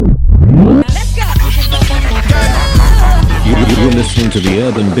listening to the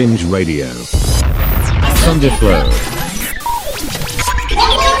Urban Binge Radio. Sunday Flow.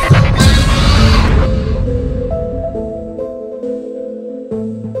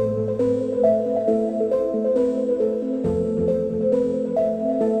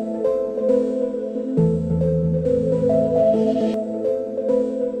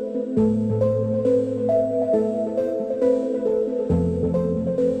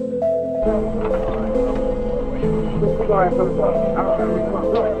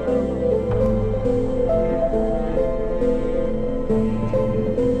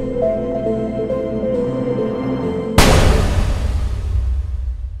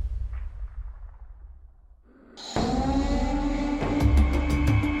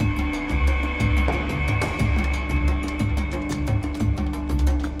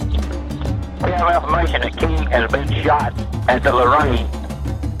 Information that King has been shot at the Lorraine.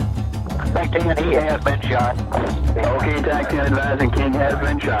 Expecting that he has been shot. Okay, taxi advising King has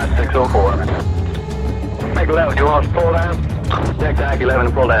been shot, 604. Take 11, do you want us to pull down? Check tac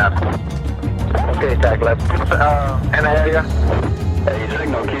 11 pull down. Okay, tac 11. In the area? A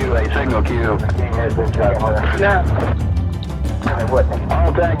signal Q. King has been shot. Yeah.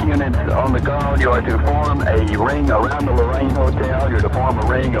 All TAC units on the call, you are to form a ring around the Lorraine Hotel. You're to form a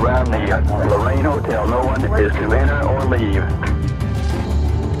ring around the Lorraine Hotel. No one is to enter or leave.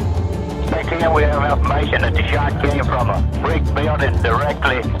 Again, we have information that the shot came from a brick building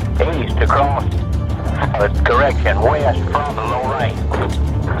directly east across, west from the Lorraine.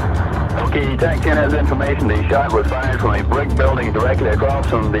 Okay, TAC 10 has information. The shot was fired from a brick building directly across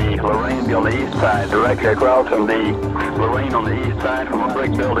from the Lorraine on the east side, directly across from the Lorraine on the east side from a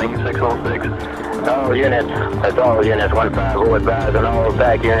brick building, 606. All units, 150 advise and all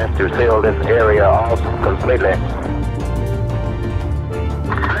TAC units to seal this area off completely.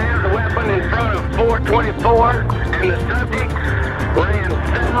 There's a weapon in front of 424, and the subject ran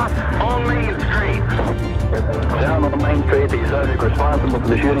south on Main Street. Down on the Main Street, the subject responsible for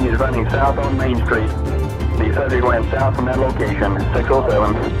the shooting is running south on Main Street. The subject ran south from that location,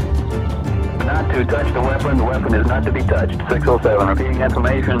 607. Not to touch the weapon is not to be touched, 607. Repeating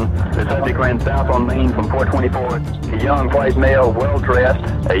information, the subject ran south on Main from 424. A young white male well-dressed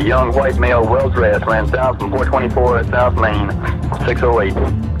ran south from 424 at South Main, 608.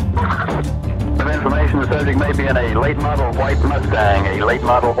 Some information, the subject may be in a late model white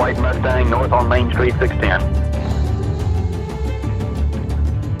Mustang, north on Main Street, 610.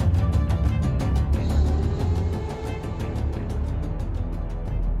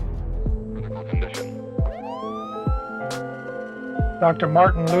 Dr.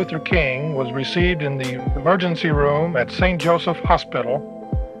 Martin Luther King was received in the emergency room at St. Joseph Hospital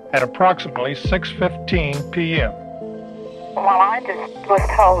at approximately 6:15 p.m. Well, I just was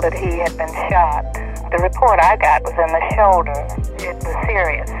told that he had been shot. The report I got was in the shoulder. It was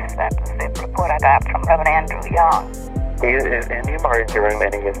serious. That was the report I got from Reverend Andrew Young. He is in the emergency room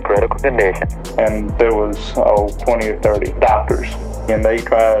and he is in critical condition. And there was 20 or 30 doctors, and they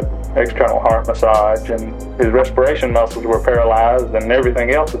tried external heart massage, and his respiration muscles were paralyzed and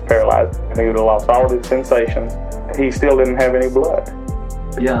everything else was paralyzed, and he would have lost all of his sensations. He still didn't have any blood.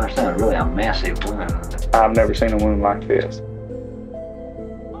 You understand, really a massive wound. I've never seen a wound like this.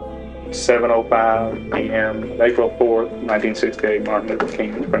 7:05 p.m., April 4th, 1968, Martin Luther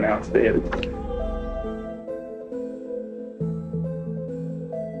King was pronounced dead.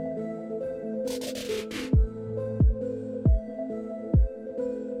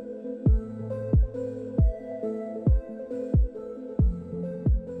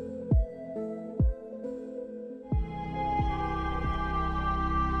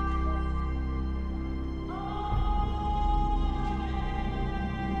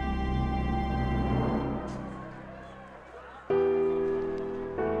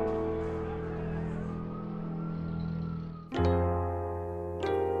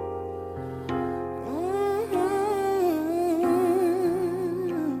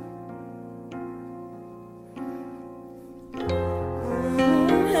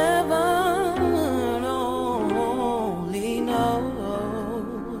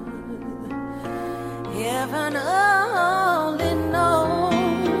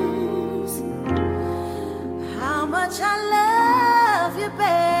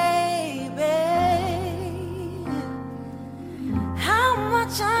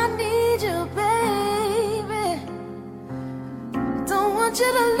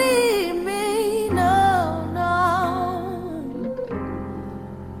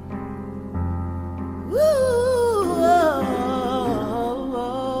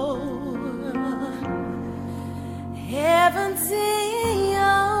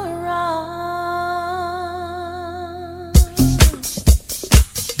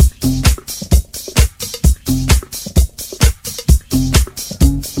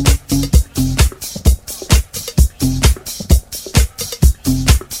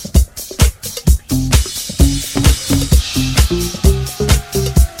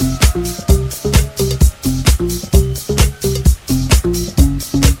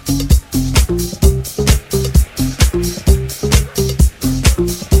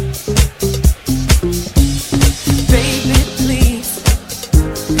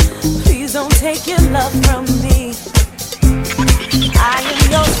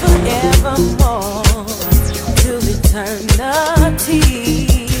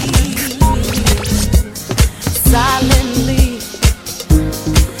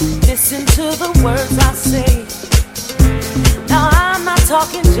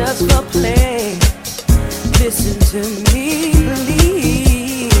 just for play. Listen to me,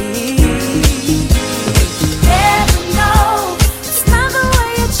 believe. Heaven knows it's not the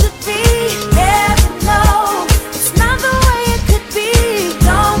way it should be. Heaven knows it's not the way it could be.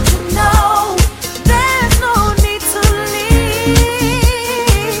 Don't you know there's no need to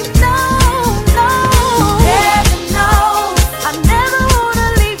leave? No, no. Heaven knows I never wanna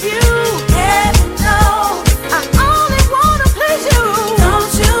leave you. Heaven knows I only wanna please you.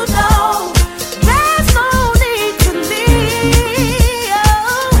 Don't you know there's no need to leave?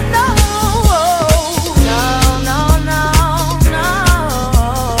 Oh, no. No, no, no, no.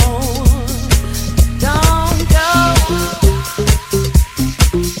 Don't go.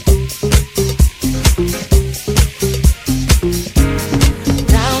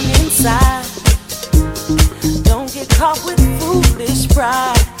 Down inside, don't get caught with foolish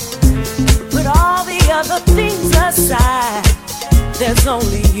pride. Put all the other things aside. There's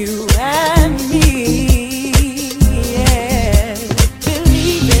only you and me. Yeah.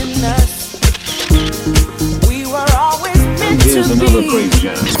 Believe in us. We were always meant Here's to another be. great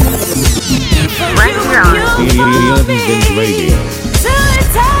jam. Right here. Vintage Radio.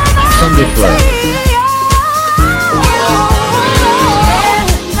 Sunday Flow.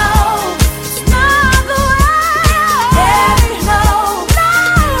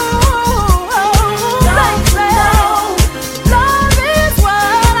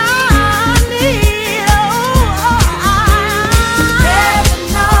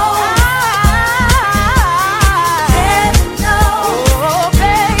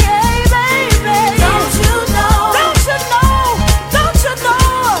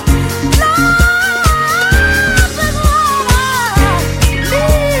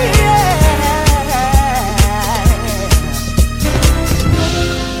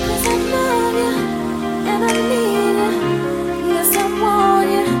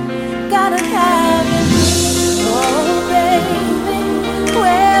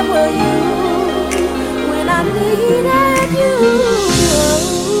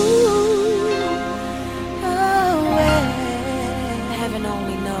 Heaven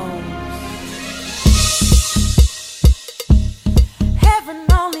only knows. Heaven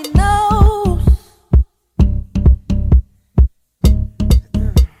only knows.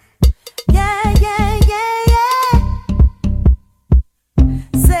 Yeah, yeah, yeah, yeah.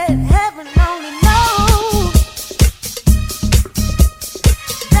 Said heaven only knows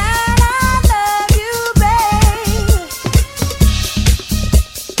that I love you, babe.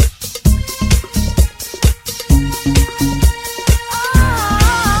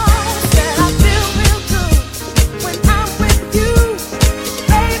 Said I feel real good when I'm with you.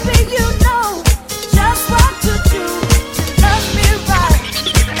 Baby, you know just what to do. You love me right,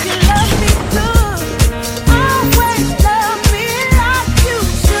 you love me good. Always love me like you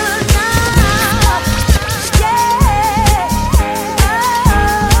should now. Yeah,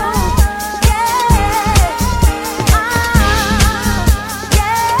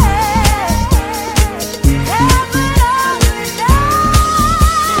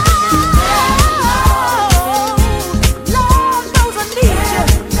 oh, Lord knows I need you.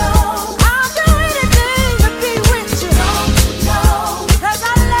 I'll do anything to be with you. 'Cause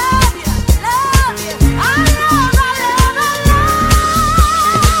I love you, love you. I love, I love, I love.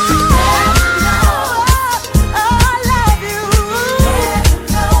 Oh, I love you.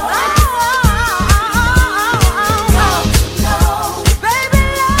 Baby,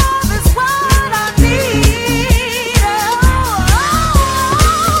 love is what I need.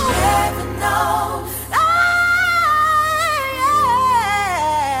 Heaven knows.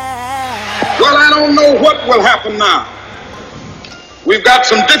 Well, I don't know what will happen now. We've got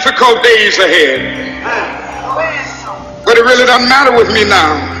some difficult days ahead. But it really doesn't matter with me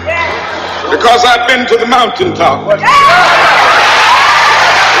now because I've been to the mountaintop. I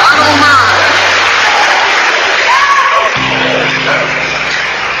don't mind.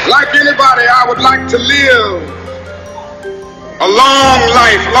 Like anybody, I would like to live a long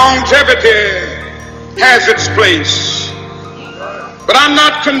life. Longevity has its place. But I'm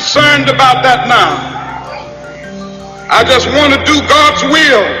not concerned about that now. I just want to do God's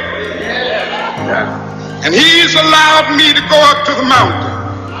will. And He's allowed me to go up to the mountain.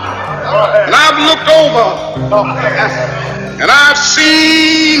 And I've looked over and I've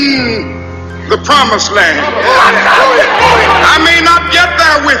seen the promised land. I may not get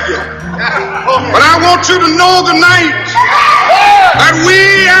there with you, but I want you to know tonight that we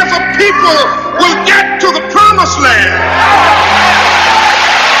as a people will get to the promised land.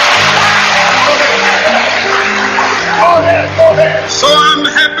 So I'm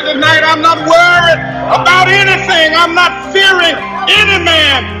happy tonight. I'm not worried about anything. I'm not fearing any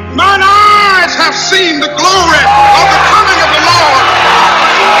man Mine eyes have seen the glory of the coming of the Lord.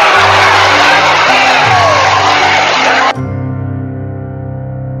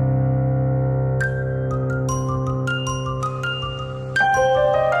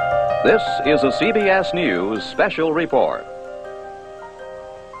 This is a CBS News special report.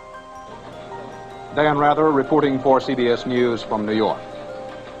 Dan Rather reporting for CBS News from New York.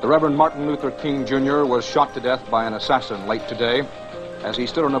 The Reverend Martin Luther King Jr. was shot to death by an assassin late today as he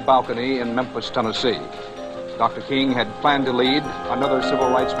stood on a balcony in Memphis, Tennessee. Dr. King had planned to lead another civil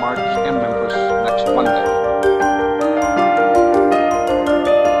rights march in Memphis next Monday.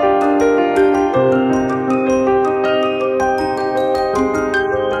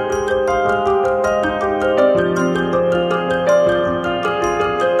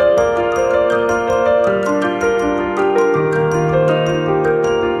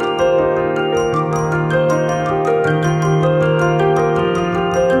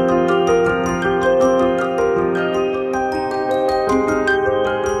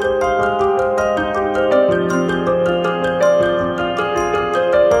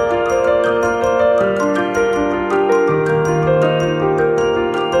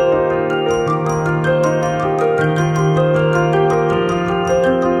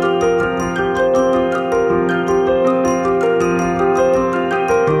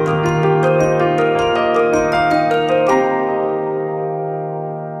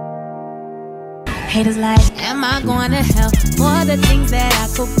 Haters like, am I going to hell for the things that I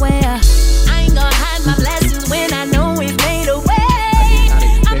could wear? I ain't gonna hide my blessings when I know it's made a way.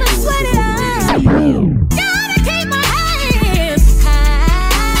 I'ma sweat it out. Gotta keep my hands high.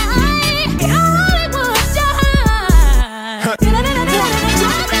 Hollywood shine. I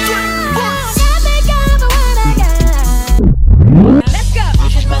thank God for what I got. Let's go.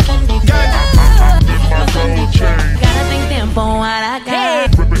 This is my Sunday. Gotta thank them for what I got.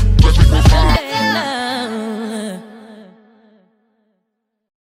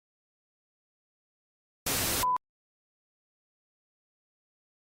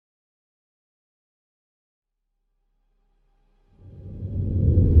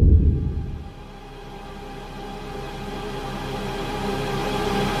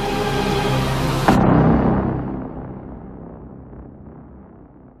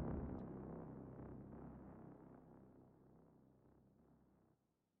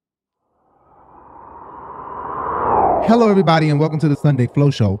 Hello, everybody, and welcome to the Sunday Flow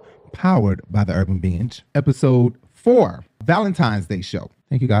Show, powered by the Urban Binge, episode 4, Valentine's Day show.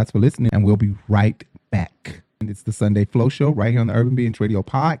 Thank you guys for listening, and we'll be right back. And it's the Sunday Flow Show right here on the Urban Binge Radio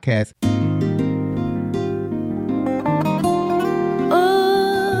podcast.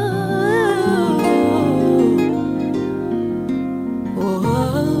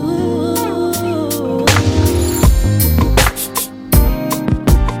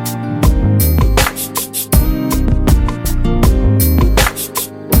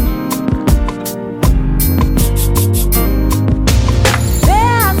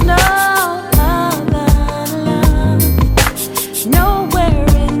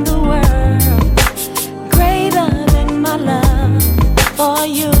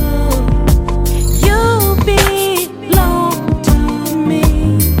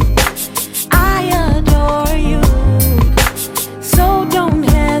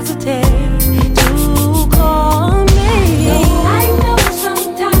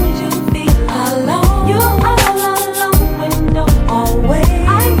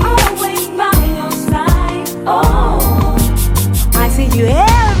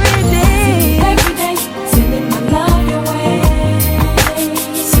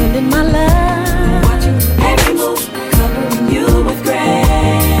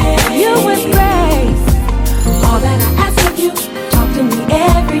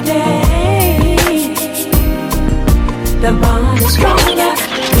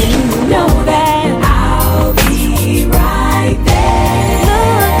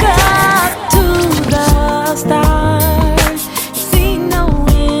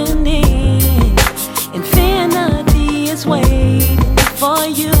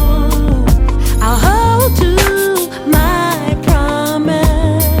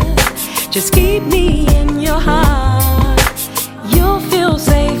 Just keep me in your heart. You'll feel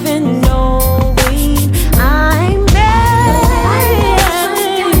safe in knowing I'm there.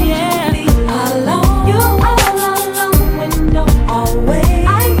 Alone. You're all alone when no always.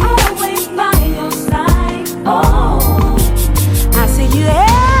 I'm always by your side. Oh, I see you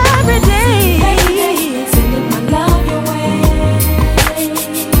every day. Sending my love your way.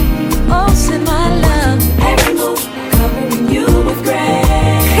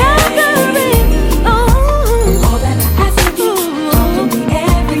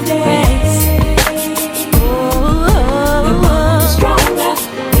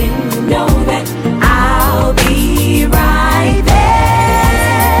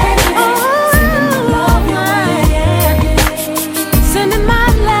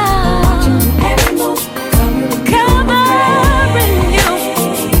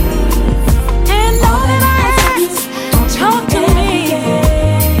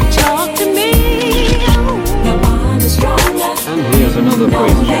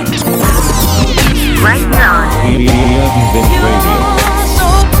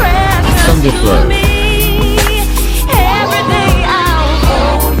 Sunday Flow. Every day I'll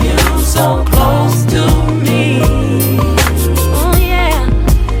hold you so close to me. Oh yeah,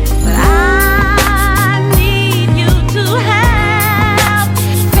 but I need you to have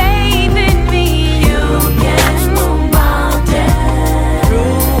faith in me. You can move mountains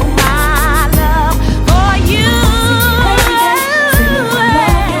through my love for you.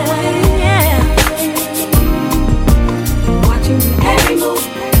 Yeah. Watching you every move,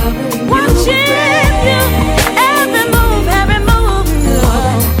 covering you with grace. Every move, every move.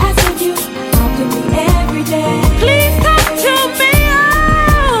 Asking you, talk to me every day. Please talk to me,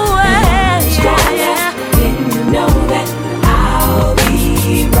 oh yeah. Then you know that I'll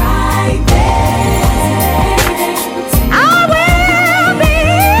be right there. I will be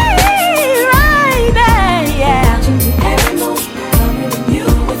right there, yeah. Watching you every move, covering you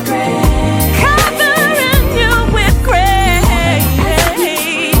with grace. Covering you with grace.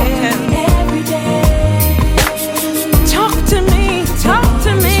 Every day. Talk to me, talk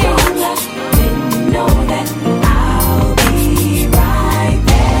to me. Then you know that I'll be right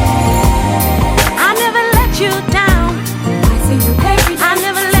there. I never let you down. I see you every day. I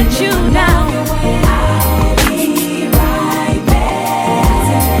never let you down. I'll be right there.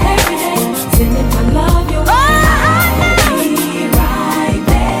 Every day, sending my love your way. I'll be right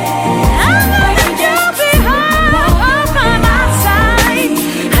there. I know that you'll be home by my side.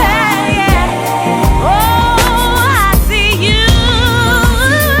 Hey, yeah. Oh, I see you.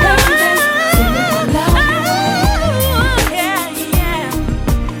 Yeah, yeah.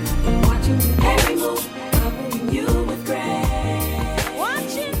 Watching you every move, covering you with grace.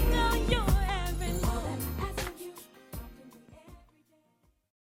 Watching you every move.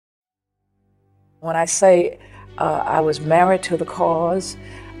 When I say I was married to the cause,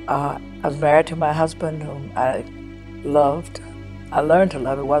 I was married to my husband whom I loved. I learned to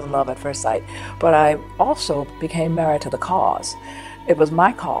love. It wasn't love at first sight. But I also became married to the cause. It was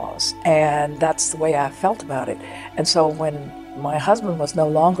my cause, and that's the way I felt about it. And so when my husband was no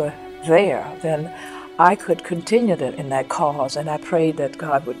longer there, then I could continue in that cause, and I prayed that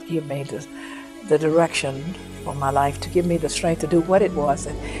God would give me the direction for my life, to give me the strength to do what it was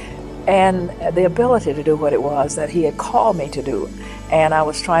and the ability to do what it was that he had called me to do. And I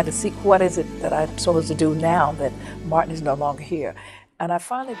was trying to seek, what is it that I'm supposed to do now that Martin is no longer here? And I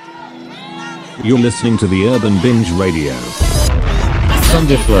finally did. You're listening to the Urban Binge Radio.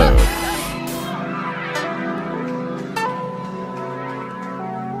 Sunday Flow.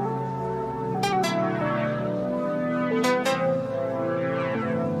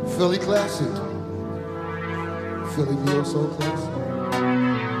 Philly classic. Philly neo soul classic.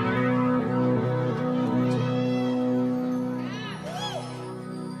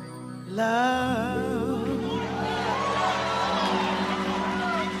 Love.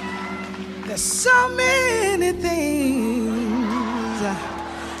 There's so many things I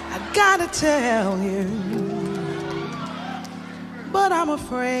gotta tell you, but I'm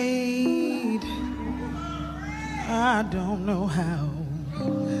afraid I don't know how.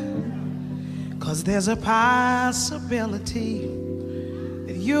 'Cause there's a possibility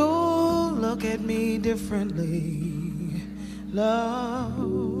that you'll look at me differently.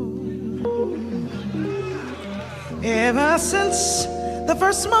 Love. Ever since the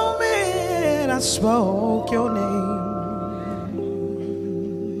first moment I spoke your name,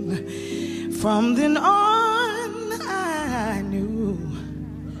 from then on I knew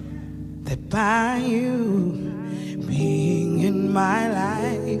that by you being in my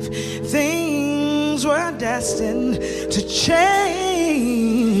life, things were destined to change.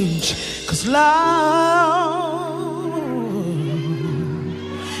 'Cause love,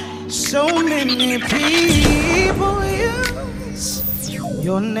 so many people use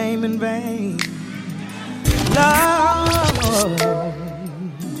your name in vain. Love,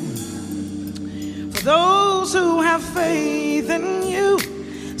 for those who have faith in you,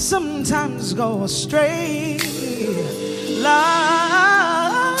 sometimes go astray.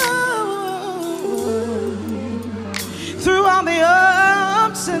 Love, through all the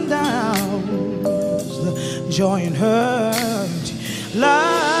ups and downs, the joy and hurt.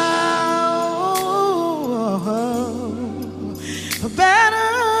 Love, for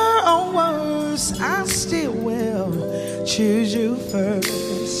better or worse, I still will choose you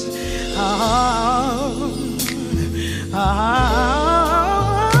first.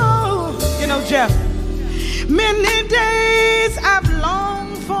 You know, Jeff, many days I've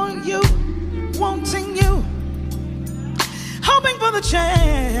longed for you, wanting you, hoping for the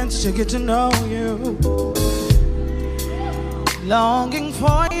chance to get to know you, longing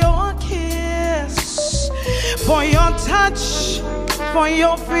for your kiss, for your touch, for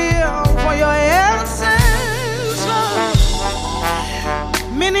your feel, for your essence, Lord.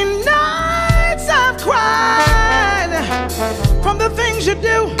 Many nights I've cried from the things you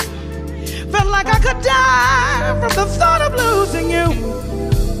do. Felt like I could die from the thought of losing you.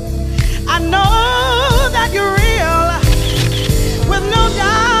 I know that you're real, with no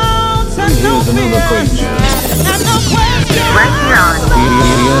doubts and no fears and no questions. Right here on the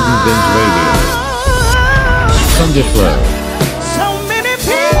Urban Binge Radio. Sunday Flow. So many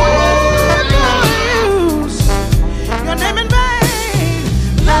people use your name in vain.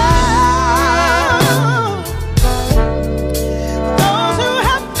 Love. Those who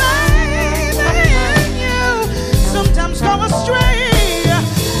have faith in you sometimes go astray.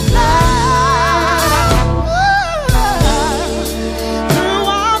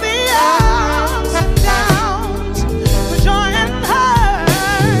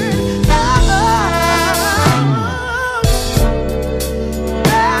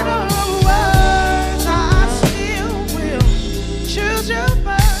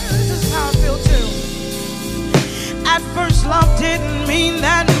 Love didn't mean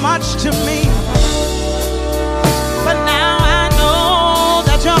that much to me, but now I know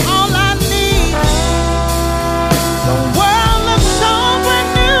that you're all I need. The world looks so brand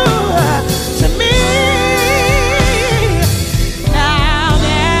new to me. Now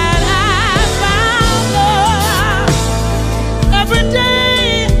that I found love, every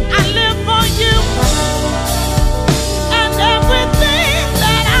day I live for you, and everything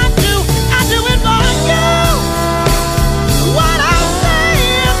that I do it for you. What I say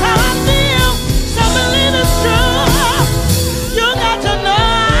is how I feel, so believe it's true. You got to know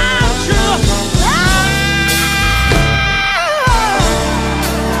I'm true.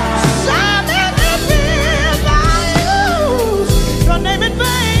 So many people use your name in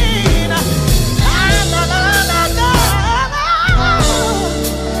vain.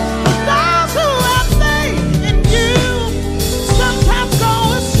 Those who have faith in you sometimes go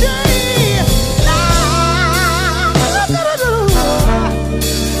astray.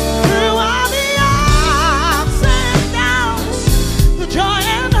 Through all the ups and downs, the joy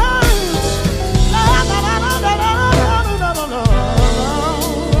and hurts,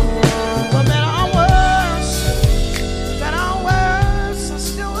 but there are worse, I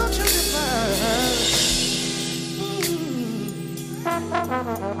still want you to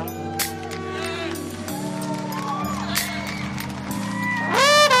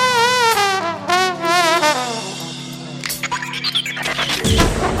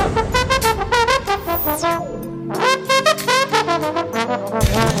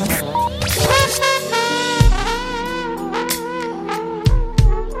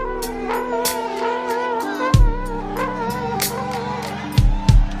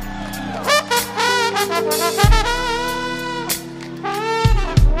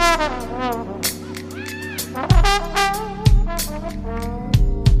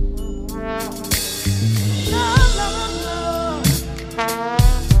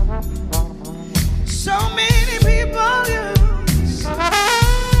So many people use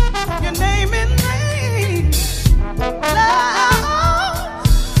your name in vain. Love.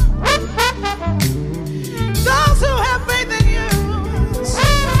 Those who have faith in you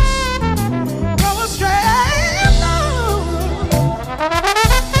go astray.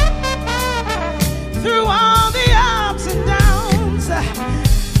 Through all the ups and downs,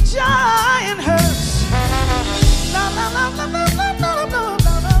 joy and hurts.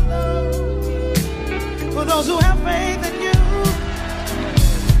 For those who have faith in you,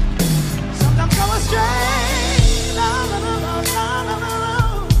 sometimes go astray.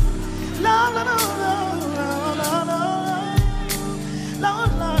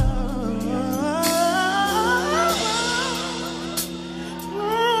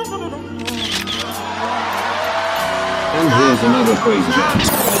 And here's another crazy one.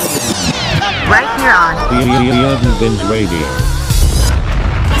 Right here on the Urban Binge Radio.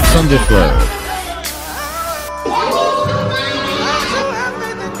 Sunday Flow.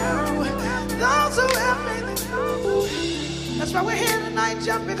 That's why we're here tonight,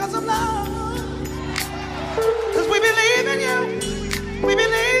 just because of love. Because we believe in you. We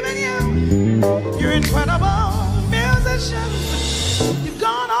believe in you. You're incredible musician. You've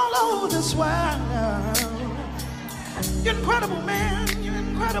gone all over this world. You're incredible man. You're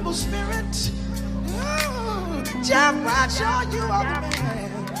incredible spirit. Ooh, Jeff Bradshaw, you are the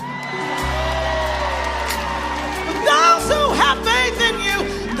man. But those who have faith in you,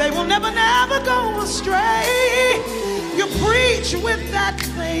 they will never, never go astray. You preach with that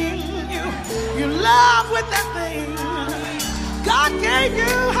thing. You love with that thing. God gave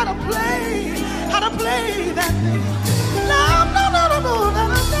you how to play, how gotta play that thing. No, no, no, no, no,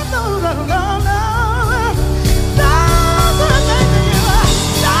 no, no, no, no, no, no.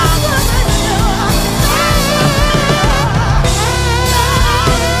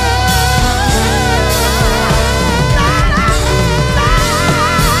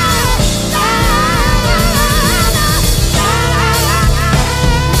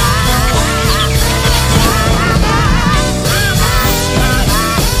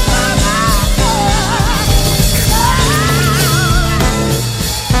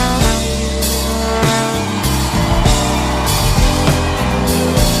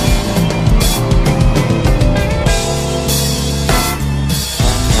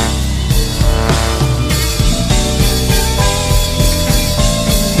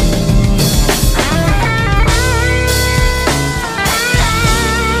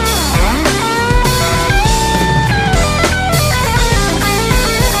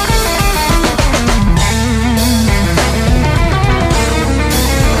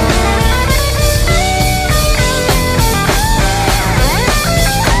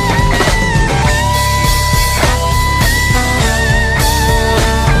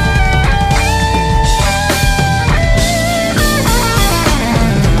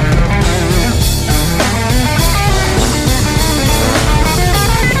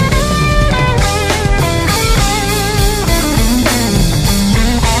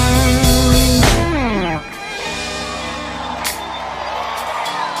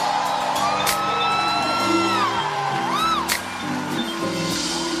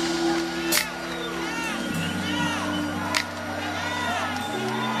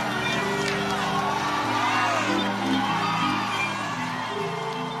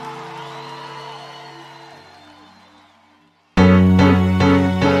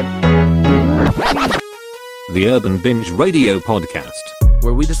 The Urban Binge Radio Podcast,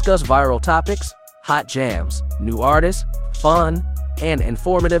 where we discuss viral topics, hot jams, new artists, fun, and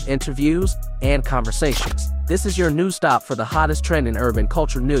informative interviews and conversations. This is your news stop for the hottest trend in urban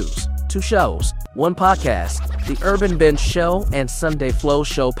culture news. 2 shows, 1 podcast, The Urban Binge Show and Sunday Flow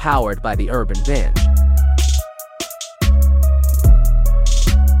Show, powered by The Urban Binge.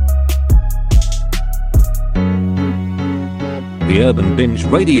 The Urban Binge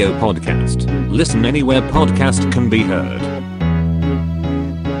Radio Podcast. Listen anywhere podcast can be heard.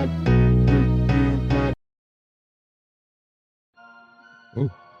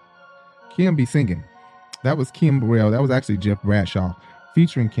 Ooh. Kim be singing. That was Kim Burrell. That was actually Jeff Bradshaw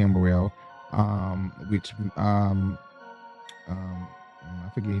featuring Kim Burrell, which I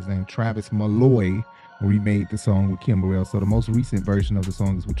forget his name, Travis Malloy remade the song with Kim Burrell. So the most recent version of the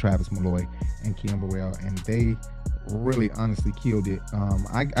song is with Travis Malloy and Kim Burrell, and they really honestly killed it.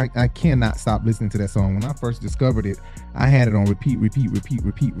 I cannot stop listening to that song. When I first discovered it, I had it on repeat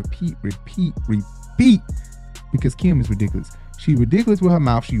because Kim is ridiculous. She's ridiculous with her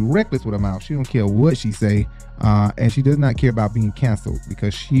mouth. She reckless with her mouth. She don't care what she say, and she does not care about being canceled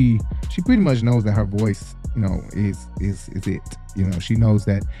because she pretty much knows that her voice, is it. She knows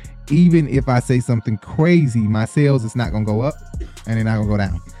that even if I say something crazy, my sales is not gonna go up and they're not gonna go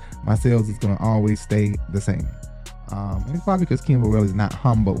down. My sales is gonna always stay the same. And it's probably because Kim Burrell is not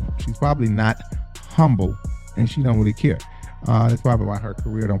humble. She's probably not humble, and she don't really care. That's probably why her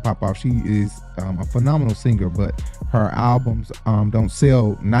career don't pop off. She is a phenomenal singer, but her albums don't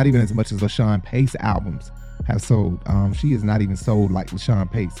sell not even as much as LaShawn Pace albums have sold. She is not even sold like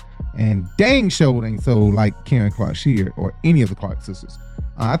LaShawn Pace, and dang sure ain't sold like Karen Clark Sheard or any of the Clark sisters.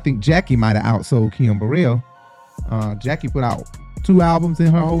 I think Jackie might have outsold Kim Burrell. Jackie put out 2 albums in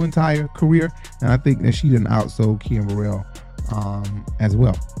her whole entire career, and I think that she didn't outsold Kim Burrell as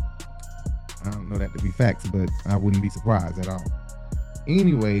well. I don't know that to be facts, but I wouldn't be surprised at all.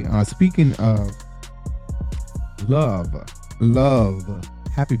 Anyway, speaking of love,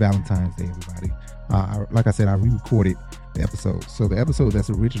 happy Valentine's Day, everybody. Like I said, I re-recorded the episode. So the episode that's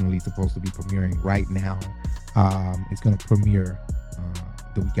originally supposed to be premiering right now is going to premiere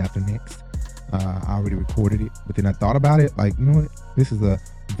the week after next. I already recorded it, but then I thought about it, like, you know what? This is a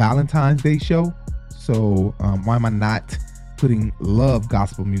Valentine's Day show, so why am I not putting love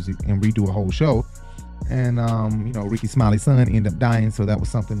gospel music and redo a whole show? And Rickey Smiley's son ended up dying, so that was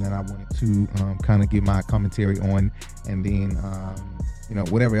something that I wanted to kind of give my commentary on, and then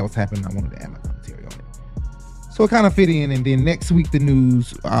whatever else happened, I wanted to add my commentary on it. So it kind of fit in, and then next week the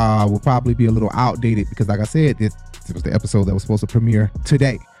news will probably be a little outdated because, like I said, this was the episode that was supposed to premiere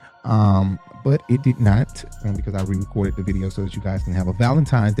today. but it did not, because I re-recorded the video so that you guys can have a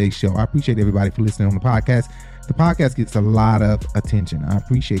Valentine's Day show. I appreciate everybody for listening on the podcast. The podcast gets a lot of attention. I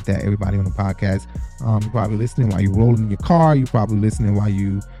appreciate that, everybody on the podcast. You're probably listening while you're rolling in your car. You're probably listening while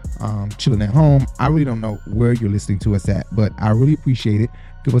you chilling at home. I really don't know where you're listening to us at, but I really appreciate it.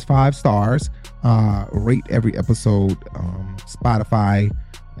 Give us 5 stars. Rate every episode. Spotify.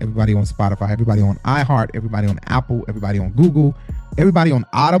 Everybody on Spotify. Everybody on iHeart. Everybody on Apple. Everybody on Google. Everybody on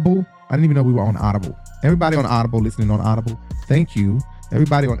Audible. I didn't even know we were on Audible. Everybody on Audible, listening on Audible. Thank you.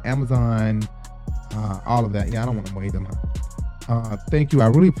 Everybody on Amazon. All of that. Yeah, I don't want to weigh them. Thank you. I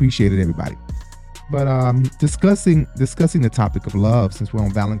really appreciate it, everybody. But discussing the topic of love, since we're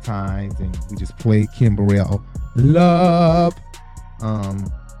on Valentine's and we just played Kim Burrell, love.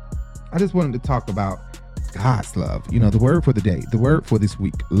 I just wanted to talk about God's love. You know, the word for the day, the word for this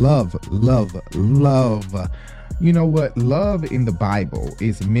week, love, love, love. You know what? Love in the Bible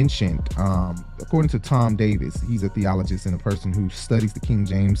is mentioned, according to Tom Davis. He's a theologist and a person who studies the King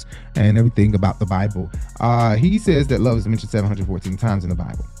James and everything about the Bible. He says that love is mentioned 714 times in the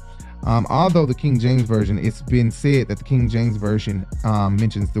Bible. Although the King James Version, it's been said that the King James Version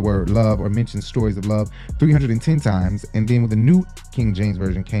mentions the word love, or mentions stories of love 310 times. And then when the New King James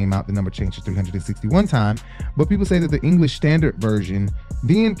Version came out, the number changed to 361 times. But people say that the English Standard Version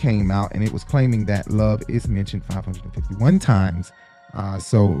then came out, and it was claiming that love is mentioned 551 times.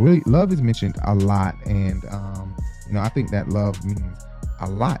 So really, love is mentioned a lot. And, I think that love means a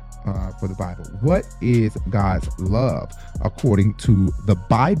lot for the Bible. What is God's love according to the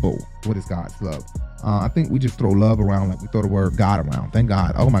Bible? What is God's love? I think we just throw love around like we throw the word God around. Thank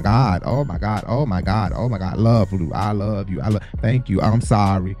God. Oh my God. Oh my God. Oh my God. Oh my God. Love, Lou. I love you. Thank you. I'm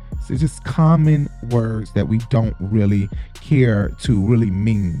sorry. So it's just common words that we don't really care to really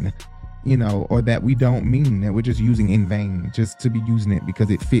mean, or that we don't mean, that we're just using in vain, just to be using it because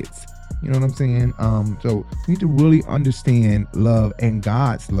it fits. You know what I'm saying? So we need to really understand love and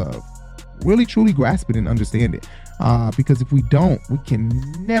God's love. Really, truly grasp it and understand it. Because if we don't, we can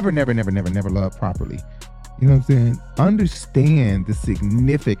never love properly. You know what I'm saying? Understand the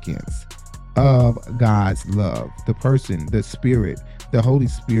significance of God's love, the person, the Spirit, the Holy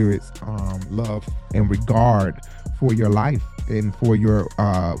Spirit's love and regard for your life and for your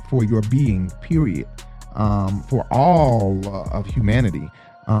being, period. For all of humanity.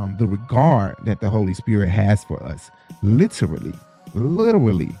 The regard that the Holy Spirit has for us, literally. You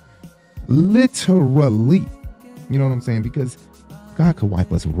know what I'm saying? Because God could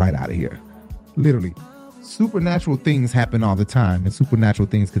wipe us right out of here. Literally. Supernatural things happen all the time, and supernatural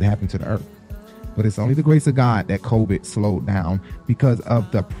things could happen to the earth. But it's only the grace of God that COVID slowed down, because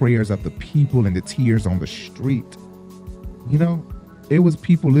of the prayers of the people and the tears on the street. It was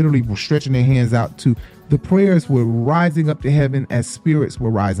people literally were stretching their hands out to, the prayers were rising up to heaven as spirits were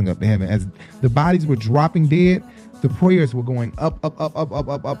rising up to heaven. As the bodies were dropping dead, the prayers were going up,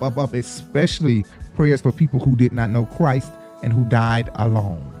 especially prayers for people who did not know Christ and who died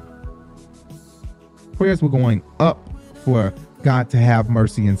alone. Prayers were going up for God to have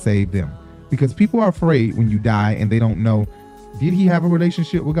mercy and save them. Because people are afraid when you die and they don't know, did he have a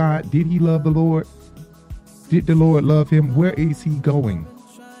relationship with God? Did he love the Lord? Did the Lord love him? Where is he going?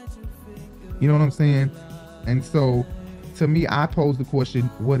 You know what I'm saying? And so, to me, I pose the question,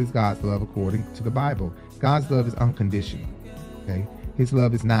 what is God's love according to the Bible? God's love is unconditional. Okay? His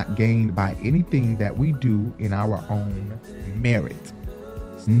love is not gained by anything that we do in our own merit.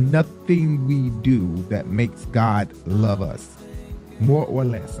 It's nothing we do that makes God love us. More or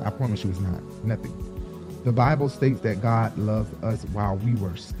less. I promise you it's not. Nothing. The Bible states that God loves us while we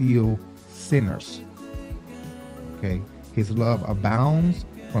were still sinners. Okay? His love abounds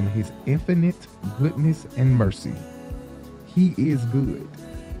from his infinite goodness and mercy. He is good.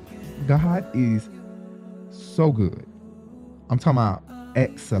 God is so good. I'm talking about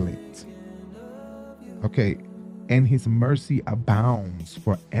excellent. Okay? And his mercy abounds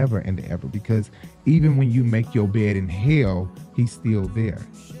forever and ever, because even when you make your bed in hell, he's still there,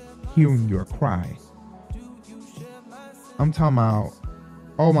 hearing your cry. I'm talking about,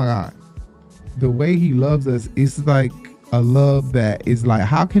 oh my God, the way he loves us is like a love that is like,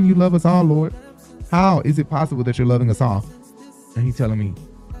 how can you love us all, Lord? How is it possible that you're loving us all? And he's telling me,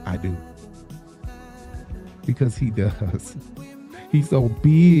 I do. Because he does. He's so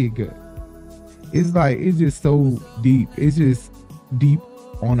big. It's like, it's just so deep. It's just deep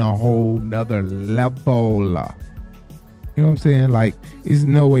on a whole nother level. You know what I'm saying? Like, there's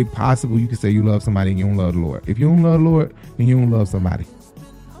no way possible you can say you love somebody and you don't love the Lord. If you don't love the Lord, then you don't love somebody.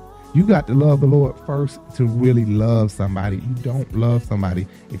 You got to love the Lord first to really love somebody. You don't love somebody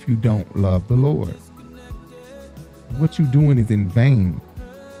if you don't love the Lord. What you're doing is in vain.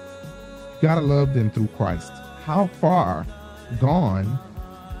 gotta love them through Christ. How far gone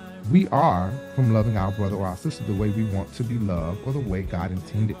we are from loving our brother or our sister the way we want to be loved or the way God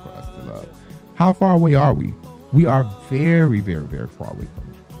intended for us to love. How far away are we? We are very, very, very far away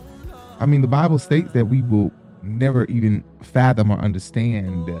from it. I mean, the Bible states that we will never even fathom or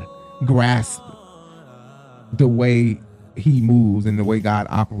understand, grasp the way he moves and the way God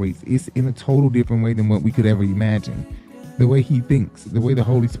operates. It's in a total different way than what we could ever imagine. The way he thinks, the way the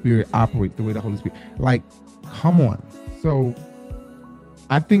Holy Spirit operates, the way the Holy Spirit, like, come on. So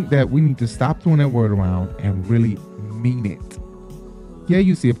I think that we need to stop throwing that word around and really mean it. Yeah,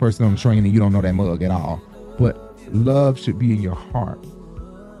 you see a person on the train and you don't know that mug at all, but love should be in your heart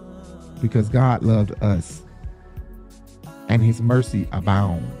because God loved us and his mercy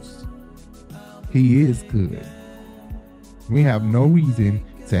abounds. He is good. We have no reason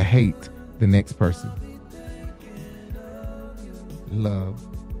to hate the next person. Love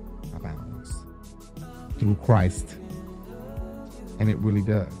abounds through Christ. And it really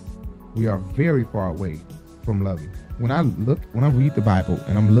does. We are very far away from loving. When I read the Bible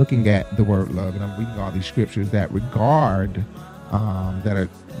and I'm looking at the word love and I'm reading all these scriptures that regard, that are,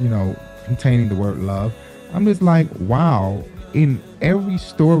 containing the word love, I'm just like, wow. In every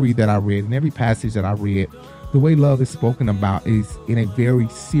story that I read, in every passage that I read, the way love is spoken about is in a very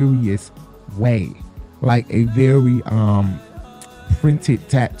serious way, like a very printed,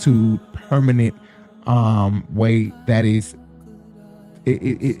 tattooed, permanent way that is,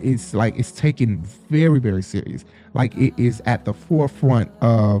 it's like it's taken very, very serious. Like it is at the forefront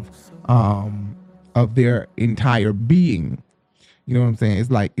of their entire being. You know what I'm saying?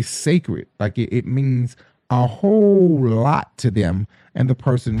 It's like it's sacred. Like it means a whole lot to them and the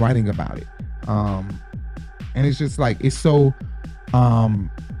person writing about it. And it's just like, it's so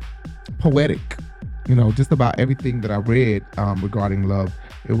poetic, just about everything that I read regarding love.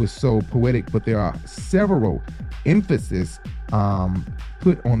 It was so poetic, but there are several emphasis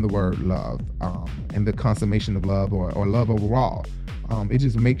put on the word love and the consummation of love or love overall. It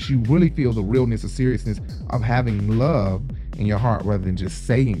just makes you really feel the realness or seriousness of having love in your heart rather than just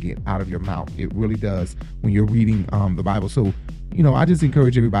saying it out of your mouth. It really does when you're reading the Bible. So, I just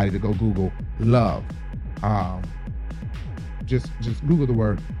encourage everybody to go Google love. Just Google the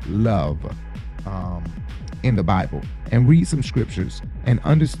word love in the Bible and read some scriptures and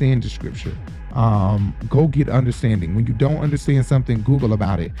understand the scripture. Go get understanding. When you don't understand something, Google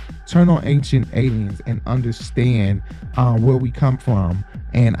about it. Turn on Ancient Aliens and understand where we come from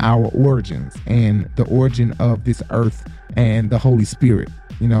and our origins and the origin of this earth and the Holy Spirit,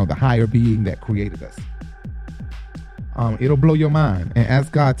 the higher being that created us. It'll blow your mind, and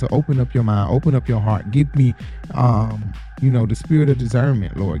ask God to open up your mind, open up your heart. Give me, the spirit of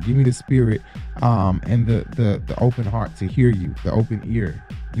discernment, Lord. Give me the spirit and the open heart to hear you, the open ear,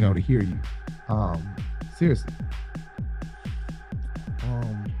 to hear you. Seriously.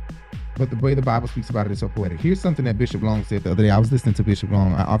 But the way the Bible speaks about it is so poetic. Here's something that Bishop Long said the other day. I was listening to Bishop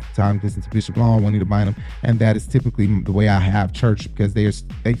Long. I oftentimes listen to Bishop Long, Juanita Bynum, and that is typically the way I have church because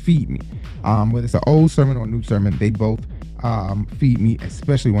they feed me. Whether it's an old sermon or a new sermon, they both feed me,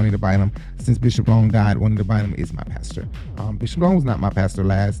 especially Juanita Bynum. Since Bishop Long died, Juanita Bynum is my pastor. Bishop Long was not my pastor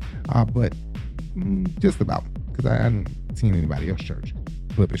last, but just about, because I hadn't seen anybody else church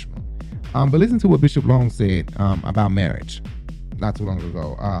but Bishop Long. But listen to what Bishop Long said about marriage not too long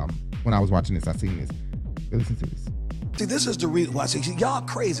ago. When I was watching this, I seen this. Listen to this. See, this is the reason why. See, y'all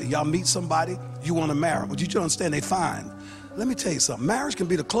crazy. Y'all meet somebody you want to marry, but you don't understand they fine. Let me tell you something. Marriage can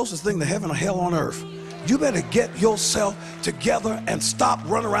be the closest thing to heaven or hell on earth. You better get yourself together and stop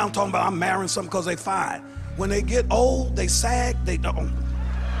running around talking about I'm marrying something because they fine. When they get old, they sag, they don't.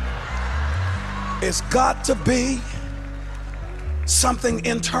 It's got to be something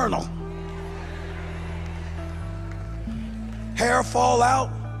internal. Hair fall out,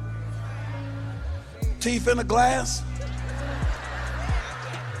 teeth in the glass,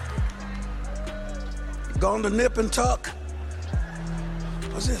 gone to nip and tuck.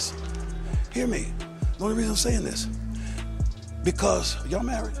 What's this? Hear me. The only reason I'm saying this, because y'all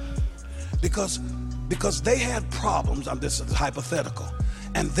married, because they had problems. This is hypothetical,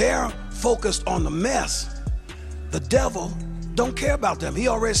 and they're focused on the mess. The devil don't care about them. He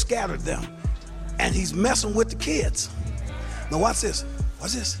already scattered them, and he's messing with the kids. Now watch this.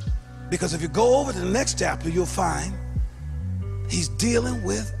 Watch this. Because if you go over to the next chapter, you'll find he's dealing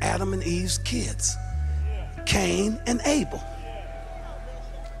with Adam and Eve's kids, Cain and Abel.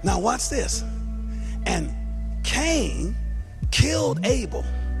 Now watch this. And Cain killed Abel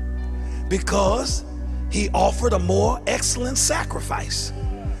because he offered a more excellent sacrifice.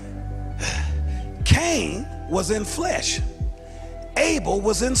 Cain was in flesh. Abel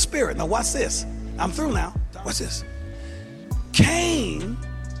was in spirit. Now watch this. I'm through now. Watch this. Cain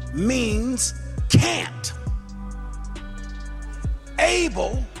means can't.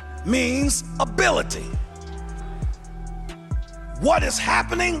 Abel means ability. What is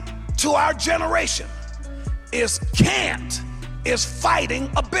happening to our generation is can't is fighting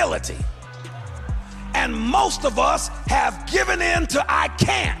ability. And most of us have given in to I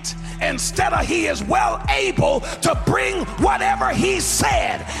can't instead of he is well able to bring whatever he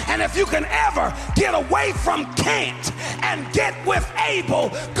said. And if you can ever get away from can't and get with able,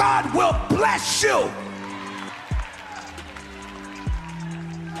 God will bless you.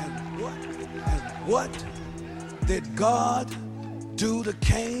 And what did God do to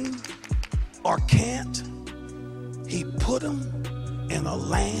Cain or can't? He put him in a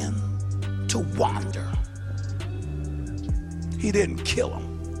land to wander. He didn't kill him.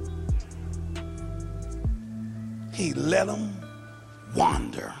 He let him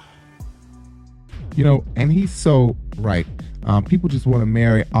wander. You know, and he's so right. People just want to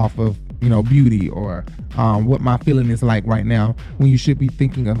marry off of, you know, beauty or what my feeling is like right now, when you should be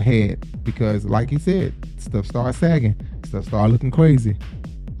thinking of head, because like he said, stuff starts sagging, stuff starts looking crazy.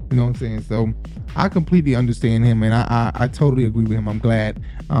 You know what I'm saying? So I completely understand him, and I totally agree with him. I'm glad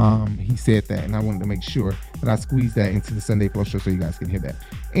he said that, and I wanted to make sure that I squeezed that into the Sunday Flow show so you guys can hear that.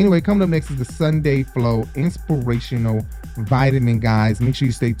 Anyway, coming up next is the Sunday Flow Inspirational Vitamin, guys. Make sure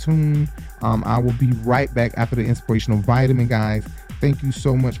you stay tuned. I will be right back after the Inspirational Vitamin, guys. Thank you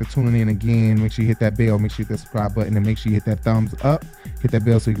so much for tuning in again. Make sure you hit that bell, make sure you hit that subscribe button, and make sure you hit that thumbs up. Hit that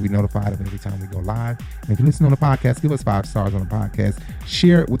bell so you can be notified of every time we go live. And if you listen on the podcast, give us 5 stars on the podcast.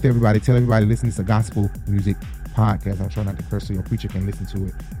 Share it with everybody. Tell everybody, listen, it's a gospel music podcast. I'm trying not to curse so your preacher can listen to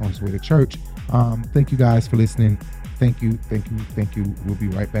it on his way to church. Thank you guys for listening. Thank you. We'll be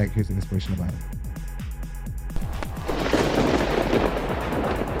right back. Here's an inspiration about it.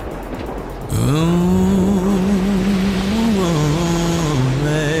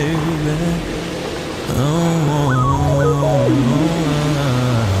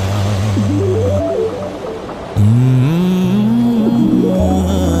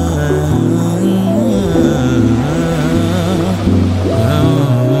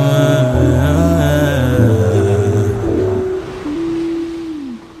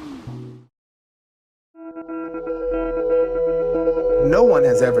 No one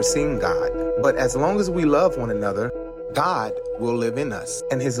has ever seen God, but as long as we love one another, God will live in us,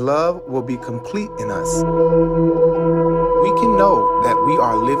 and his love will be complete in us. We can know that we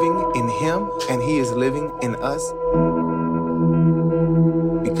are living in him, and he is living in us,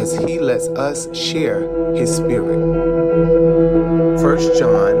 because he lets us share his spirit. 1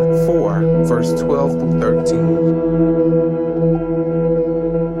 John 4, verse 12 through 13.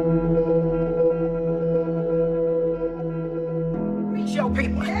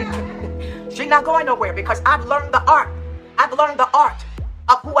 She's not going nowhere because I've learned the art. I've learned the art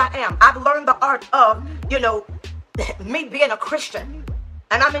of who I am. I've learned the art of, me being a Christian.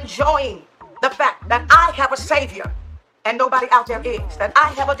 And I'm enjoying the fact that I have a Savior and nobody out there is. That I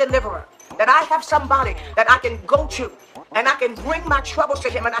have a deliverer. That I have somebody that I can go to and I can bring my troubles to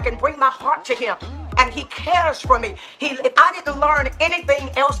him and I can bring my heart to him. And he cares for me. If I didn't learn anything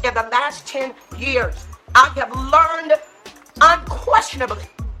else in the last 10 years, I have learned unquestionably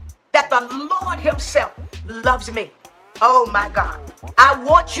that the Lord himself loves me. Oh my God. I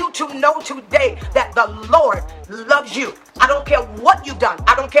want you to know today that the Lord loves you. I don't care what you've done.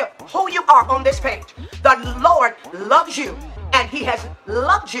 I don't care who you are on this page. The Lord loves you, and he has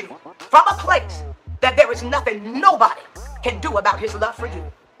loved you from a place that there is nothing nobody can do about his love for you.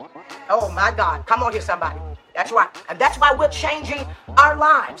 Oh my God. Come on here, somebody. That's right. And that's why we're changing our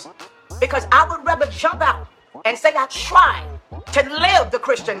lives, because I would rather jump out and say I tried to live the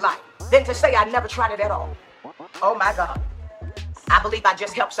Christian life than to say I never tried it at all. Oh my God. I believe I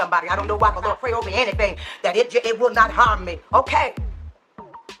just helped somebody. I don't know why, but Lord, pray over anything that it will not harm me. Okay.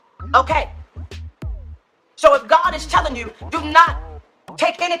 So if God is telling you, do not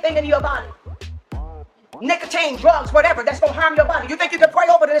take anything in your body, nicotine, drugs, whatever, that's going to harm your body, you think you can pray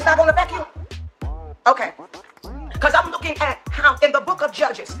over it and it's not going to affect you? Okay. Because I'm looking at how in the book of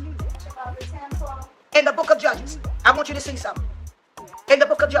Judges, I want you to see something. In the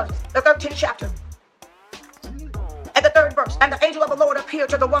book of Judges, the 13th chapter, and the 3rd verse, and the angel of the Lord appeared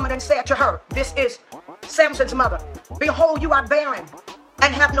to the woman and said to her, this is Samson's mother, behold, you are barren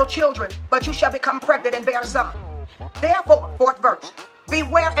and have no children, but you shall become pregnant and bear a son. Therefore, 4th verse,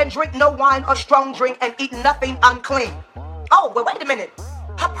 beware and drink no wine or strong drink and eat nothing unclean. Oh, well, wait a minute.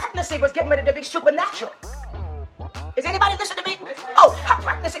 Her pregnancy was getting ready to be supernatural. Is anybody listening to me? Oh, her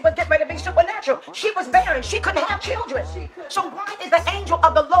pregnancy was getting ready to be supernatural. supernatural. She was barren. She couldn't have children. So why is the angel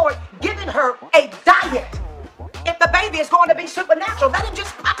of the Lord giving her a diet? If the baby is going to be supernatural, let him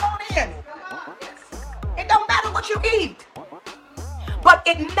just pop on in. It don't matter what you eat. But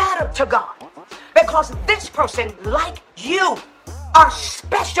it mattered to God because this person, like you, are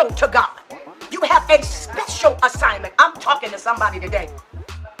special to God. You have a special assignment. I'm talking to somebody today.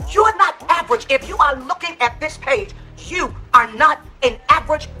 You're not average. If you are looking at this page, you are not an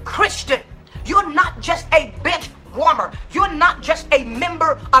average Christian. You're not just a bench warmer. You're not just a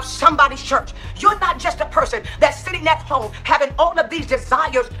member of somebody's church. You're not just a person that's sitting at home having all of these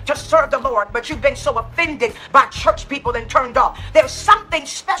desires to serve the Lord, but you've been so offended by church people and turned off. There's something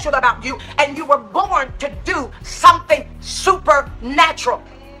special about you, and you were born to do something supernatural.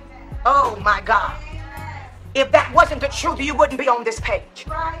 Oh my God. If that wasn't the truth, you wouldn't be on this page.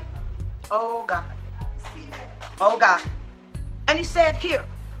 Oh God. Oh God. And he said here,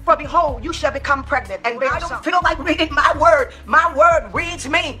 for behold, you shall become pregnant. And I don't feel like reading my word. My word reads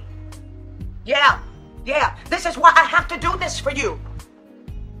me. Yeah. This is why I have to do this for you.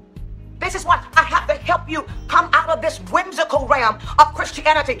 This is why I have to help you come out of this whimsical realm of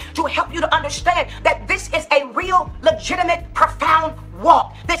Christianity to help you to understand that this is a real, legitimate, profound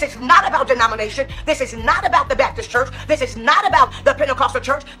walk. This is not about denomination. This is not about the Baptist church. This is not about the Pentecostal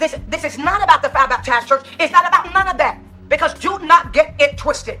church. This is not about the Five Baptist church. It's not about none of that. Because do not get it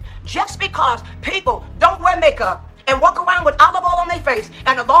twisted. Just because people don't wear makeup and walk around with olive oil on their face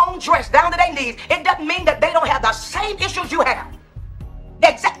and a long dress down to their knees, it doesn't mean that they don't have the same issues you have.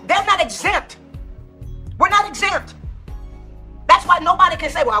 They're not exempt. We're not exempt. That's why nobody can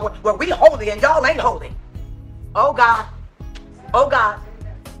say, well, we holy and y'all ain't holy. Oh God. Oh God.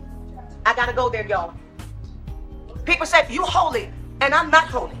 I gotta go there, y'all. People say, you holy and I'm not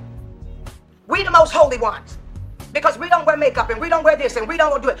holy. We the most holy ones. Because we don't wear makeup and we don't wear this and we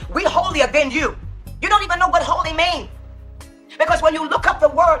don't do it. We holier than you. You don't even know what holy means. Because when you look up the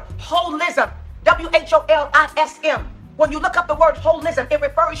word holism, W-H-O-L-I-S-M, when you look up the word holism, it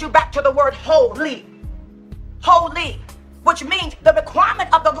refers you back to the word holy. Holy, which means the requirement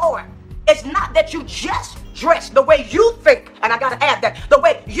of the Lord is not that you just dress the way you think, and I got to add that, the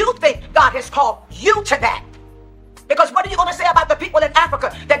way you think God has called you to that. Because what are you going to say about the people in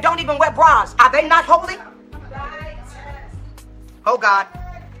Africa that don't even wear bras? Are they not holy? Oh God.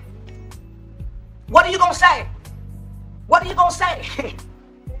 What are you going to say? What are you going to say?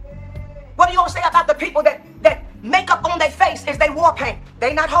 What are you going to say about the people that makeup on their face is they war paint?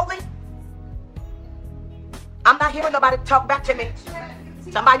 They not holy? I'm not hearing nobody talk back to me.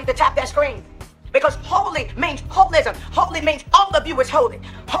 Somebody need to tap that screen. Because holy means holism. Holy means all of you is holy.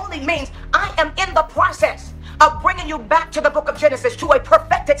 Holy means I am in the process of bringing you back to the book of Genesis, to a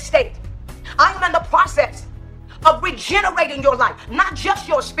perfected state. I am in the process of regenerating your life, not just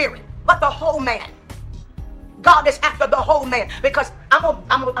your spirit, but the whole man. God is after the whole man, because I'm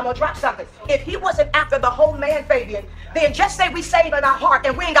gonna drop something. If he wasn't after the whole man, Fabian, then just say we saved in our heart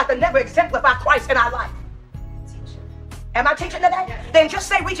and we ain't got to never exemplify Christ in our life. Am I teaching today? Then just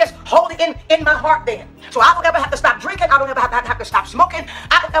say we just hold it in my heart then. So I don't ever have to stop drinking. I don't ever have to stop smoking.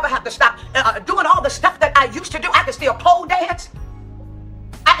 I don't ever have to stop doing all the stuff that I used to do. I can still pole dance.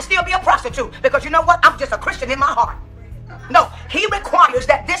 I can still be a prostitute, because you know what? I'm just a Christian in my heart. No, he requires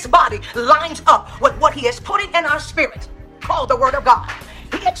that this body lines up with what he is putting in our spirit, called the word of God.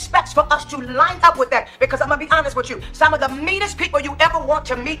 He expects for us to line up with that, because I'm going to be honest with you. Some of the meanest people you ever want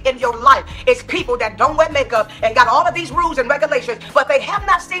to meet in your life is people that don't wear makeup and got all of these rules and regulations, but they have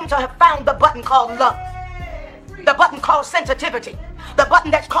not seemed to have found the button called love. The button called sensitivity. The button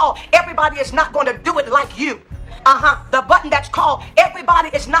that's called everybody is not going to do it like you. The button that's called everybody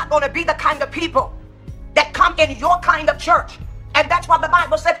is not going to be the kind of people that come in your kind of church. And that's why the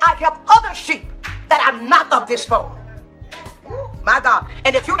Bible said, I have other sheep that are not of this fold. My God.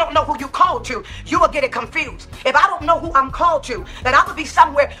 And if you don't know who you called to, you will get it confused. If I don't know who I'm called to, then I would be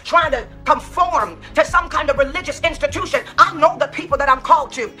somewhere trying to conform to some kind of religious institution. I know the people that I'm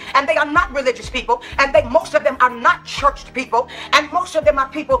called to, and they are not religious people, and most of them are not churched people, and most of them are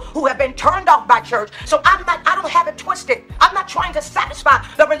people who have been turned off by church. So I don't have it twisted. I'm not trying to satisfy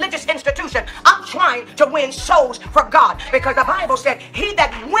the religious institution. I'm trying to win souls for God, because the Bible said, he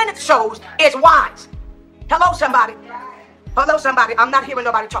that winneth souls is wise. Hello, somebody. Hello, somebody. I'm not hearing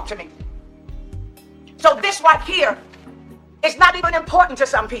nobody talk to me. So this right here is not even important to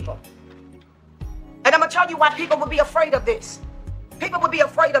some people. And I'm going to tell you why people will be afraid of this. People will be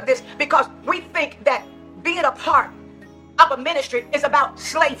afraid of this because we think that being a part of a ministry is about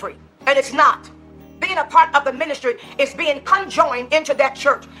slavery. And it's not. Being a part of the ministry is being conjoined into that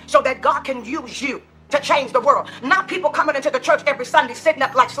church so that God can use you. to change the world. Not people coming into the church every Sunday sitting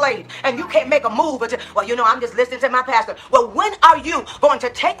up like slaves and you can't make a move until, well, you know, I'm just listening to my pastor. Well, when are you going to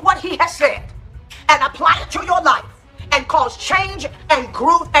take what he has said and apply it to your life and cause change and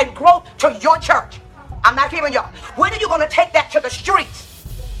growth to your church? I'm not hearing y'all. When are you going to take that to the streets?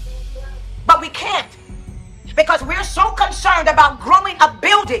 But we can't, because we're so concerned about growing a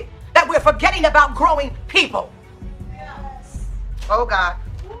building that we're forgetting about growing people. Oh God.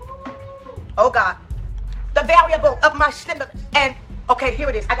 Oh God. The variable of my stimulus. And okay, here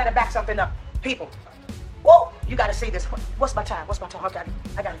it is. I gotta back something up. People. Woo! You gotta see this. What's my time? What's my time? Okay,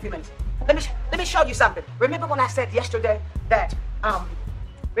 I got a few minutes. Let me show you something. Remember when I said yesterday that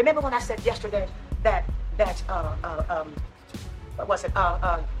what was it?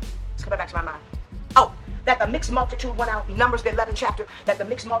 It's coming back to my mind. Oh, that the mixed multitude went out, Numbers the 11th chapter, that the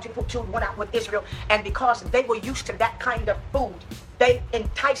mixed multitude went out with Israel, and because they were used to that kind of food, they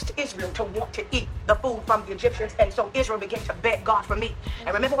enticed Israel to want to eat the food from the Egyptians, and so Israel began to beg God for meat.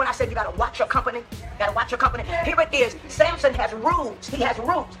 And remember when I said you gotta watch your company? Gotta watch your company. Here it is. Samson has rules. He has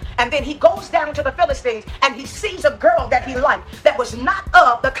rules. And then he goes down to the Philistines and he sees a girl that he liked that was not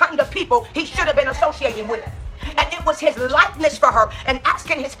of the kind of people he should have been associating with. And it was his likeness for her and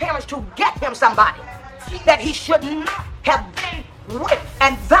asking his parents to get him somebody that he should not have been with.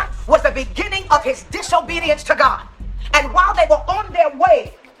 And that was the beginning of his disobedience to God. And while they were on their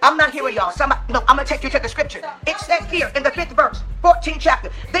way, I'm not hearing y'all. I'm going to take you to the scripture. It says here in the 5th verse, 14th chapter.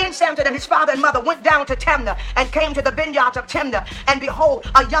 Then Samson and his father and mother went down to Timnah and came to the vineyards of Timnah. And behold,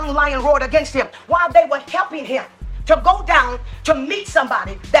 a young lion roared against him. While they were helping him to go down to meet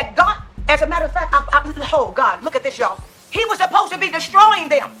somebody that God, as a matter of fact, oh God, look at this, y'all. He was supposed to be destroying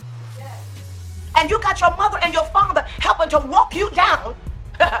them. And you got your mother and your father helping to walk you down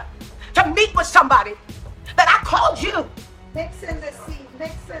to meet with somebody that I called you. Mixing the seed,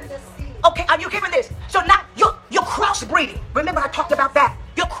 mixing the seed. Okay, are you hearing this? So now you're crossbreeding. Remember I talked about that.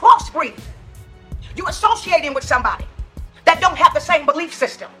 You're crossbreeding. You're associating with somebody that don't have the same belief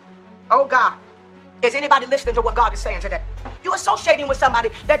system. Oh God. Is anybody listening to what God is saying today? You're associating with somebody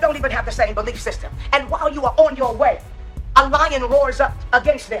that don't even have the same belief system. And while you are on your way, a lion roars up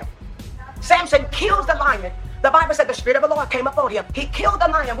against them. Samson kills the lion. The Bible said the Spirit of the Lord came upon him. He killed the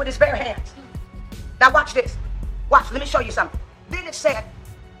lion with his bare hands. Now watch this. Watch, let me show you something. Then it said,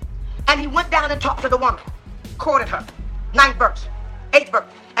 and he went down and talked to the woman, courted her. 9th verse, 8th verse.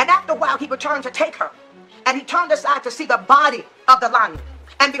 And after a while he returned to take her. And he turned aside to see the body of the lion.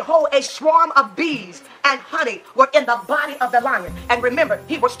 And behold, a swarm of bees and honey were in the body of the lion. And remember,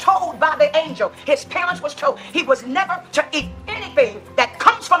 he was told by the angel, his parents was told, he was never to eat anything that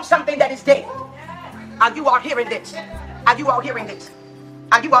comes from something that is dead. Are you all hearing this? Are you all hearing this?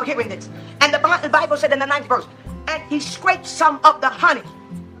 Are you all hearing this? And the Bible said in the 9th verse, and he scraped some of the honey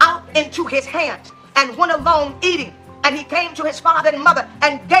out into his hands and went along eating. And he came to his father and mother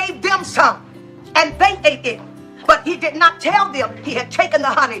and gave them some. And they ate it. But he did not tell them he had taken the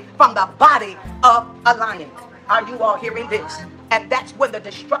honey from the body of a lion. Are you all hearing this? And that's when the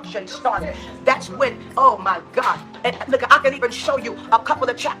destruction started. That's when, oh my God. And look, I can even show you a couple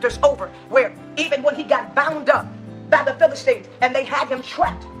of chapters over where even when he got bound up by the Philistines and they had him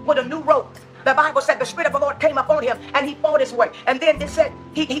trapped with a new rope, the Bible said the Spirit of the Lord came upon him and he fought his way. And then it said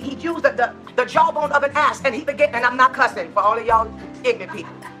he used the jawbone of an ass and he began, and I'm not cussing for all of y'all ignorant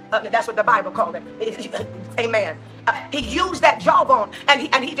people. That's what the Bible called it. Amen. He used that jawbone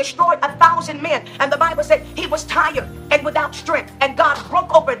and he destroyed 1,000 men. And the Bible said he was tired and without strength. And God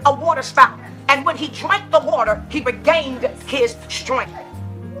broke open a water spout. And when he drank the water, he regained his strength.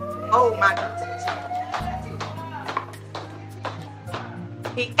 Oh my God.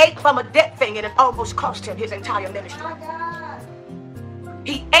 He ate from a dead thing and it almost cost him his entire ministry.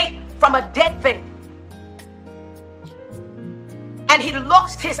 He ate from a dead thing. And he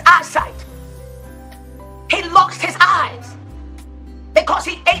lost his eyesight. He lost his eyes because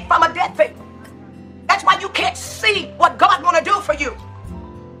he ate from a dead thing. That's why you can't see what God want to do for you.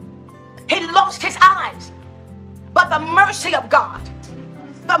 He lost his eyes. But the mercy of God,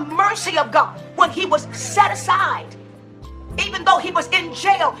 when he was set aside, even though he was in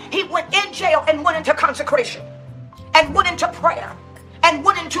jail, he went in jail and went into consecration and went into prayer and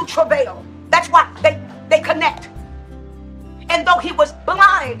went into travail. That's why they connect. And though he was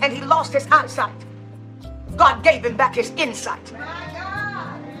blind and he lost his eyesight, God gave him back his insight.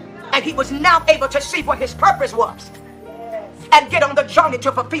 And he was now able to see what his purpose was and get on the journey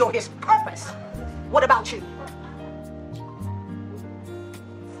to fulfill his purpose. What about you?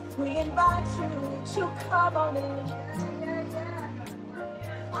 We invite you to come on in.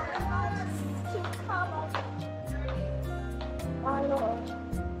 To come on in. My Lord,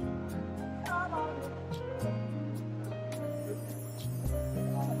 come on in.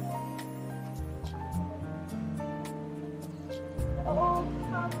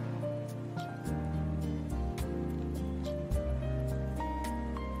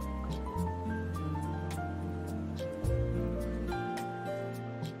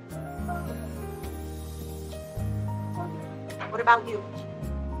 What about you?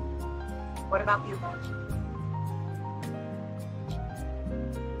 What about you?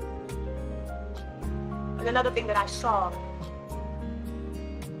 And another thing that I saw,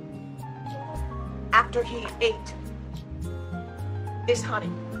 after he ate this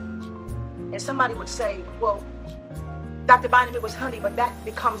honey, and somebody would say, well, Dr. Bynum, it was honey, but that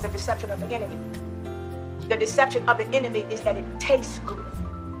becomes the deception of the enemy. The deception of the enemy is that it tastes good.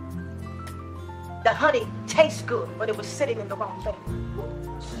 The honey tastes good, but it was sitting in the wrong thing.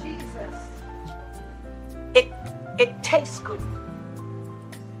 Jesus. It tastes good.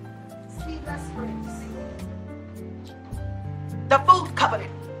 The food covenant,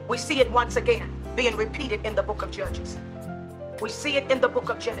 we see it once again being repeated in the book of Judges. We see it in the book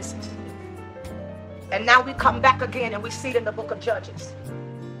of Genesis. And now we come back again and we see it in the book of Judges.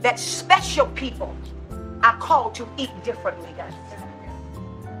 That special people are called to eat differently, guys.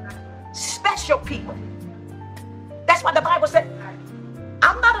 Special people. That's why the Bible said,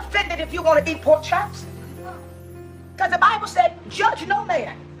 I'm not offended if you want to eat pork chops. Because the Bible said, judge no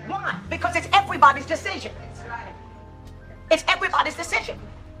man. Why? Because it's everybody's decision. It's everybody's decision.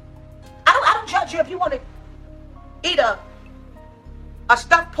 I don't judge you if you want to eat a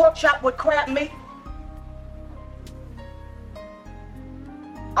stuffed pork chop with crab meat.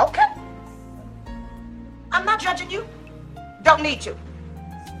 Okay. I'm not judging you. Don't need to.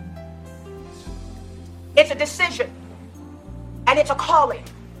 It's a decision. And it's a calling.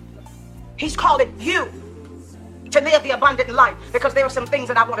 He's calling you to live the abundant life, because there are some things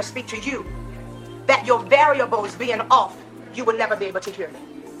that I want to speak to you, that your variables being off, you will never be able to hear me.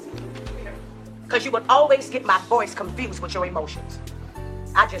 Because you would always get my voice confused with your emotions.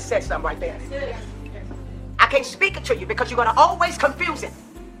 I just said something right there. I can't speak it to you because you're going to always confuse it.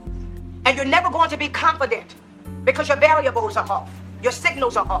 And you're never going to be confident because your variables are off. Your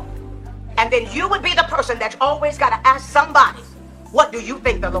signals are off. And then you would be the person that's always got to ask somebody, what do you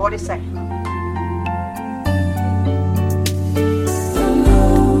think the Lord is saying?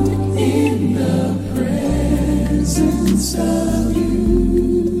 Alone in the presence of you.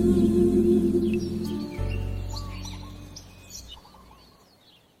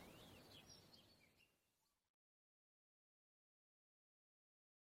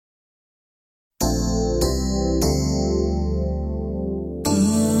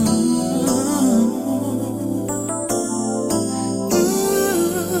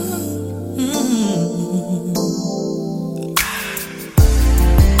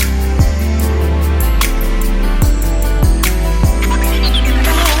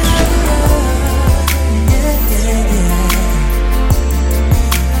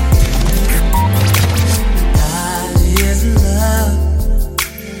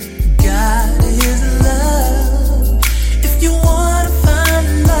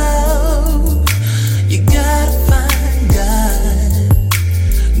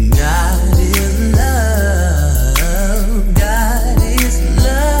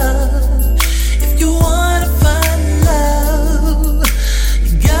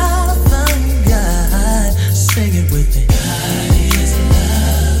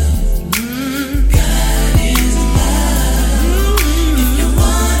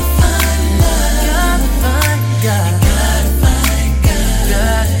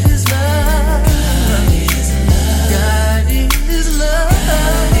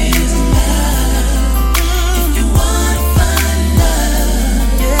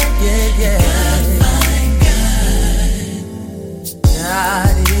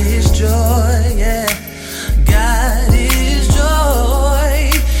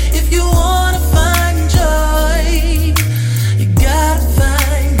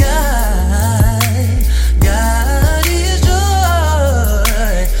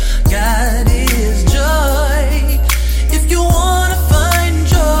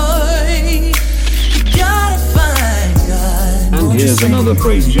 Here's another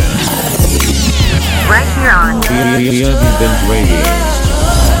praise jam. Right here on The Urban Binge Radio.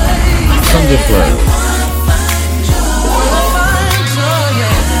 Sunday Flow. Find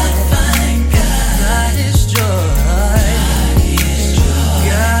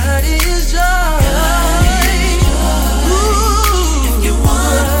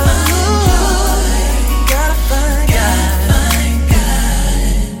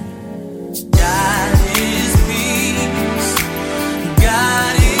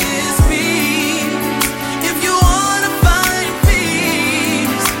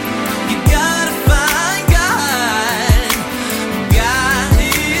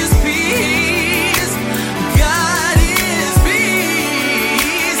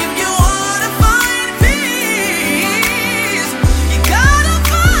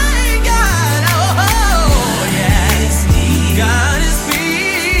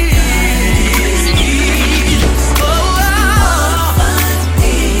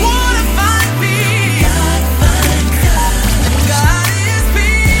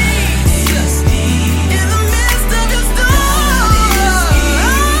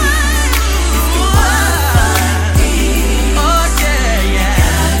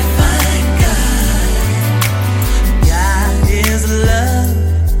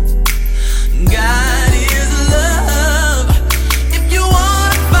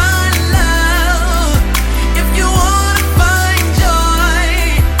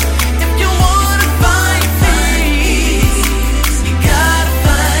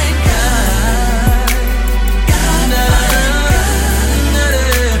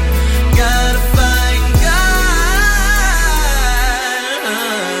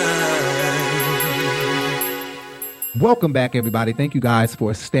Welcome back, everybody. Thank you guys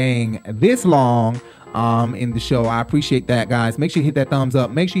for staying this long in the show. I appreciate that, guys. Make sure you hit that thumbs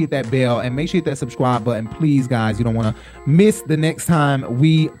up, make sure you hit that bell, and make sure you hit that subscribe button. Please, guys, you don't want to miss the next time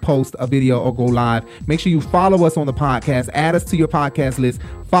we post a video or go live. Make sure you follow us on the podcast. Add us to your podcast list.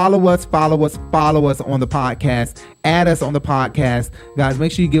 Follow us on the podcast. Add us on the podcast. Guys,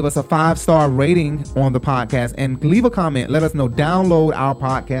 make sure you give us a 5-star rating on the podcast and leave a comment. Let us know. Download our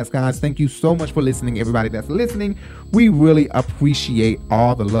podcast, guys. Thank you so much for listening, everybody that's listening. We really appreciate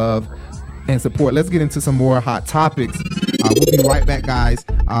all the love and support. Let's get into some more hot topics. We'll be right back, guys.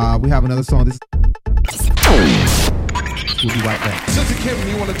 We have another song. We'll be right back. Sister Kim,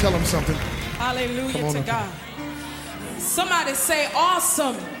 you want to tell him something? Hallelujah to God. Somebody say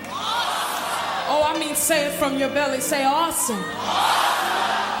awesome. Oh, I mean say it from your belly. Say awesome.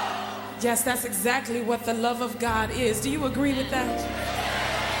 Yes, that's exactly what the love of God is. Do you agree with that?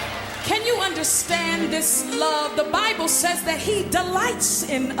 Can you understand this love? The Bible says that He delights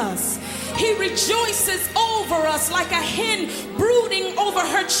in us. He rejoices over us like a hen brooding over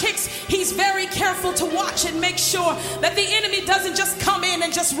her chicks. He's very careful to watch and make sure that the enemy doesn't just come in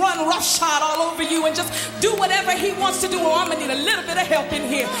and just run roughshod all over you and just do whatever he wants to do. Oh, I'm gonna need a little bit of help in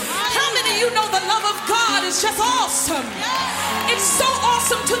here. How many of you know the love of God is just awesome? It's so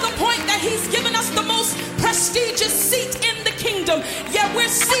awesome to the point that He's given us the most prestigious seat in the kingdom. Yet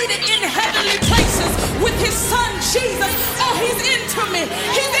we're seated in heavenly places with His Son Jesus. Oh, He's into me.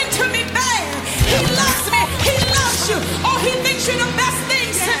 He's into me bad. He loves me. He loves you. Oh, He thinks you're the best thing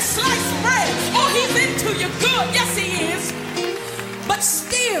since sliced bread. Oh, He's into you good. Yes, He is. But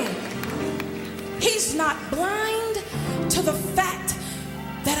still, He's not blind to the fact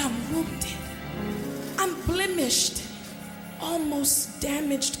that I'm wounded. I'm blemished, almost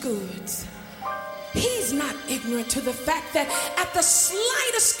damaged goods. He's not ignorant to the fact that at the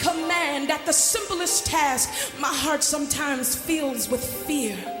slightest command, at the simplest task, my heart sometimes fills with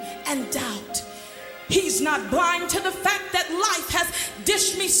fear and doubt. He's not blind to the fact that life has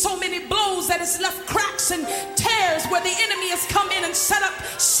dished me so many blows that it's left cracks and tears where the enemy has come in and set up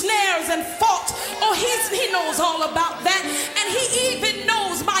snares and fought. Oh, he knows all about that. And He even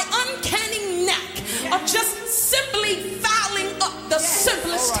knows my uncanny knack of just simply fouling up the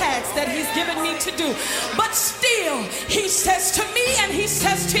simplest tasks that He's given me to do. But still, He says to me and He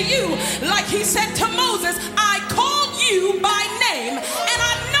says to you, like He said to Moses, I called you by name, and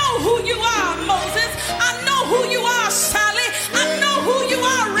I know who you are, Moses. I know who you are, Sally. I know who you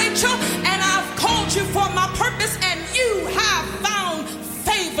are, Rachel. And I've called you for my purpose, and you have found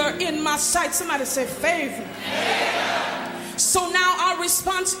favor in my sight. Somebody say favor. So now our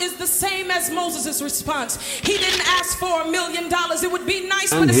response is the same as Moses' response. He didn't ask for $1 million. It would be nice,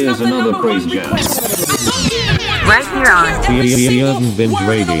 but it's not the number one request. Right here on the Urban Binge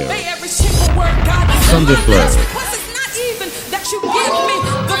Radio. Sunday Flow. It's not even that you give me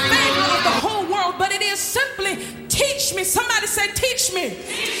the favor of the whole world, but it is simply teach me. Somebody say teach me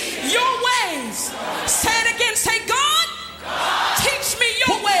your ways. Say it again. Say God, teach me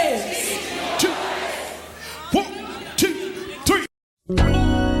your ways. 1, 2, 3.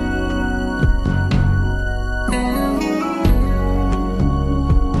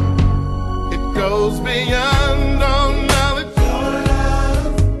 It goes beyond all knowledge or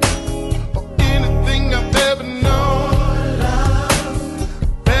anything I've ever known.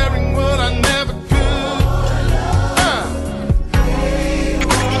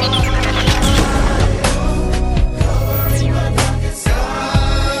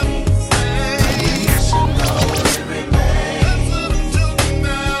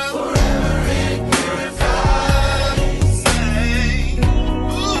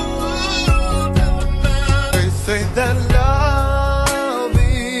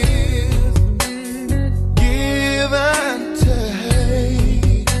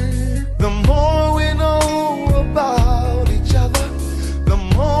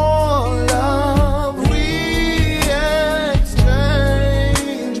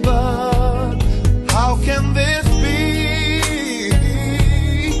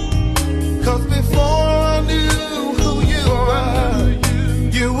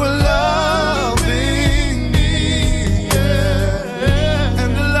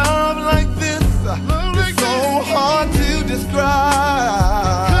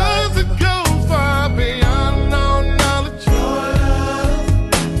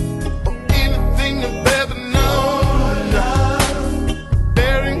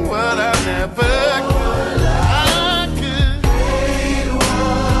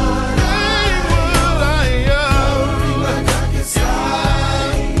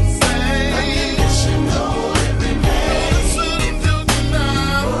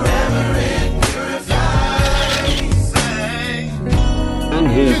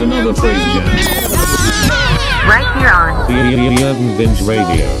 here's another praise jam. Right here on The Urban Binge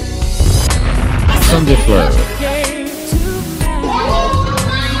Radio. Sunday Flow.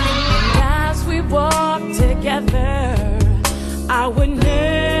 As we walk together, I would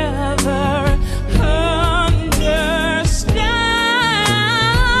never understand.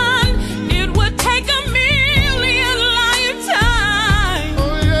 It would take a million lifetimes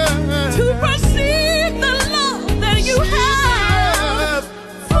to perceive the love that you have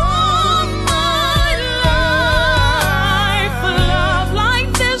for my life. A love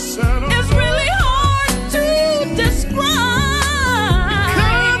like this is really hard to describe.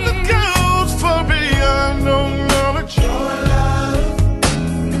 Because it goes far beyond no knowledge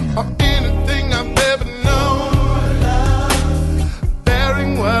or anything I've ever known,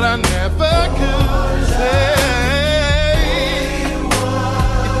 bearing what I never could say. It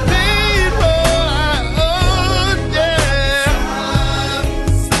paid what I owed, yeah.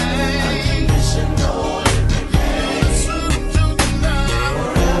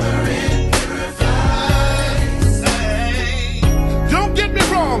 Don't get me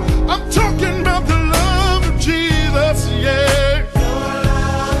wrong, I'm talking about the love of Jesus, yeah.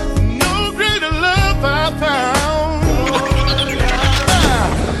 No greater love I found.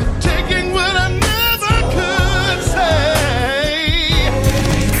 Taking what I never could say.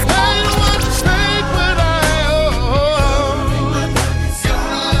 I want to take what I owe.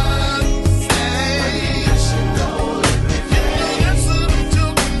 Yes, I'm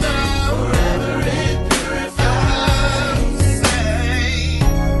talking about.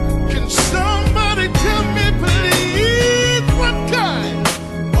 Can somebody tell me, please, what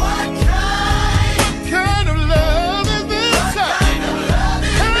kind of love is this?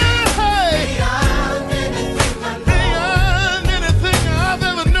 Hey, beyond anything I've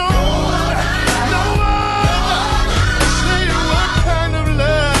ever known. No other. Say what kind of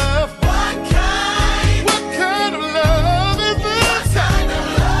love? What kind of love is this?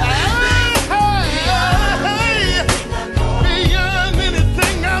 Hey, beyond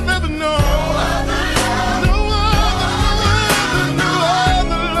anything I've ever known. No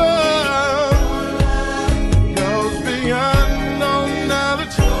other love goes beyond no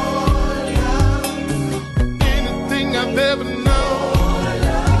knowledge. Anything I've ever known.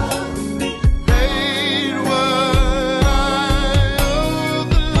 Paid what I owe.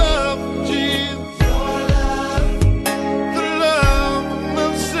 The love of Jesus. The love of my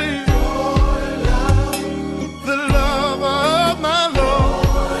Savior. The love of my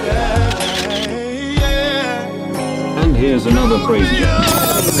Lord. Yeah. And here's another praise jam.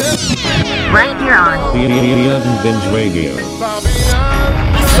 right here on The Urban Binge Radio.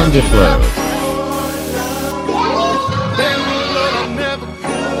 Sunday Flow.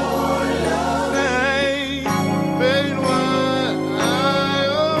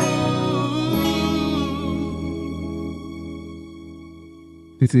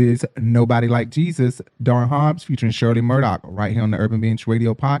 This is Nobody Like Jesus, Darn Hobbs featuring Shirley Murdoch, right here on the Urban Bench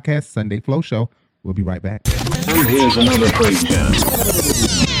Radio Podcast, Sunday Flow Show. We'll be right back. And here's another praise jam.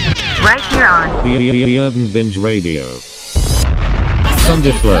 right here on The Urban Binge Radio.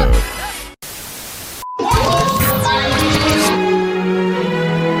 Sunday Flow.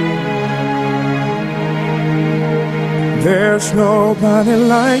 There's nobody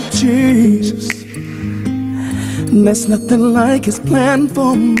like Jesus. There's nothing like his plan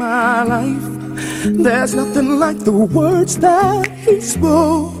for my life. There's nothing like the words that he's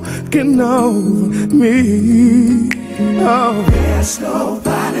spoken over me. Oh, there's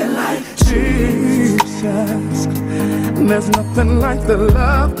nobody like Jesus. There's nothing like the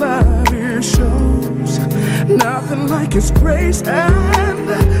love that he shows. Nothing like his grace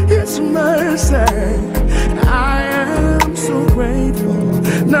and his mercy. I am so grateful.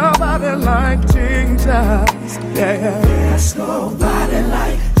 Nobody like Jesus. Yeah. There's nobody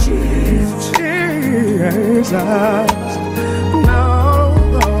like Jesus. No,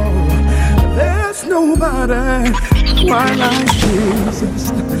 there's nobody quite like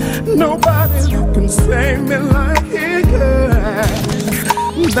Jesus. Nobody that can save me like he can.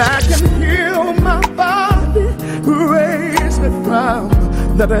 That can heal my body, raise me from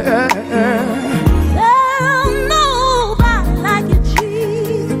the dead. There's nobody like you,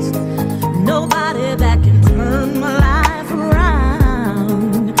 Jesus. Nobody that can turn my life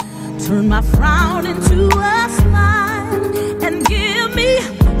around, turn my frown into a smile, and give me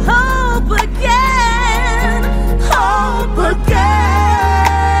hope again, hope again.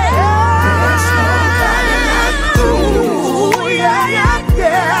 There's nobody like ooh, yeah, yeah,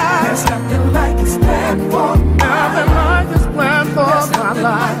 yeah. There's nothing like his plan for nothing like his plan for my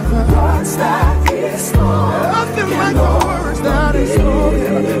life. Nothing like the words that he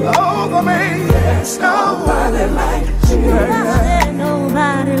spoke. There's nobody like Jesus.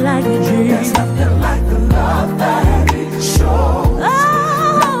 Nobody like Jesus. There's nothing like the love that He shows.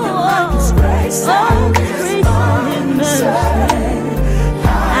 Nothing like His grace and His mercy.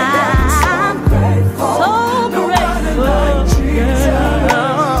 I'm so grateful. Nobody like Jesus.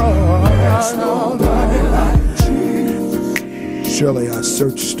 There's nobody like Jesus. Shirley, I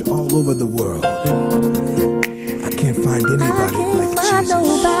searched all over the world. I can't find anybody like Jesus.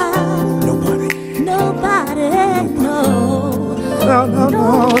 Nobody. Nobody, no. No.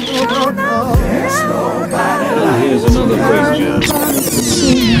 There's nobody like Here's another praise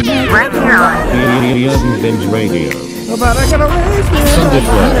jam. Right here on The Urban Binge Radio. Nobody gonna raise me. Sunday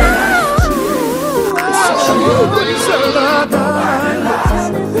Flow.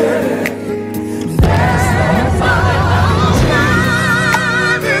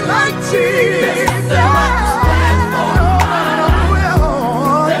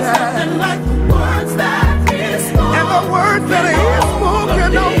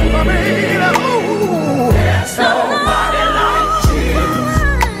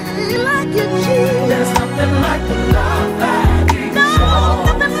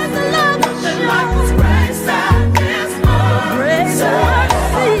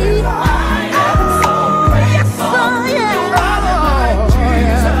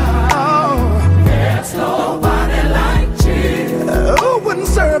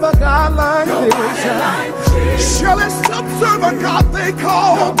 Surely some serve a God they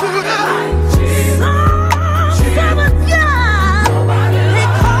call Buddha. Serve a God they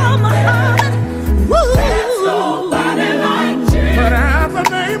call Muhammad. But at the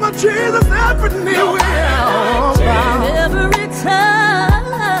name of Jesus, every knee will bow. Every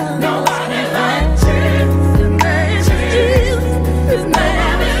time. Nobody like Jesus. His name is Jesus. His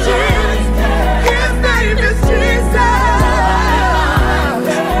name is Jesus. His name is Jesus.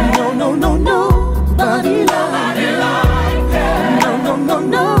 No. Nobody like him.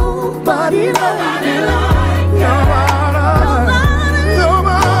 Nobody like him.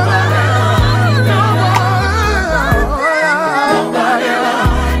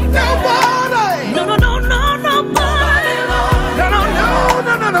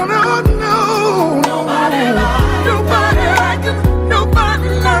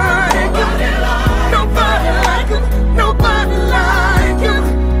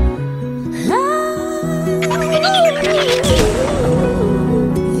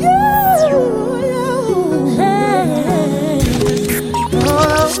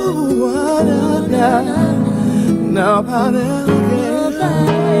 Nobody.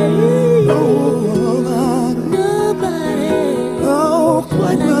 Oh,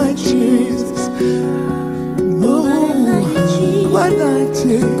 quite like Jesus. Quite like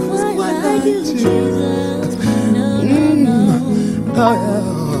Jesus. Quite like Jesus. Oh, yeah.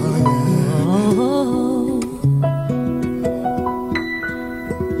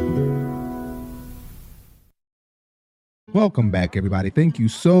 Welcome back, everybody. Thank you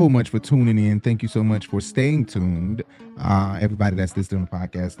so much for tuning in. Thank you so much for staying tuned. Everybody that's listening to the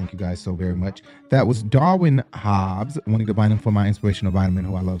podcast, thank you guys so very much. That was Darwin Hobbs, wanting to find him for my inspirational vitamin,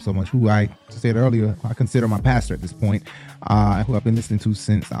 who I love so much, who I said earlier, I consider my pastor at this point, who I've been listening to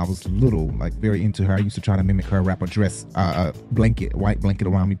since I was little, like very into her. I used to try to mimic her, wrap a dress, white blanket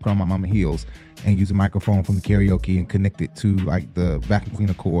around me, put on my mama heels, and use a microphone from the karaoke and connect it to like the vacuum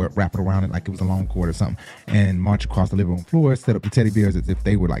cleaner cord, wrap it around it like it was a long cord or something, and march across the living room floor, set up the teddy bears as if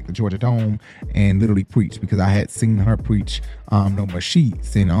they were like the Georgia Dome, and literally preach, because I had seen her preach No More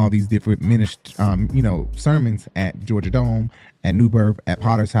Sheets and all these different sermons at Georgia Dome, at New Birth, at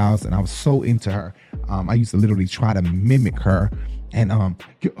Potter's House, and I was so into her. I used to literally try to mimic her. And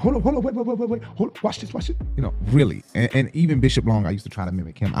hold on, wait, watch this, really. And even Bishop Long, I used to try to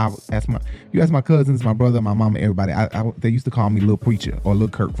mimic him. You ask my cousins, my brother, my mama, everybody, they used to call me Little Preacher or Little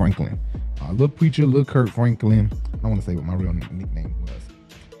Kirk Franklin. Little Preacher, Little Kirk Franklin. I want to say what my real nickname was.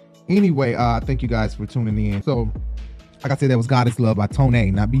 Anyway, thank you guys for tuning in. So, like I said, that was God is Love by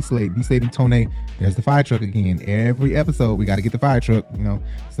Tone, not B Slade. B Slade and Tone. There's the fire truck again. Every episode, we got to get the fire truck.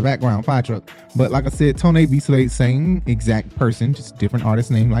 It's the background fire truck. But like I said, Tone, B Slade, same exact person, just different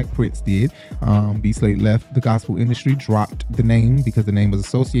artist name like Prince did. B Slade left the gospel industry, dropped the name because the name was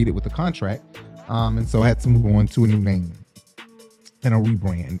associated with the contract. And so I had to move on to a new name and a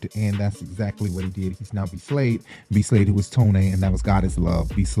rebrand, and that's exactly what he did. He's now B Slade, who was Tone, and that was God is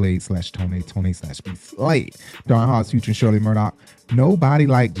Love, B Slade / Tone, Tone / B Slade. Don Hobbs featuring Shirley Murdoch. Nobody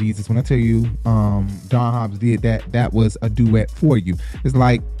like Jesus. When I tell you Don Hobbs did that was a duet for you. It's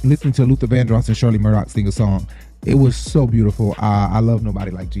like listening to Luther Vandross and Shirley Murdoch sing a song. It was so beautiful. I love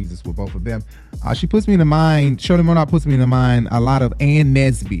Nobody Like Jesus with both of them. She puts me in the mind, Shirley Murdoch puts me in the mind a lot of Ann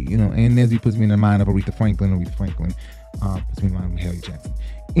Nesby. You know, Ann Nesby puts me in the mind of Aretha Franklin. Aretha Franklin puts me in the mind of Harry Jackson.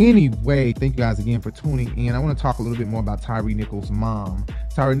 Anyway, thank you guys again for tuning in. I want to talk a little bit more about Tyre Nichols' mom.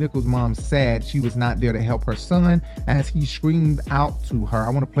 Tyre Nichols' mom said she was not there to help her son as he screamed out to her. I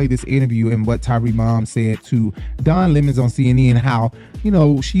want to play this interview and what Tyre mom said to Don Lemons on CNN, how, you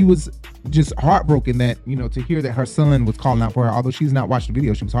know, she was just heartbroken that, you know, to hear that her son was calling out for her. Although she's not watched the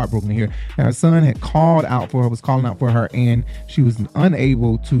video, she was heartbroken to hear that her son had called out for her, was calling out for her, and she was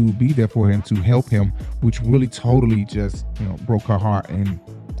unable to be there for him, to help him, which really totally just, you know, broke her heart and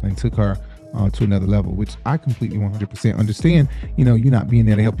took her to another level, which I completely 100% understand. You know, you not being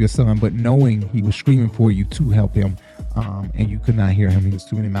there to help your son, but knowing he was screaming for you to help him, and you could not hear him. He was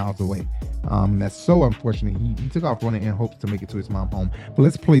too many miles away. That's so unfortunate. He took off running in hopes to make it to his mom's home. But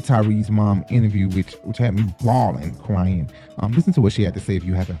let's play Tyre's mom interview, which had me bawling, crying. Listen to what she had to say if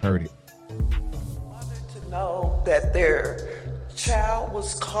you haven't heard it. To know that their child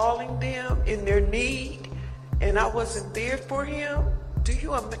was calling them in their need, and I wasn't there for him. Do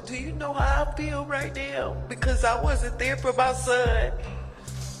you know how I feel right now? Because I wasn't there for my son.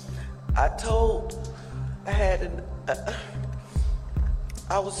 I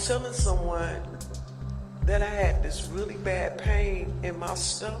was telling someone that I had this really bad pain in my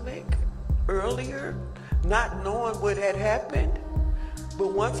stomach earlier, not knowing what had happened.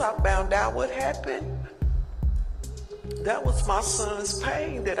 But once I found out what happened, that was my son's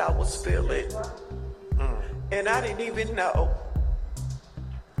pain that I was feeling. And I didn't even know.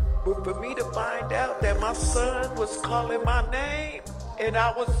 But for me to find out that my son was calling my name and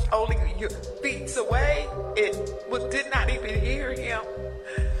I was only feet away and did not even hear him,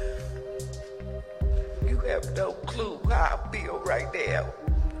 you have no clue how I feel right now.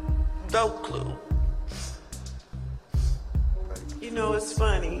 No clue. You know, it's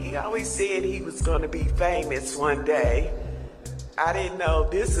funny. He always said he was going to be famous one day. I didn't know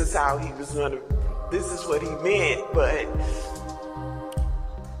this is how he was going to, this is what he meant, but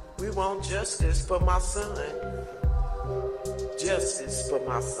we want justice for my son. Justice for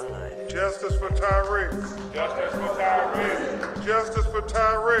my son. Justice for Tyre. Justice for Tyre. Justice for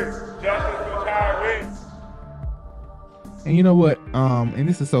Tyre. Justice for Tyre. And you know what? And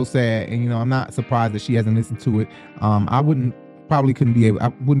this is so sad. And you know, I'm not surprised that she hasn't listened to it. I wouldn't be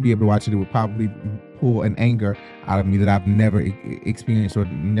able to watch it. It would probably pull an anger out of me that I've never experienced or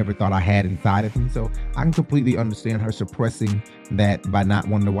never thought I had inside of me. So I can completely understand her suppressing that by not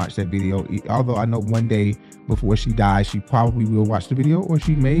wanting to watch that video. Although I know one day before she dies, she probably will watch the video, or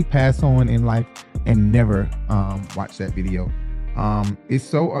she may pass on in life and never watch that video. It's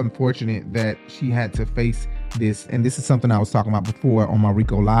so unfortunate that she had to face this, and this is something I was talking about before on my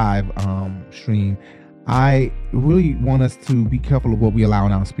Rico Live stream. I really want us to be careful of what we allow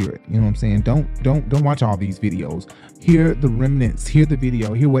in our spirit. You know what I'm saying? Don't watch all these videos. Hear the remnants, hear the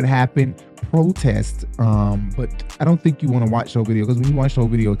video, hear what happened, protest. But I don't think you want to watch the whole video, because when you watch the whole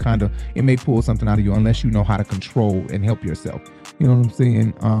video, it may pull something out of you unless you know how to control and help yourself. You know what I'm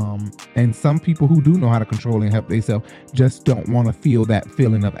saying? And some people who do know how to control and help themselves just don't want to feel that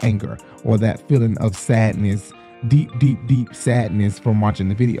feeling of anger or that feeling of sadness, deep sadness from watching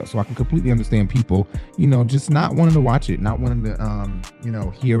the video. So I can completely understand people, you know, just not wanting to watch it, not wanting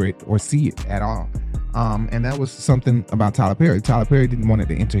to, hear it or see it at all. And that was something about Tyler Perry. Tyler Perry didn't want it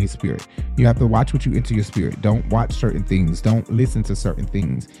to enter his spirit. You have to watch what you enter your spirit. Don't watch certain things. Don't listen to certain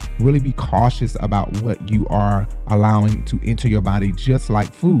things. Really be cautious about what you are allowing to enter your body, just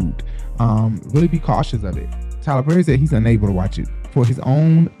like food. Really be cautious of it. Tyler Perry said he's unable to watch it for his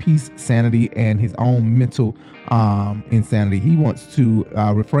own peace, sanity, and his own mental insanity. He wants to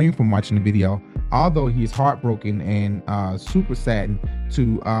refrain from watching the video, although he is heartbroken and super saddened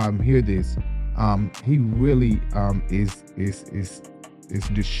to hear this. He really is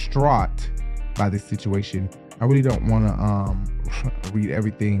distraught by this situation. I really don't want to read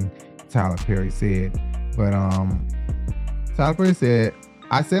everything Tyler Perry said, but Tyler Perry said,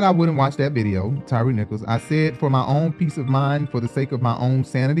 I said I wouldn't watch that video, Tyre Nichols. I said for my own peace of mind, for the sake of my own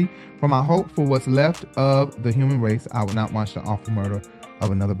sanity, for my hope for what's left of the human race, I would not watch the awful murder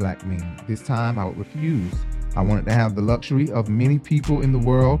of another black man. This time I would refuse. I wanted to have the luxury of many people in the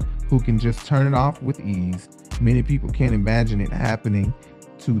world who can just turn it off with ease. Many people can't imagine it happening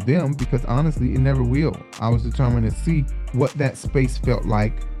to them because honestly, it never will. I was determined to see what that space felt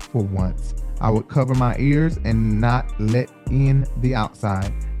like for once. I would cover my ears and not let in the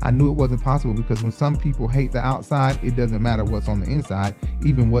outside. I knew it wasn't possible because when some people hate the outside, it doesn't matter what's on the inside,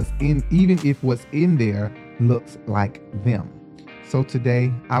 even if what's in there looks like them. So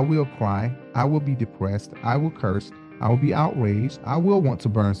today I will cry. I will be depressed. I will curse. I will be outraged. I will want to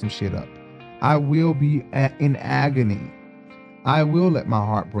burn some shit up. I will be in agony. I will let my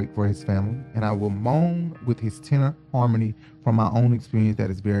heart break for his family, and I will moan with his tenor harmony from my own experience.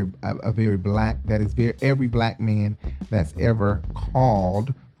 That is every black man that's ever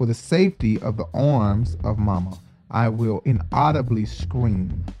called for the safety of the arms of mama. I will inaudibly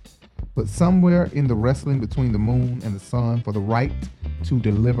scream. But somewhere in the wrestling between the moon and the sun for the right to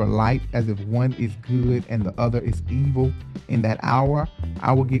deliver light as if one is good and the other is evil, in that hour,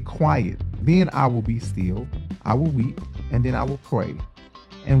 I will get quiet. Then I will be still. I will weep, and then I will pray.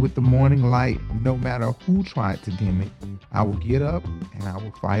 And with the morning light, no matter who tried to dim it, I will get up and I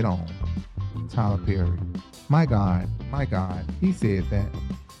will fight on. Tyler Perry. My God, he said that.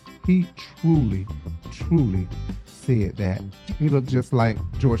 He truly, truly said that. He looked just like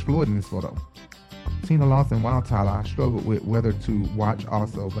George Floyd in this photo. Tina Lawson, wow, Tyler, I struggled with whether to watch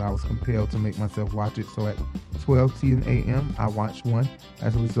also, but I was compelled to make myself watch it. So at 12:10 a.m., I watched one.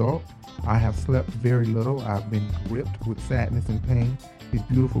 As a result, I have slept very little. I've been gripped with sadness and pain. His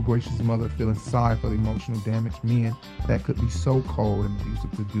beautiful, gracious mother feeling sorry for the emotional damage men that could be so cold and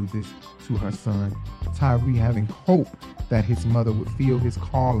abusive to do this to her son. Tyree having hope that his mother would feel his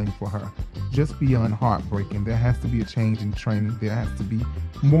calling for her. Just beyond heartbreaking, there has to be a change in training. There has to be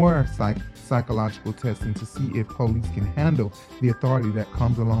more psychological testing to see if police can handle the authority that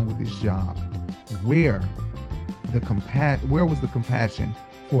comes along with this job. Where was the compassion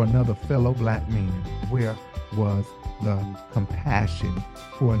for another fellow black man? Where was the compassion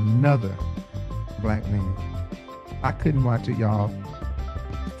for another black man? I couldn't watch it, y'all.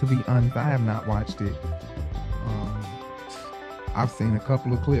 To be honest, I have not watched it. I've seen a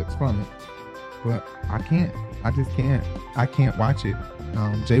couple of clips from it, but I can't. I just can't. I can't watch it.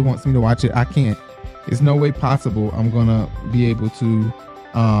 Jay wants me to watch it. I can't. There's no way possible I'm gonna be able to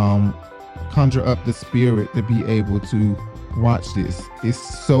conjure up the spirit to be able to watch this. It's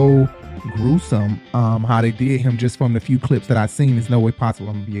so gruesome how they did him just from the few clips that I've seen. There's no way possible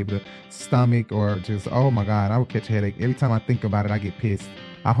I'm gonna be able to stomach or just, oh my God, I would catch a headache. Every time I think about it, I get pissed.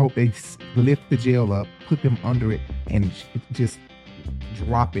 I hope they lift the jail up, put them under it, and just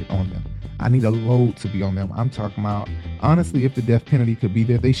drop it on them. I need a load to be on them. I'm talking about, honestly, if the death penalty could be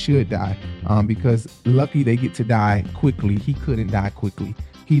there, they should die, because lucky they get to die quickly. He couldn't die quickly.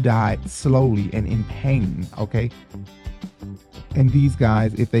 He died slowly and in pain, okay? And these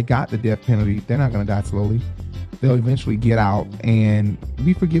guys, if they got the death penalty, they're not going to die slowly. They'll eventually get out and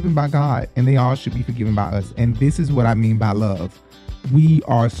be forgiven by God, and they all should be forgiven by us. And this is what I mean by love. We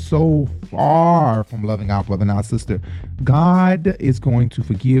are so far from loving our brother and our sister. God is going to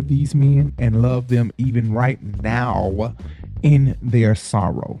forgive these men and love them even right now in their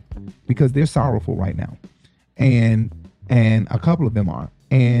sorrow, because they're sorrowful right now. And a couple of them are.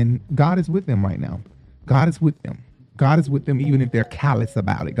 And God is with them right now. God is with them. God is with them even if they're callous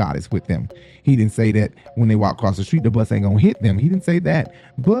about it. God is with them. He didn't say that when they walk across the street, the bus ain't going to hit them. He didn't say that.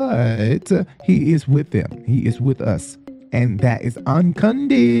 But he is with them. He is with us. And that is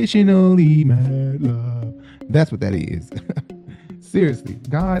unconditionally mad love. That's what that is. Seriously,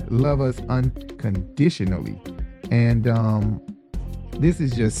 God loves us unconditionally. And this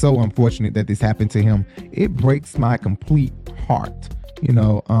is just so unfortunate that this happened to him. It breaks my complete heart. You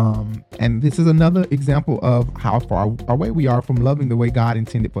know, and this is another example of how far away we are from loving the way God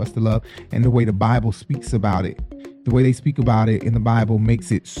intended for us to love, and the way the Bible speaks about it. The way they speak about it in the Bible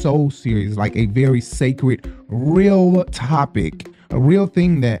makes it so serious, like a very sacred, real topic, a real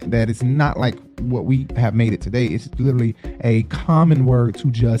thing that is not like what we have made it today. It's literally a common word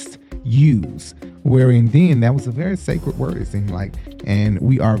to just use, wherein then that was a very sacred word, it seemed like, and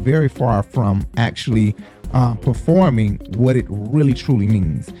we are very far from actually performing what it really truly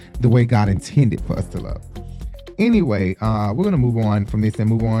means, the way God intended for us to love. Anyway, we're going to move on from this and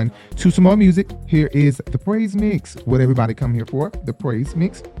move on to some more music. Here is the Praise Mix. What everybody come here for, the Praise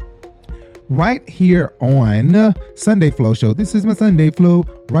Mix. Right here on Sunday Flow Show. This is my Sunday Flow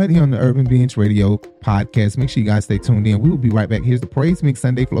right here on the Urban Bench Radio podcast. Make sure you guys stay tuned in. We will be right back. Here's the Praise Mix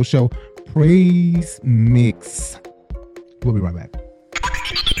Sunday Flow Show. Praise Mix. We'll be right back.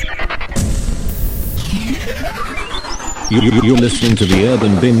 You're listening to the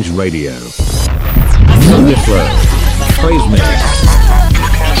Urban Binge Radio. Sunday Flow. Praise Mix.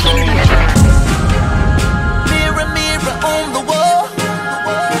 Mirror, mirror on the wall,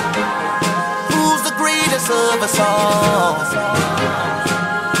 who's the greatest of us all?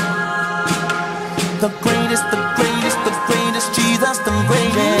 The greatest, the greatest, the greatest, Jesus the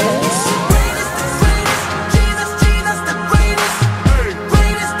greatest.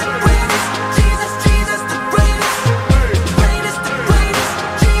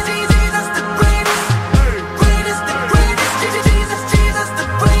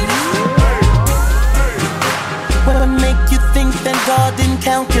 God didn't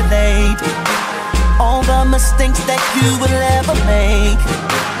calculate all the mistakes that you would ever make.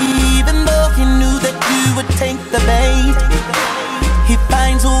 Even though he knew that you would take the bait, he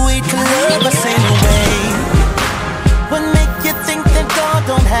finds a way to love us anyway. What make you think that God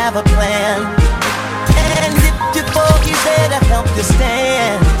don't have a plan? And if you fall, he's there to help you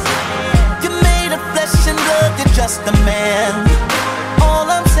stand. You're made of flesh and blood, you're just a man.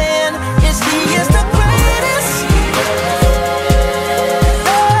 All I'm saying is he is the greatest.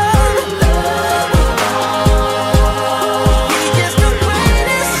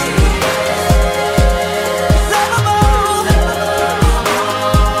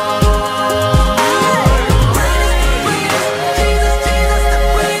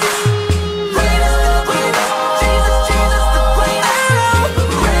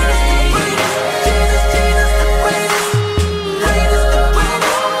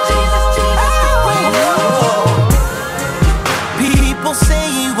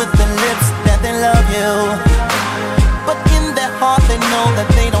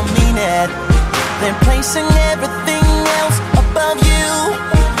 They're placing everything else above you.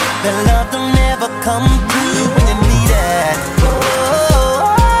 Their love will never come through when you need it.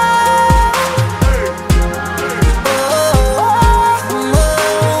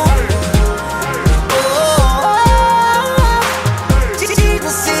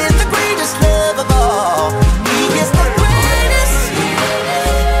 Jesus is the greatest love of all. He is the greatest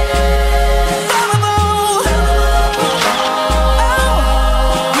love of all.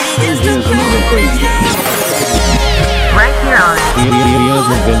 Here's another crazy. Right here on The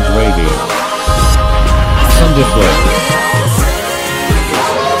Urban Binge Radio. Sunday Flow.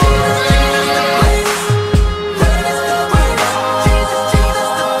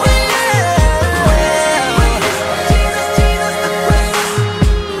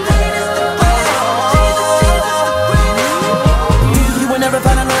 You will never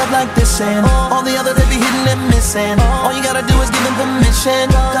find a love like this, and all the others that be hidden and missing. All you gotta do is give them permission.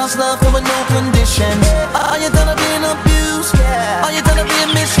 God's love come with no conditions. Are you done being abused? Are you done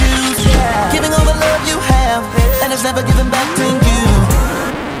being misused? Giving all the love you have, and it's never given back to you.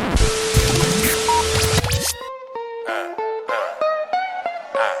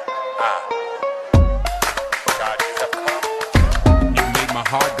 You make my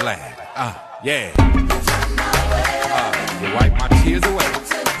heart glad. Yeah. You wipe my tears away.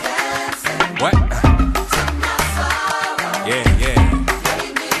 What? Yeah, yeah.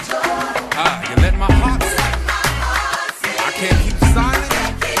 You let my heart sing. I can't keep silent.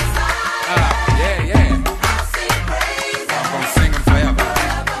 Yeah, yeah. I'm gonna sing them forever.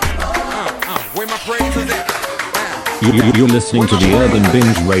 Where my praises at? You're listening to the Urban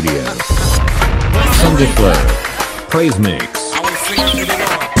Binge Radio. Sunday Flow. Praise Mix. I will sing them to the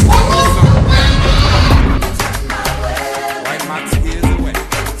Lord. Wipe my tears away.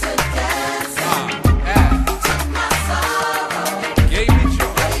 Gave me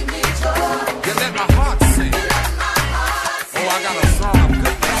joy. You let my heart sing. Oh, I got a song of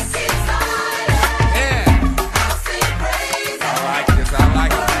goodness. Yeah. I like this, I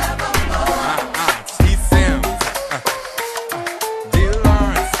like it. T. Sims. Dear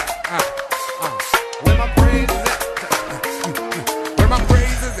Lawrence. Where my praise is at? Where my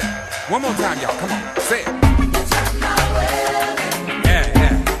praise is at? One more time, y'all. Come on. Say it. Yeah,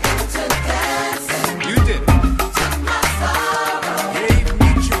 yeah. You did it. Gave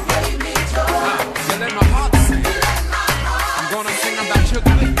me joy. You let my heart sing. I'm gonna sing about your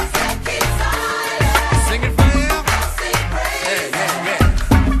goodness. Sing it forever. Yeah, yeah, yeah.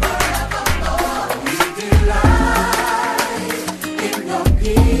 We delight in your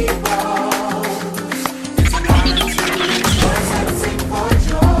people. It's time to rejoice and sing for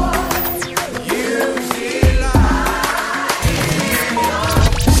joy. You delight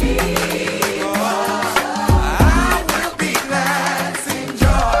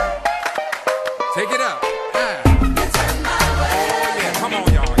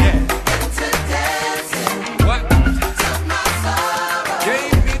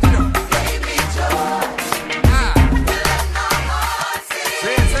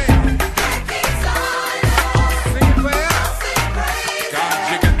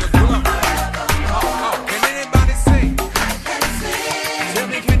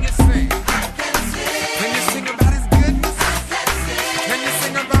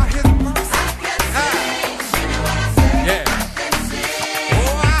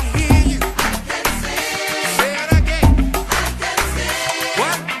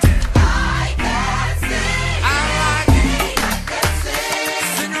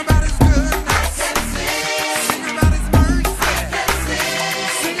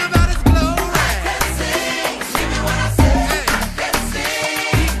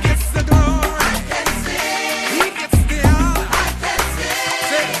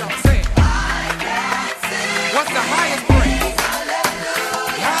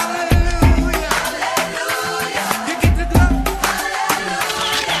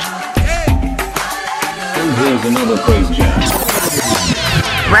another praise jam.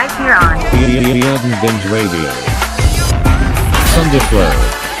 Right here on The Urban Binge Radio. Sunday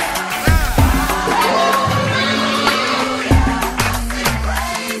Flow.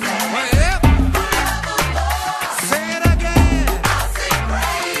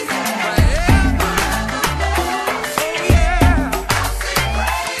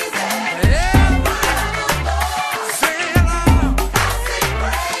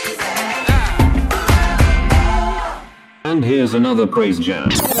 And here's another praise jam.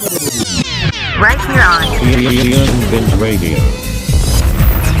 right here on The Urban Binge Radio.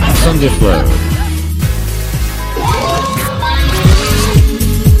 Sunday Flow.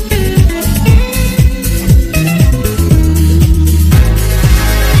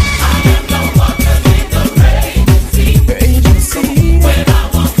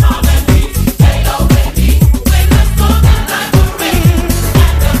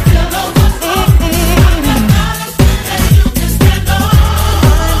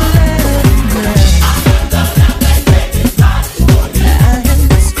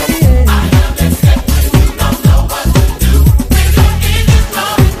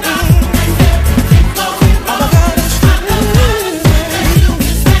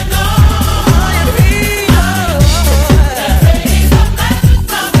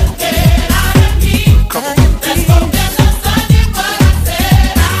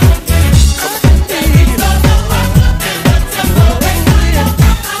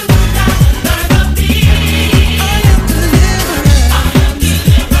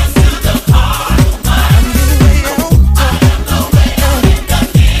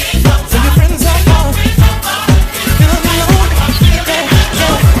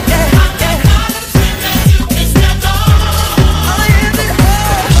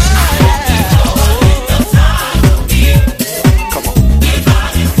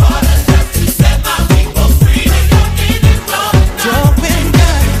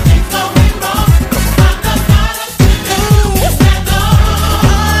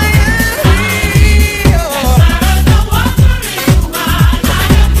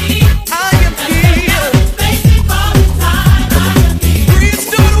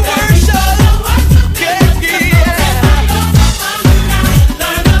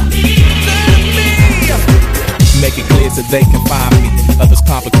 They can find me, others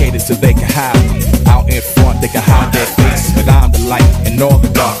complicated so they can hide me. Out in front, they can hide their faces, but I'm the light in all the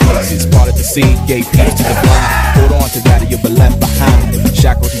dark places. Parted the sea, gave peace to the blind. Hold on to that or you'll be left behind.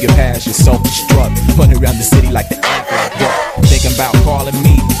 Shackled to your past, you're self-destruct. Running around the city like the Aflac duck. Thinking about calling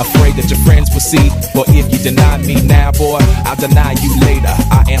me, afraid that your friends will see. But if you deny me now, boy, I'll deny you later.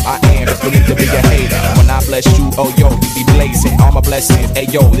 I am, just willing to be a hater. When I bless you, oh yo, you be blazing. All my blessings,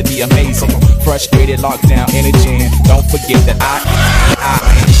 hey yo, it'd be amazing. Frustrated, locked down in a gym. Don't forget that I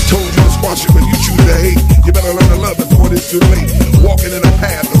told you to squash it when you choose to hate. You better learn to love before it's too late. Walking in a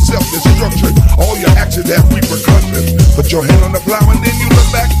path of self-destruction. All your actions have repercussions. Put your hand on the plow and then you look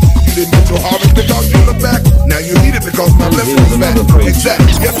back. You didn't get your harvest because you look back. Now you need it because my blessing is back.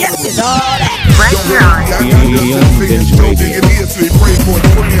 Exactly. Yes, it's all that. Right here on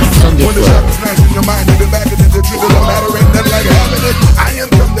When the shot is nice in your mind, even back into the truth of the matter, ain't nothing like having it. I am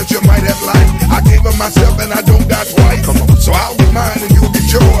come that you might have life. I gave of myself and I don't got twice. So I'll get mine and you'll get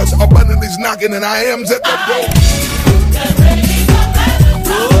yours. Abundancy's knocking and I am's at the door.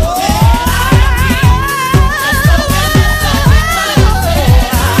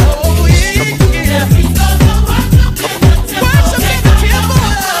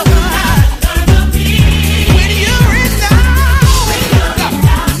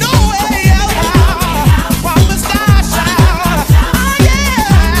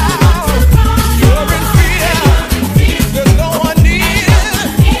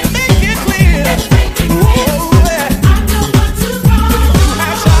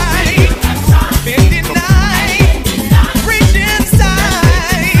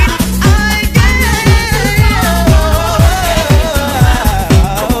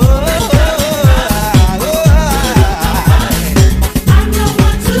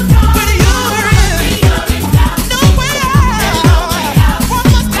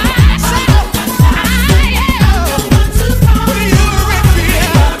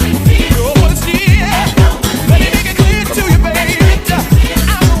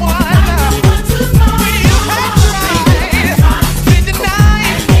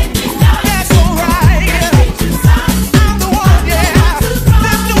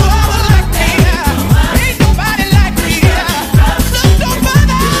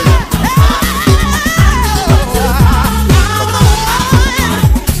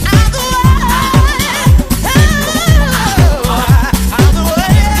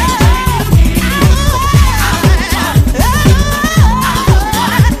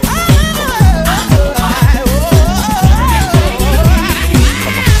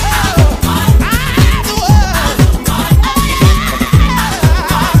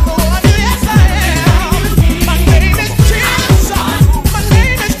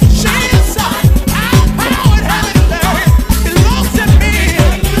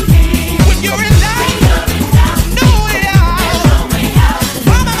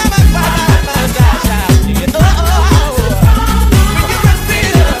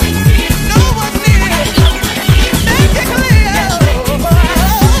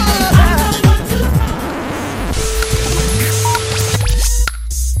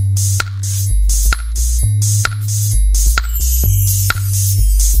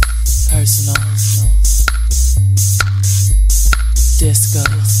 Disco.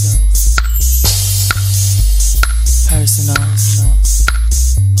 Personal.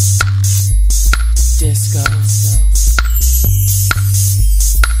 Disco.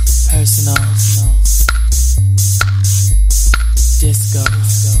 Personal. Disco.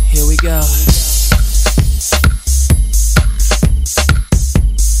 Here we go.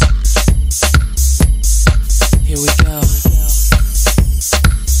 Here we go.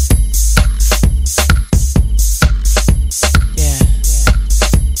 Yeah.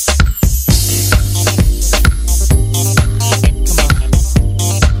 Come on.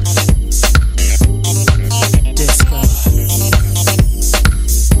 Disco.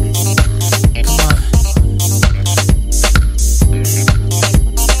 Come on.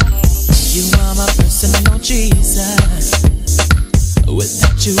 You are my personal Jesus.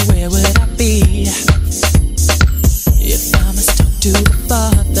 Without you, where would I be? If I must talk to the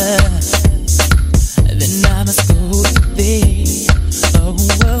Father, then I must go to thee. Oh,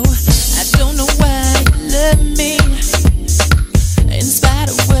 I don't know why you love me, in spite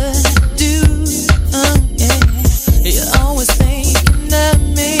of what I do. Oh, yeah, you're always thinking of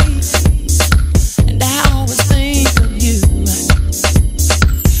me, and I always think of you.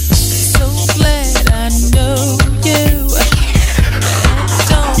 So glad I know you.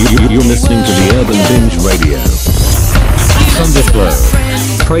 You're listening to the Urban Binge Radio. Sunday Flow.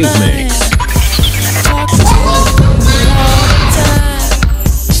 Praise Mix.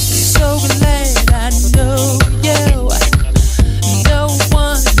 So glad I know you. No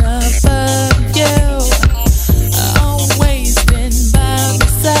one above you. Always been by my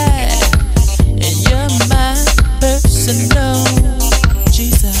side, and you're my personal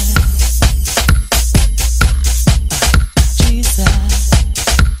Jesus. Jesus.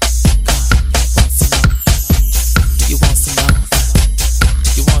 You want some more?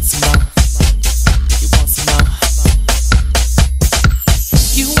 You want some more? You want some more?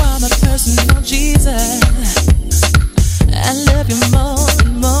 You are my personal Jesus. I love you more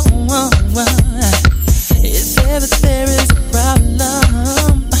and more. If ever there is a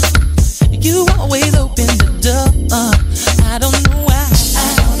problem, you always open the door. I don't know why.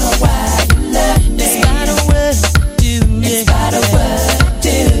 I don't know why you love me. In spite of what you do. In spite of what I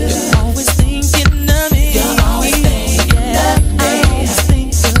do. You're always thinking of me. You're always thinking of me. I always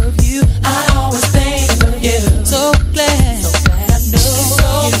think of you. I always think of you. So glad I know. So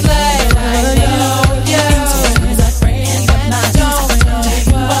glad I know you. He's a friend of mine. I don't know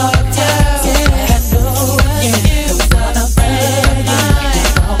you all the time. I know you. He's a friend of mine.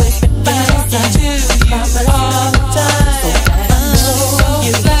 You've always been by my side. You all the time. So glad I know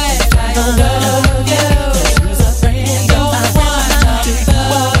you. Glad I know you. He's a friend of mine. Do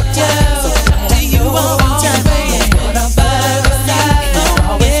you all the time? But I'm by my side.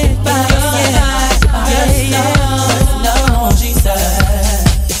 Always by my side. Yeah. No, Jesus.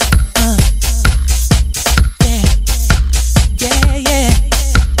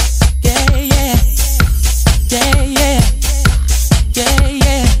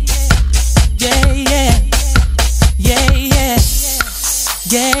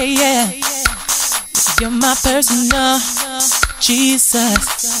 You're my personal Jesus.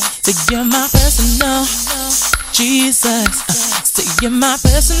 So you're my personal Jesus. So you're my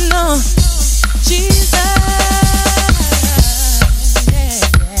personal Jesus.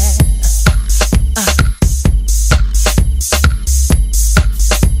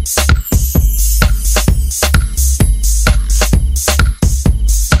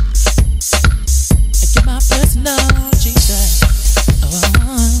 You're my personal Jesus.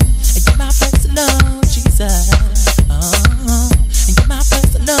 You're my personal Jesus. You're my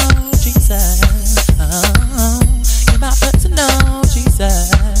personal Jesus. You're my personal Jesus.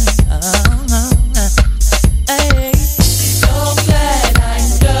 Hey. So glad I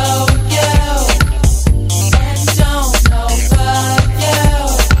know you, and don't know but you.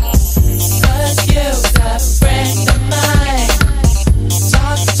 'Cause you're a friend of mine.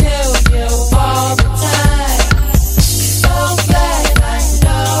 Talk to you all the time. So glad I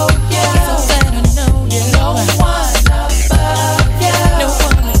know you. So glad I know you. No one above you. No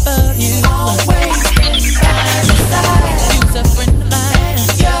one above you. Always been by my side. You're a friend of mine.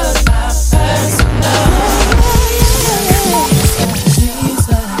 You're my personal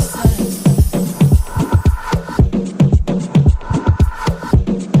Jesus.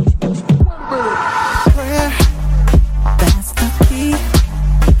 Prayer, that's the key.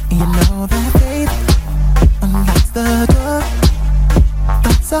 You know that faith unlocks the door.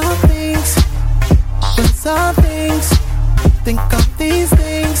 Thoughts of things, words of things. Think of these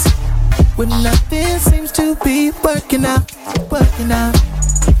things when nothing seems to be working out, working out.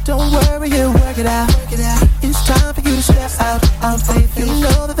 Don't worry, you work it out. You It's time for you to step out on faith. You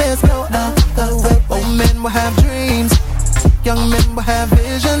know that there's no other way. Old men will have dreams, young men will have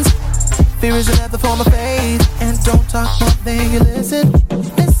visions. Fear is another form of faith. And don't talk more than you listen.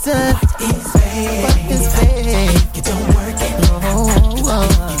 Listen. What is faith? What is faith? You don't work it. You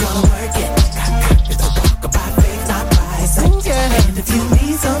gotta work it. It's a walk by faith, not by sight. And if you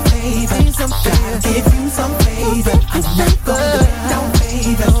need some faith, I'll give you some faith. I'm not gonna let down faith.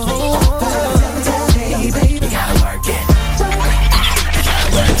 You gotta work it.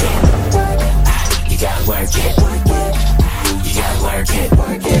 You gotta work it. You gotta work it.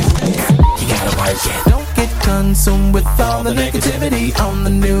 You gotta work it. Don't get consumed with all the negativity on the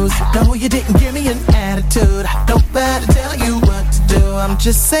news. No, you didn't give me an attitude. Nobody tell you what to do. I'm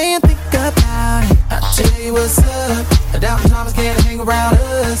just saying, think about it. I'll tell you what's up. Doubting Thomas can't hang around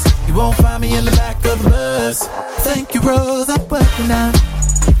us. You won't find me in the back of the bus. Thank you, Rose, I'm working out.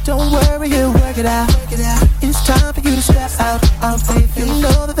 Don't worry, you'll work it out. It's time for you to step out on faith. You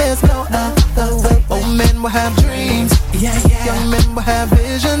know that there's no other way. Old men will have dreams, young men will have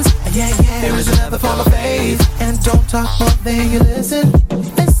visions. There is another form of faith. And don't talk more than you listen.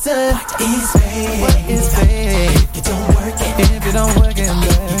 Listen. What is faith? What is faith? If you don't work it, if you don't work it, man,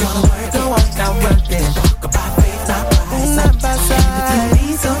 you gonna work it. Don't work, not work it. Talk about faith, not by sight. Not by sight. And if you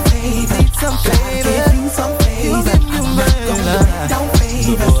need some faith, need some faith, I'll give you some faith. You give you faith. Don't faith.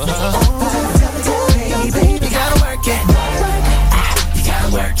 You gotta work it. You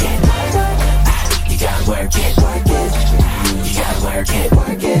gotta work it. You gotta work it. You gotta work it.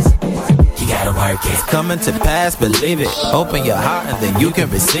 You gotta work it. It's coming to pass, believe it. Open your heart and then you can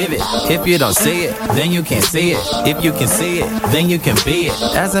receive it. If you don't see it, then you can't see it. If you can see it, then you can be it.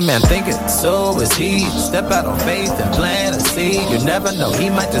 As a man thinketh, so is he. Step out on faith and plant a seed. You never know, he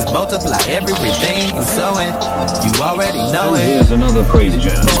might just multiply everything you sowing. You already know it. Here's another praise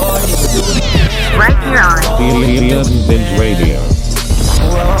jam. Right here on The Urban Binge Radio.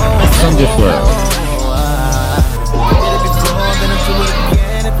 Sunday Flow.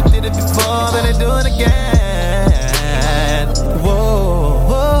 Did it before, then I do it again.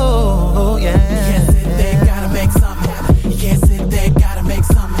 Whoa, yeah. You can't sit there, gotta make something happen. You can't sit there, gotta make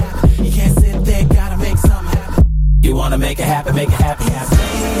something happen. You can't sit there, gotta make something happen. You wanna make it happen, make it happen, happen.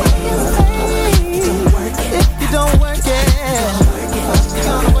 You don't work it. If you don't work it, you're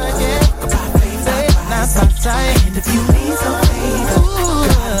gonna work it. Not by sight. And if you need some faith,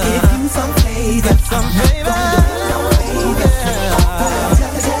 I'll give you some faith. Got some faith.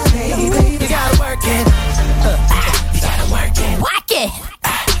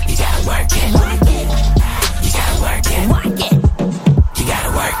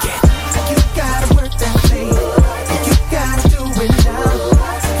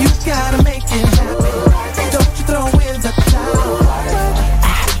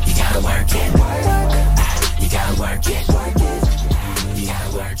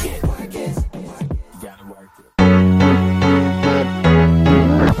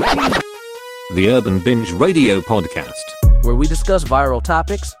 The Urban Binge Radio Podcast, where we discuss viral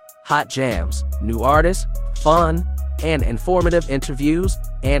topics, hot jams, new artists, fun, and informative interviews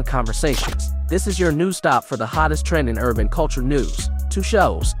and conversations. This is your new stop for the hottest trend in urban culture news. 2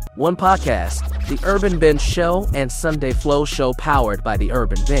 shows, 1 podcast, The Urban Binge Show and Sunday Flow Show, powered by The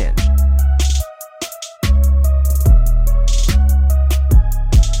Urban Binge.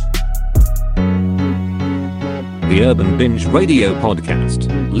 The Urban Binge Radio Podcast.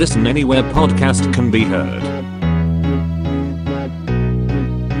 Listen anywhere podcast can be heard.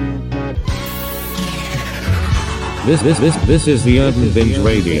 This is the Urban Binge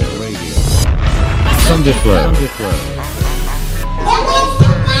Radio. Sunday Flow.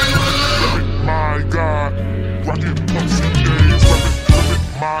 My God, rockin' pussy days, rubbing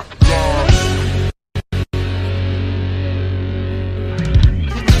my God.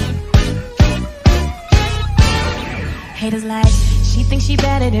 Haters like, she thinks she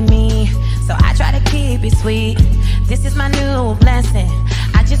better than me, so I try to keep it sweet. This is my new blessing,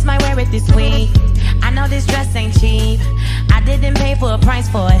 I just might wear it this week. I know this dress ain't cheap, I didn't pay for a price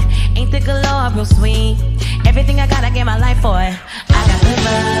for it. Ain't the galore real sweet, everything I got I gave my life for it. I got the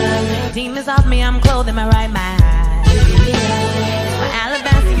love, demons off me, I'm clothing my right mind. My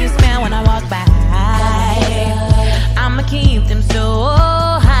alabaster you smell when I walk by. I'ma keep them so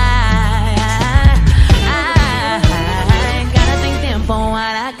high. For what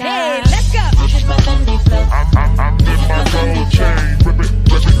I got. Hey, let's go. This is my Sunday flow. I'm in my gold chain, ripping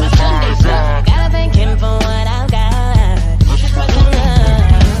with my God. Gotta thank him for what I got. This is my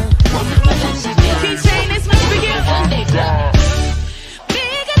Sunday. Keep saying this one for you. Sunday flow.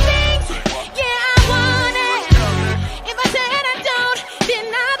 Bigger things, yeah, I want it. If I said I don't, then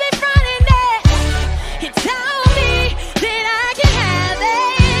I'll be fronting it. It's time.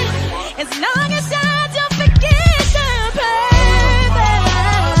 As long as I don't forget the purpose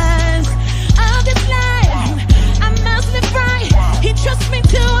of this life, I must live right. He trusts me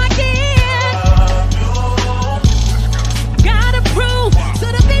till I give. Gotta prove so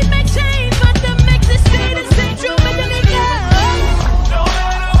the beat may change, but the mix is stay the same. True, but then it goes. No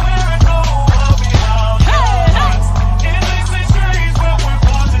matter where I go, I'll be out. It makes me change, but we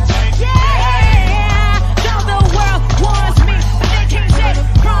want to change. Yeah, though the world wants me, but they can't take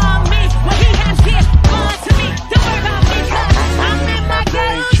from me what he has given to me. Don't worry about me, 'cause I'm in my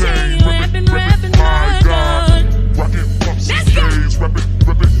ghetto chain, rapping my gun. Let's go.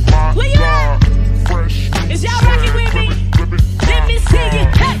 Where you at? Is y'all rocking with me? Let me see you.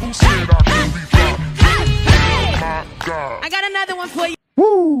 Hey, hey, hey, hey, hey, hey. I got another one for you.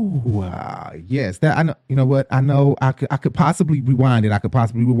 Woo! Yes, that I know. You know what? I know I could possibly rewind it.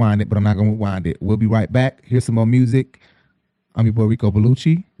 But I'm not gonna rewind it. We'll be right back. Here's some more music. I'm your boy Rico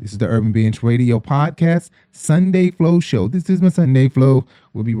Bellucci. This is the Urban Binge Radio Podcast Sunday Flow Show. This is my Sunday Flow.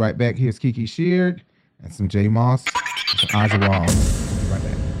 We'll be right back. Here's Kiki Sheard and some J Moss, some Azaral. We'll be right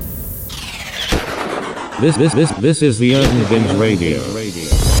back. This is the Urban Binge Radio.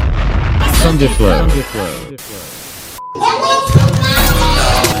 Sunday Flow.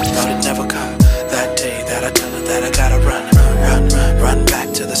 Thought it'd never come, that day that I tell her that I gotta run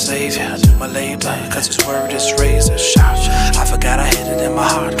back to the Savior, do my labor, cause his word is razor sharp. I forgot I hid it in my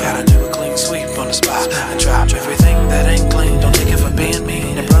heart, gotta do a clean sweep on the spot, and drop everything that ain't clean, don't take it for being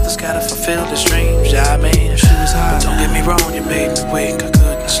mean, the brothers gotta fulfill their dreams, yeah I mean, she was hot, don't get me wrong, you made me weak, I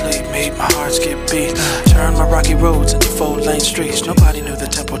couldn't sleep, made my heart skip beat, turned my rocky roads into 4-lane streets, nobody knew the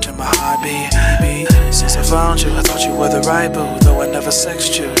tempo to my heartbeat. Since I found you, I thought you were the right boo, though I never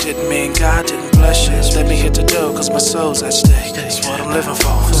sexed you, didn't mean God didn't bless you, let me hit the dough, cause my soul's at stake, it's what I'm living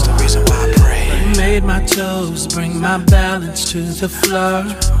for, it's the reason why I pray. You made my toes bring my balance to the floor,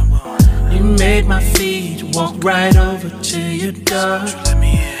 you made my feet walk right over to your door,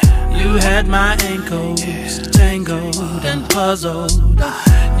 you had my ankles tangled and puzzled,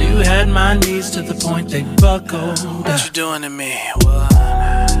 you had my knees to the point they buckled. What you doing to me?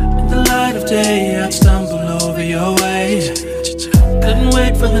 In the light of day I'd stumble over your way, couldn't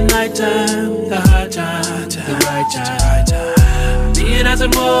wait for the nighttime, the high time, the right time. Be it as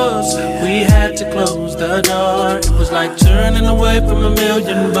it was, we had to close the door. It was like turning away from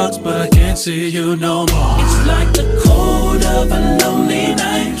 $1,000,000, but I can't see you no more. It's like the cold of a lonely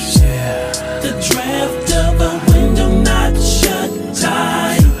night, the draft of a window not shut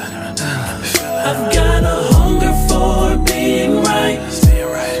tight. I've got a hunger for being right.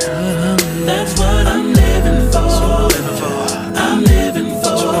 That's what I'm living for. I'm living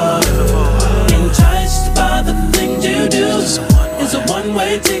for. Enticed by the things you do. It's a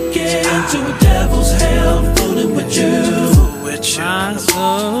one-way ticket to a devil's hell, fooling with you.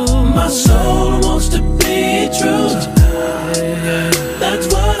 My soul wants to be true. That's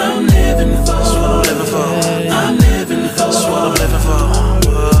what I'm living for. I'm living for.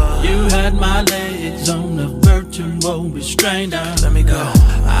 You had my legs on a virtual restraint. Let me go.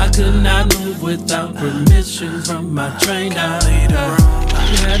 I could not move without permission from my trainer.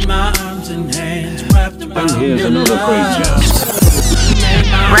 You had my arms and hands wrapped around And here's your another love. great job.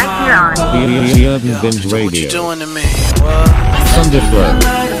 Right here on The Urban Binge Radio. What you doing to me? Sunday Flow. The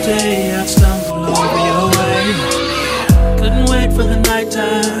light of day, I'd stumble over your way. Couldn't wait for the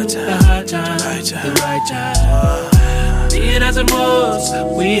nighttime, the high time, the right time. Be it as it was,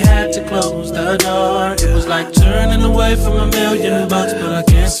 we had to close the door. It was like turning away from $1,000,000, but I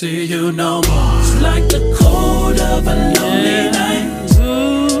can't see you no more. It's like the cold of a lonely night,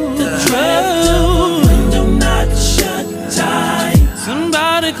 the draft of a window not shut tight.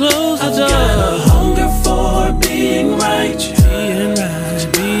 Somebody close the door. I've got a hunger for being right.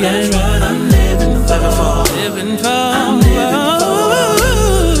 That's what I'm living for. I'm living for.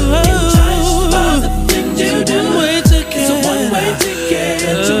 Enticed by the things you do. It's a one-way ticket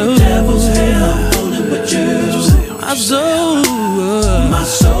to the devil's hell, fooling with you. My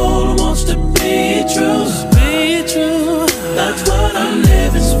soul wants to be true. That's what I'm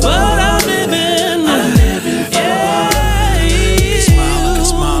living for. I'm living for.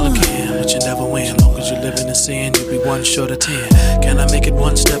 Smile again, but you never win. Long as you're living in sin, you'll be one short of 10. Can I make it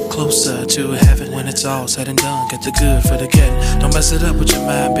one step closer to heaven when it's all said and done? Get the good for the getting. Don't mess it up with your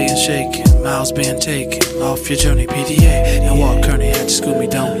mind being shaken, miles being taken off your journey. PDA and Walt Kearney had to school me.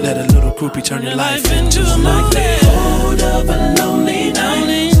 Don't let a little groupie turn your life into a movie. The cold of a lonely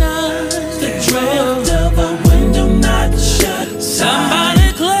night, the draft of a window not shut.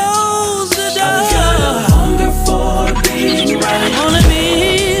 Somebody close the door. I've got a hunger for being right. I wanna be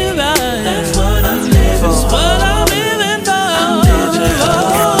right. That's what I'm living for. I'm living for.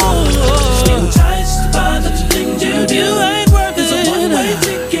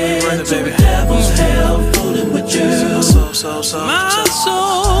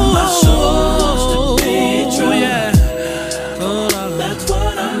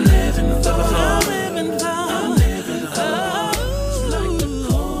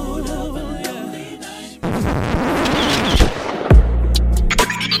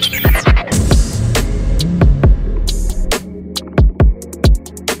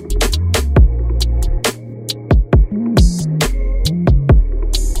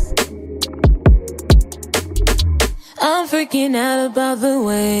 freaking out about the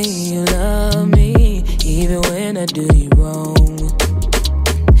way you love me, even when I do you wrong.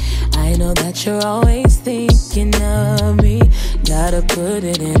 I know that you're always thinking of me. Gotta put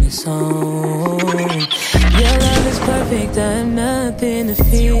it in a song. Your love is perfect, I have nothing to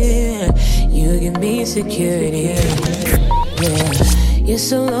fear. You give me security. Yeah, you're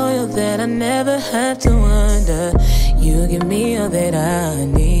so loyal that I never have to wonder. You give me all that I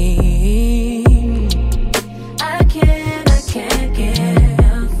need. I can't get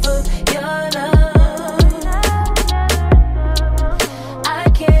enough of your love. I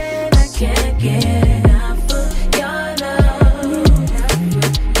can't get enough of your love.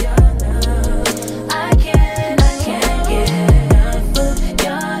 I can't get enough of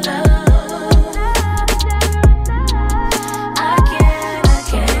your love. I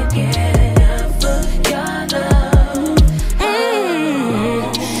can't get enough of your love.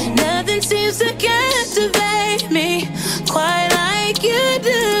 Nothing seems to captivate me quite like you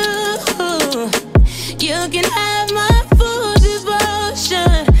do. You can have my full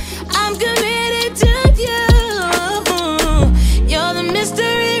devotion. I'm committed to you. You're the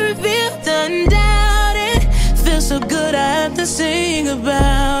mystery revealed, undoubted. Feels so good I have to sing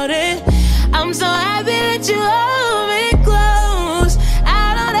about it. I'm so happy that you hold me close.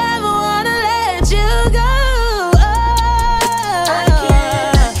 I don't ever wanna let you go.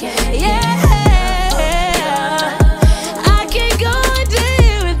 I can't go a day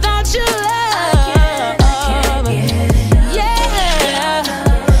without your love.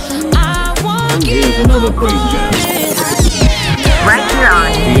 I won't Here's give another praise jam. Right here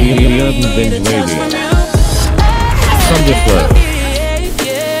on The Urban Binge Radio. Sunday Flow.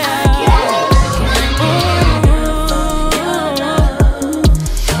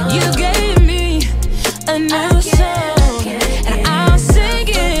 You gave me a new song, and I'll sing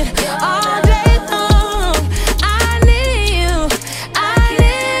it all day long. I need you, I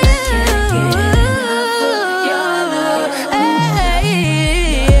need you.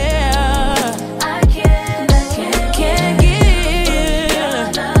 I can't get.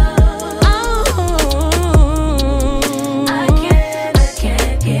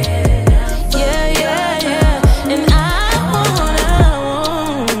 And I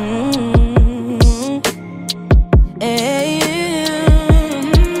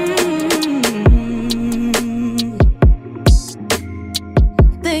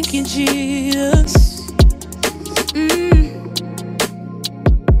thank you, Jesus.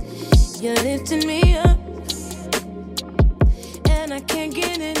 You're lifting me up, and I can't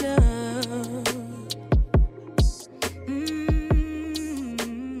get enough.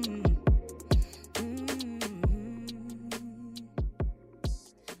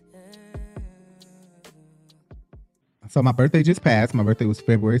 So my birthday just passed. My birthday was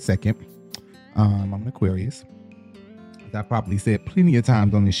February 2nd. I'm an Aquarius. As I probably said plenty of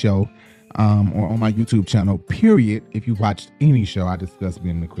times on the show, or on my YouTube channel, period. If you watched any show, I discuss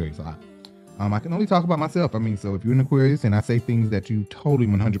being an Aquarius. So I can only talk about myself. I mean, so if you're an Aquarius and I say things that you totally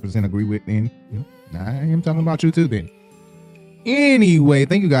 100% agree with, then I am talking about you too then. Anyway,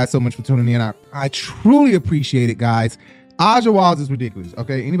 thank you guys so much for tuning in. I truly appreciate it, guys. Aja Walls is ridiculous,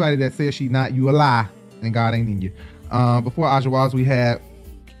 okay? Anybody that says she's not, you a lie, and God ain't in you. Before Aja Walls, we had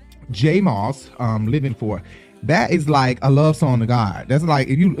J Moss, Living For. That is like a love song to God. That's like,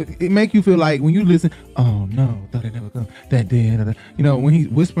 it make you feel like when you listen, oh no, thought it never come, that day, you know, when he's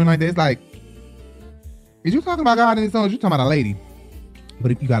whispering like that, it's like, is you talking about God in his songs? You're talking about a lady.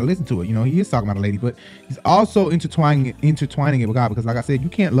 But if you gotta listen to it, you know, he is talking about a lady, but he's also intertwining it with God, because like I said, you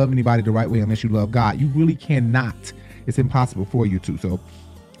can't love anybody the right way unless you love God. You really cannot. It's impossible for you to. So,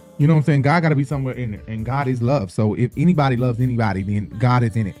 you know what I'm saying? God got to be somewhere in it, and God is love. So if anybody loves anybody, then God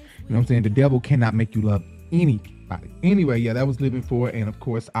is in it. You know what I'm saying? The devil cannot make you love anybody. Anyway, yeah, that was Living For, and of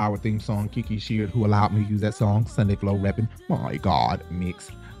course our theme song, Kiki Sheard, who allowed me to use that song, Sunday Flow repping My God mix.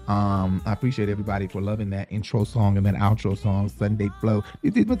 I appreciate everybody for loving that intro song and that outro song, Sunday Flow.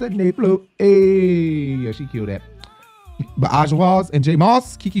 This is my Sunday Flow. Hey, yeah, she killed that. But Aja Walls and J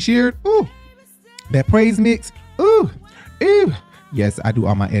Moss, Kiki Sheard, ooh, that praise mix, ooh, ew. Yes, I do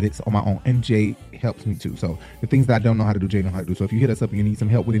all my edits on my own, and Jay helps me too. So the things that I don't know how to do, Jay knows how to do. So if you hit us up and you need some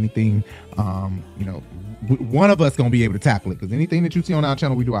help with anything, you know, one of us gonna be able to tackle it, because anything that you see on our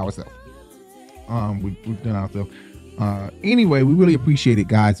channel, we do ourselves. We've done ourselves. Anyway, we really appreciate it,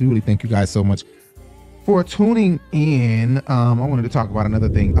 guys. We really thank you guys so much for tuning in. I wanted to talk about another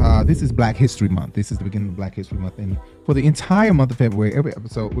thing. This is Black History Month. This is the beginning of Black History Month, and for the entire month of February, every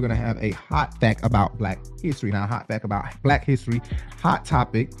episode we're gonna have a hot fact about Black history. Now, hot fact about Black history, hot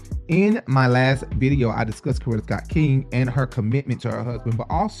topic In my last video, I discussed Coretta Scott King and her commitment to her husband, but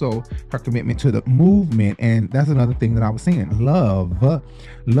also her commitment to the movement. And that's another thing that I was saying. Love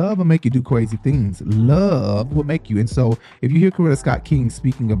will make you do crazy things. Love will make you. And so if you hear Coretta Scott King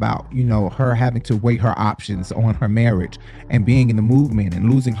speaking about, you know, her having to weigh her options on her marriage and being in the movement and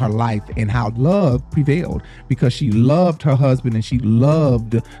losing her life, and how love prevailed because she loved her husband and she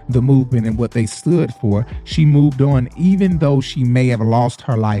loved the movement and what they stood for, she moved on even though she may have lost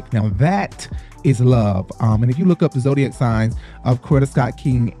her life. Now that is love. And if you look up the zodiac signs of Coretta Scott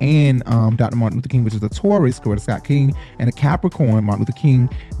King and Dr. Martin Luther King, which is a Taurus, Coretta Scott King, and a Capricorn, Martin Luther King,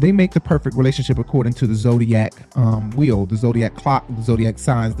 they make the perfect relationship according to the zodiac wheel, the zodiac clock, the zodiac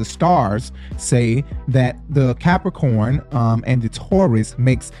signs. The stars say that the Capricorn and the Taurus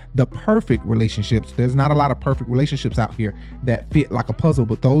makes the perfect relationships. There's not a lot of perfect relationships out here that fit like a puzzle,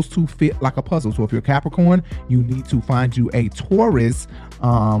 but those two fit like a puzzle. So if you're a Capricorn, you need to find you a Taurus,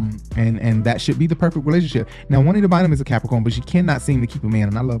 and that should be the perfect relationship. Now, Juanita Bynum is a Capricorn, but she cannot seem to keep a man,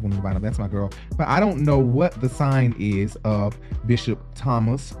 and I love Juanita Bynum. That's my girl. But I don't know what the sign is of Bishop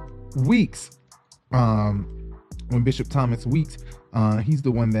Thomas Weeks. When Bishop Thomas Weeks, he's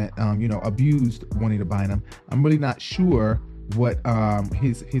the one that abused Juanita Bynum. I'm really not sure what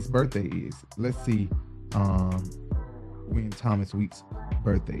his birthday is. Let's see when Thomas Weeks'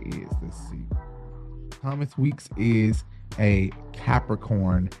 birthday is. Let's see. Thomas Weeks is a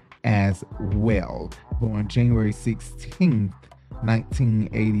Capricorn as well, born January 16th,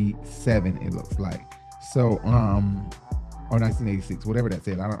 1987, it looks like. So, or 1986, whatever that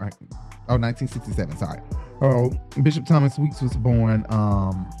said. 1967, sorry. Bishop Thomas Weeks was born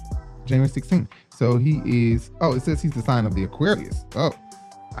January 16th. So he is, it says he's the sign of the Aquarius. Oh,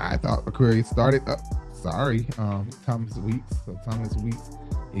 I thought Aquarius started, sorry, Thomas Weeks. So Thomas Weeks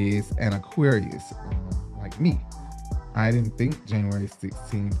is an Aquarius, like me. I didn't think January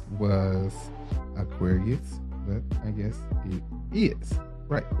 16th was Aquarius, but I guess it is.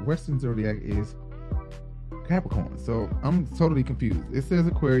 Right, Western Zodiac is Capricorn. So I'm totally confused. It says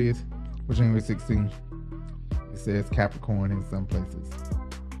Aquarius for January 16th. It says Capricorn in some places.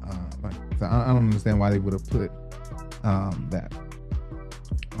 So I don't understand why they would have put that.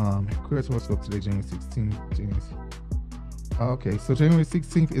 Aquarius horoscope today, January 16th. Okay, so January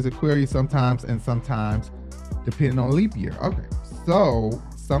 16th is Aquarius sometimes, and sometimes depending on leap year. Okay, so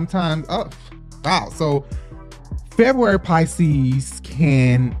sometimes, so February Pisces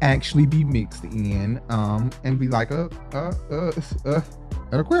can actually be mixed in and be like an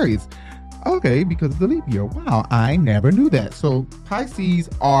Aquarius. Okay, because of the leap year. Wow, I never knew that. So Pisces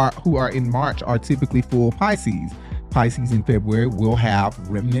who are in March are typically full Pisces. Pisces in February will have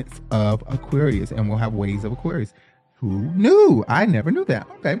remnants of Aquarius and will have waves of Aquarius. Who knew? I never knew that.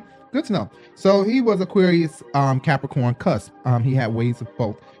 Okay, good to know. So he was Aquarius, Capricorn cusp. He had waves of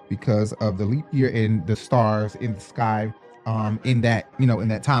both because of the leap year, and the stars in the sky in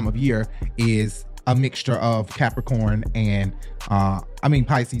that time of year is a mixture of Capricorn and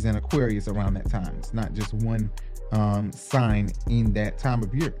Pisces and Aquarius around that time. It's not just one sign in that time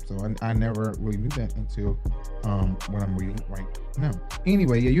of year. So I never really knew that until what I'm reading right now.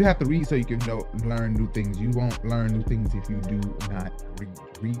 Anyway, yeah, you have to read so you can learn new things. You won't learn new things if you do not read.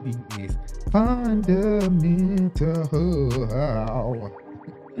 Reading is fundamental.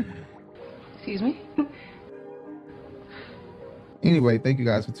 Excuse me? Anyway, thank you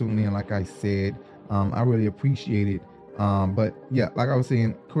guys for tuning in. Like I said, I really appreciate it. But yeah, like I was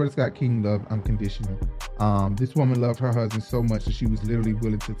saying, Coretta Scott King loved Unconditional. This woman loved her husband so much that she was literally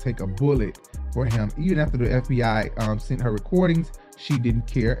willing to take a bullet for him. Even after the FBI sent her recordings, she didn't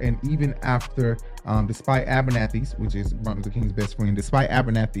care. And even after, despite Abernathy's, which is Martin Luther King's best friend, despite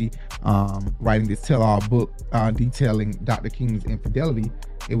Abernathy writing this tell-all book detailing Dr. King's infidelity,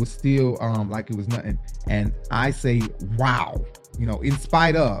 it was still like it was nothing. And I say, wow, in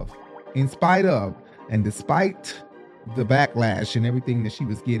spite of, and despite the backlash and everything that she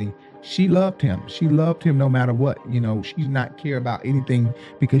was getting, she loved him. She loved him no matter what. She did not care about anything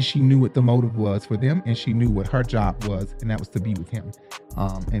because she knew what the motive was for them, and she knew what her job was, and that was to be with him.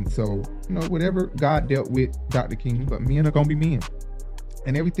 And so, whatever God dealt with Dr. King, but men are gonna be men.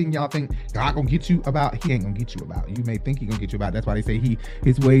 And everything y'all think God gonna get you about, he ain't gonna get you about. You may think he gonna get you about. That's why they say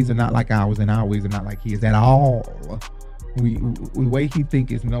his ways are not like ours, and our ways are not like his at all. The way he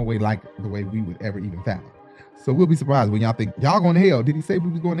think is no way like the way we would ever even fathom. So we'll be surprised when y'all think y'all going to hell. Did he say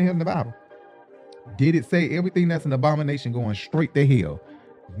we was going to hell in the Bible? Did it say everything that's an abomination going straight to hell?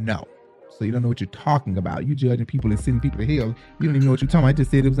 No. So you don't know what you're talking about. You judging people and sending people to hell. You don't even know what you're talking about. It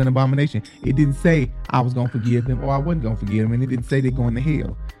just said it was an abomination. It didn't say I was going to forgive them or I wasn't going to forgive them. And it didn't say they're going to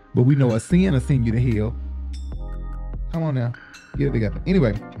hell. But we know a sin will send you to hell. Come on now. Get it together.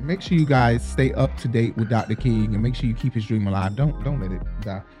 Anyway, make sure you guys stay up to date with Dr. King and make sure you keep his dream alive. Don't let it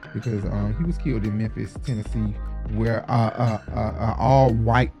die, because he was killed in Memphis, Tennessee, where all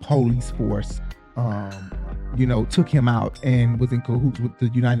white police force took him out and was in cahoots with the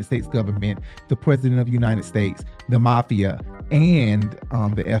United States government, the president of the United States, the mafia, and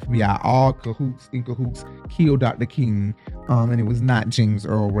the FBI, all in cahoots, killed Dr. King. And it was not James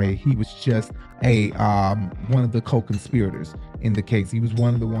Earl Ray. He was just one of the co-conspirators in the case. He was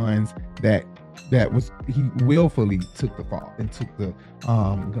one of the ones that he willfully took the fall and took the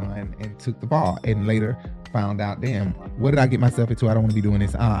gun and took the ball, and later found out, damn, what did I get myself into? I don't want to be doing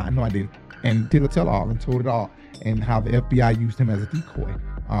this. I know I didn't. And did a tell-all and told it all, and how the FBI used him as a decoy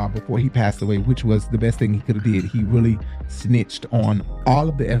before he passed away, which was the best thing he could have did. He really snitched on all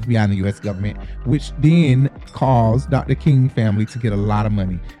of the FBI and the U.S. government, which then caused Dr. King family to get a lot of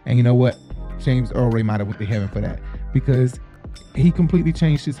money. And you know what? James Earl Ray might have went to heaven for that, because he completely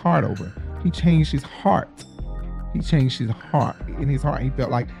changed his heart over. He changed his heart. He changed his heart. In his heart, he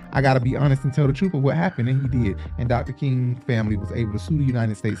felt like, I got to be honest and tell the truth of what happened, and he did. And Dr. King family was able to sue the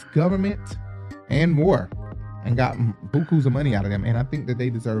United States government and more, and got bukus of money out of them. And I think that they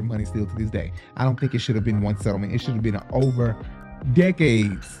deserve money still to this day. I don't think it should have been one settlement. It should have been an over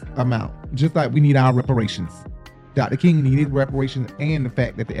decades amount, just like we need our reparations. Dr. King needed reparations, and the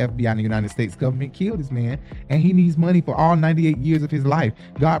fact that the FBI and the United States government killed this man, and he needs money for all 98 years of his life.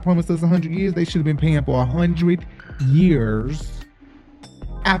 God promised us 100 years. They should have been paying for 100 years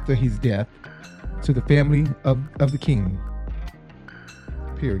after his death to the family of the king.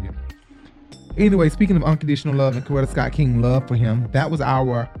 Period. Anyway, speaking of unconditional love and Coretta Scott King love for him, that was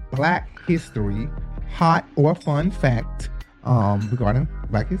our Black History hot or fun fact regarding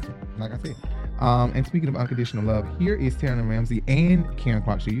Black History, like I said. And speaking of unconditional love, here is Tyre Ramsey and Karen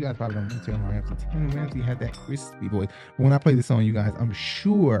Clark. So you guys probably don't know Tyre Ramsey. Tyre Ramsey had that crispy voice. But when I play this song, you guys, I'm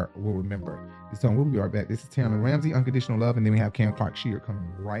sure will remember this song. We'll be right back. This is Tyre Ramsey, Unconditional Love, and then we have Karen Clark Shear coming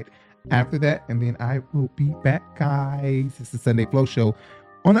right after that. And then I will be back, guys. It's the Sunday Flow Show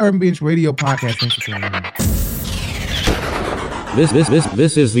on the Urban Bench Radio Podcast. Thanks for tuning in. This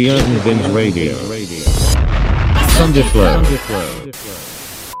is the Urban Bench Radio. Sunday Flow.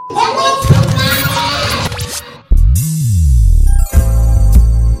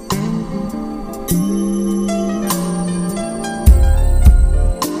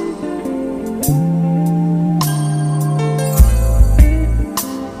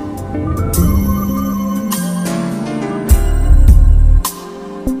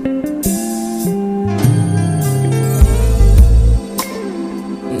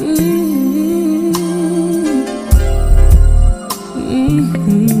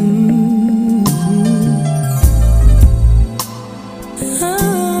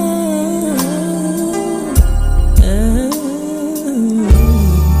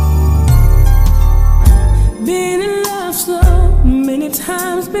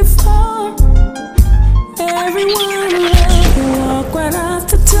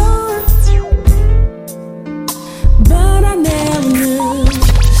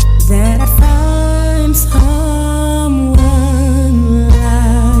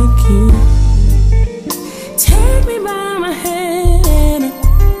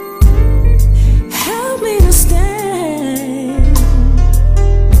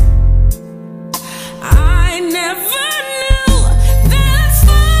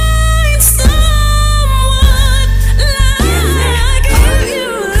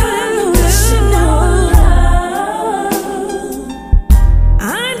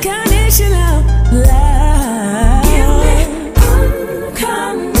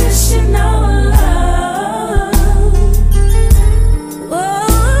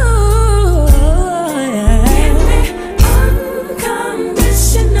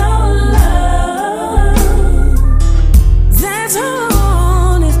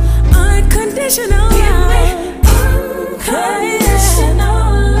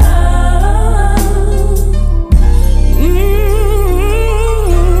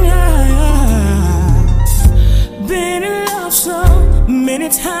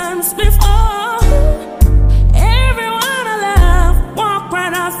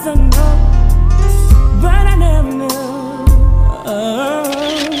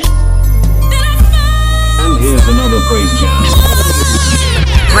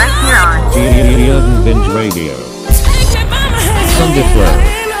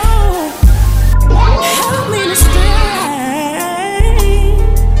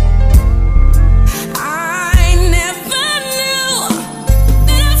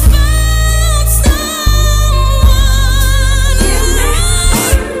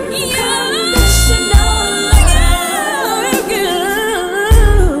 Good.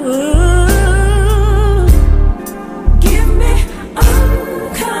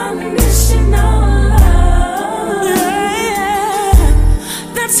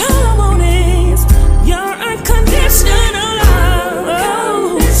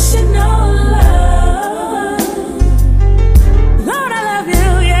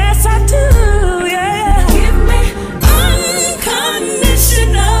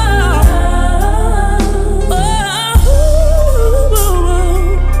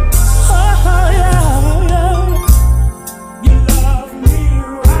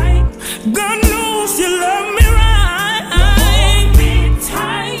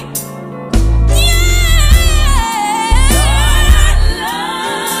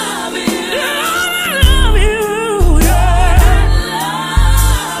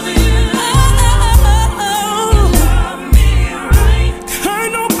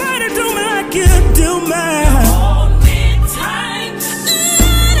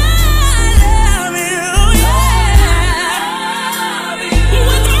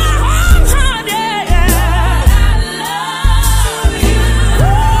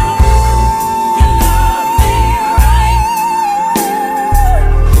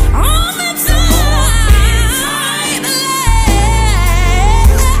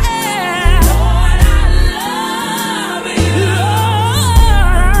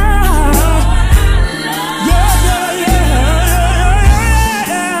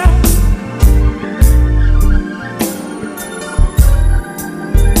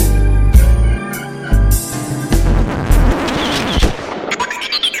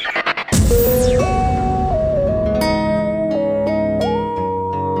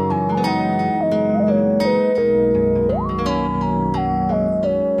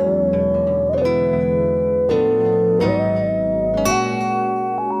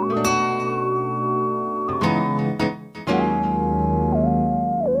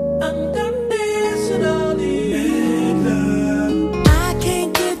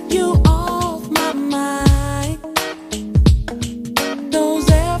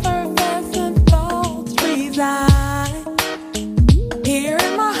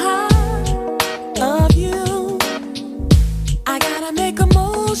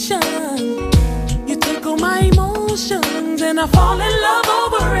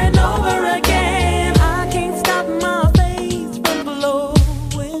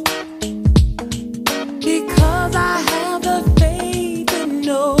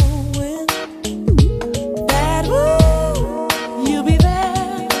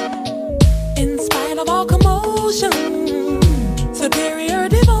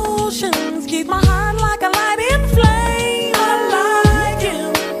 emotions, keep my heart like a light in flame. I like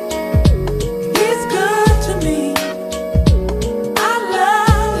him. He's good to me. I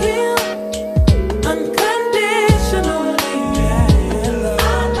love him unconditionally.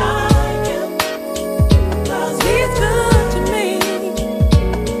 I like him 'cause he's good to me.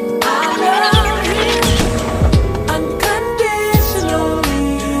 I love him unconditionally.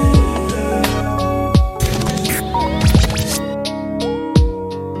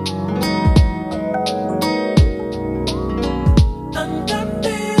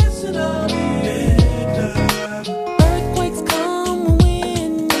 Earthquakes come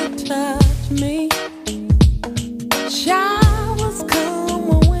when you touch me. Showers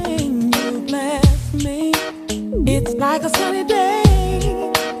come when you bless me. It's like a sunny day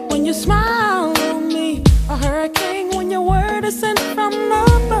when you smile on me. A hurricane when your word is sent from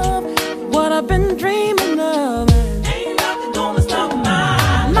above. What I've been dreaming of. Ain't nothing gonna stop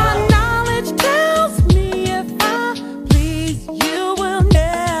my knowledge tells me if I please, you will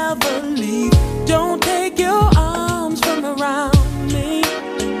never leave. Don't take your arms from around me.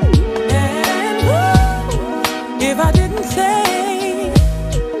 And if I didn't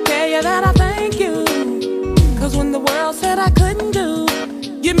tell you that I thank you, 'cause when the world said I couldn't do,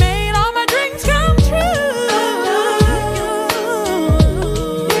 you made all my dreams come true.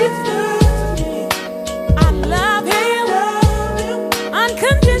 He's good to me. I love him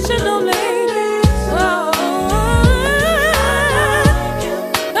unconditionally. Oh,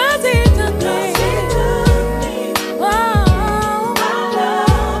 'cause he took me. Oh,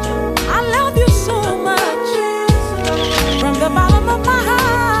 I love you so much from the bottom of my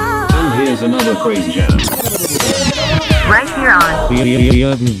heart. And here's another crazy jam. Right here on The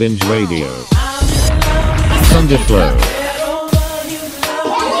Urban Binge Radio. Sunday Flow.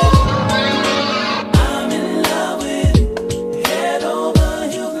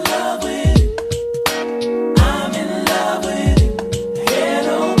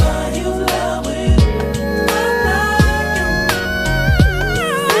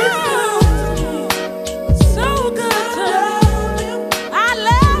 So good to me. I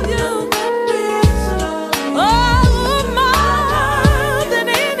love you. Oh, more than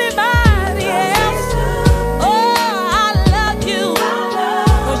anybody else. Oh, I love you.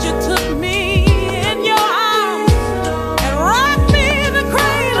 'Cause you took me in your arms and rocked me in the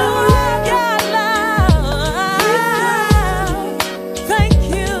cradle of your love. Thank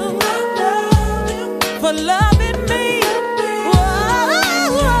you for loving me.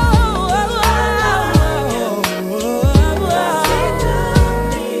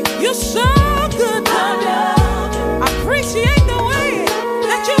 You're so good to me. I appreciate the way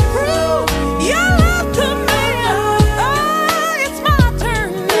that you prove your love to me. Oh, it's my turn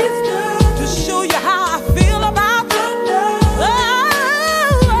to show you how I feel about you.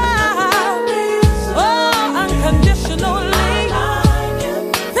 Oh, unconditionally.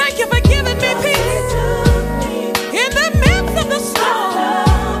 Thank you for giving me peace in the midst of the storm.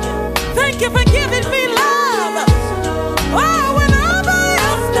 Thank you for giving me love. Oh, when nobody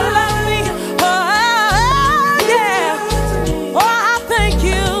else can love me. Oh, yeah. Oh, I thank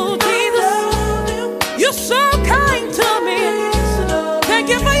you, Jesus. You're so kind to me. Thank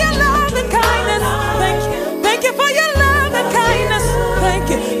you for your love and kindness. Thank you for your love and kindness.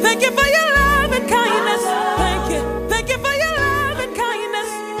 Thank you for your love and kindness. Thank you for your love and kindness.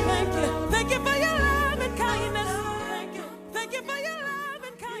 Thank you for your love and kindness. Thank you for your love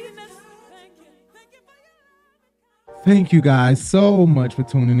and kindness. Thank you guys so much for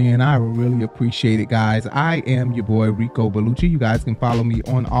tuning in. I really appreciate it, guys. I am your boy Rico Bellucci. You guys can follow me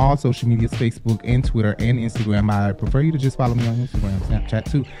on all social medias, Facebook and Twitter and Instagram. I prefer you to just follow me on Instagram, Snapchat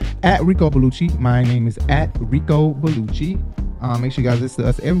too, at Rico Bellucci. My name is at Rico Bellucci. Make sure you guys listen to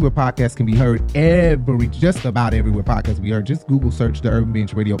us everywhere podcasts can be heard. Just about everywhere podcasts can be heard. Just Google search the Urban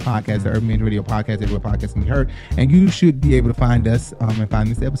Binge Radio Podcast, the Urban Binge Radio Podcast, everywhere podcasts can be heard. And you should be able to find us and find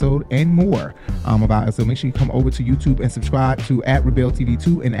this episode and more about us. So make sure you come over to YouTube and subscribe to at Rebel TV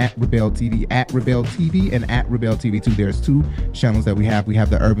 2 and at Rebel TV, at Rebel TV and at Rebel TV 2. There's two channels that we have. We have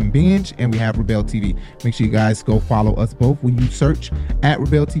the Urban Binge and we have Rebel TV. Make sure you guys go follow us both. When you search at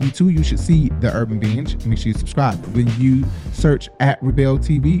Rebel TV 2, you should see the Urban Binge. Make sure you subscribe. When you search at Rebel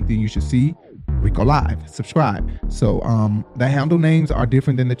TV, then you should see Rico Live. Subscribe. So the handle names are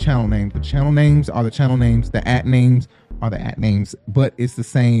different than the channel names. The channel names are the channel names. The at names are the at names, but it's the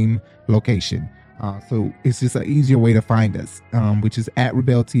same location. So it's just an easier way to find us, which is at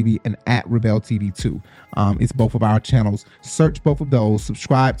Rebel TV and at Rebel TV 2. It's both of our channels. Search both of those,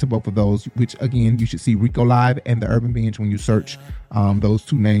 subscribe to both of those, which again, you should see Rico Live and the Urban Binge. When you search those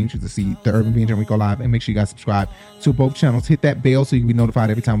two names, you can see the Urban Binge and Rico Live, and make sure you guys subscribe to both channels. Hit that bell so you can be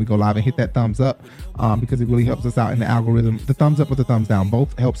notified every time we go live, and hit that thumbs up because it really helps us out in the algorithm. The thumbs up or the thumbs down,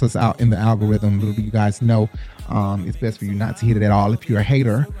 both helps us out in the algorithm. Little do you guys know, it's best for you not to hit it at all if you're a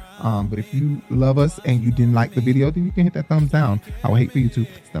hater. But if you love us and you didn't like the video, then you can hit that thumbs down. I would hate for you to.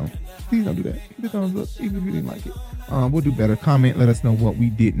 Please don't do that. Hit the thumbs up even if you didn't like it. We'll do better. Comment, let us know what we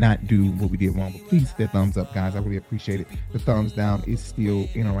did not do, what we did wrong. But please hit that thumbs up, guys. I really appreciate it. The thumbs down is still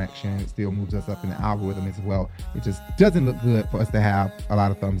interaction. It still moves us up in the algorithm as well. It just doesn't look good for us to have a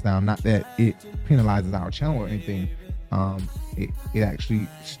lot of thumbs down. Not that it penalizes our channel or anything. It actually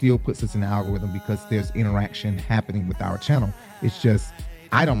still puts us in the algorithm because there's interaction happening with our channel. It's just,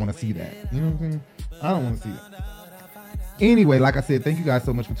 I don't want to see that. You know what I'm saying? I don't want to see that. Anyway, like I said, thank you guys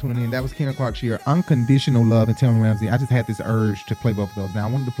so much for tuning in. That was Karen Clark Shear, Unconditional Love, and Taylor Ramsey. I just had this urge to play both of those. Now,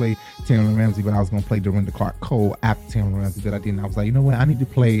 I wanted to play Taylor Ramsey, but I was going to play Dorinda Clark Cole after Taylor Ramsey, but I didn't. I was like, you know what? I need to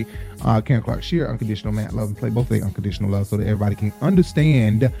play Karen Clark Shear, Unconditional Love, and play both of their Unconditional Love so that everybody can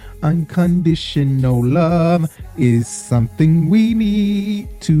understand unconditional love is something we need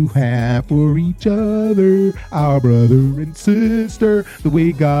to have for each other, our brother and sister, the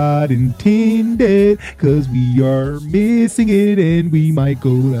way God intended, because we are missing it and we might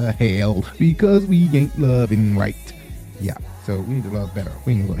go to hell because we ain't loving right. Yeah, so we need to love better.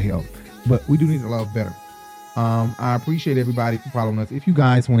 We ain't gonna go to hell, but we do need to love better. I appreciate everybody for following us. If you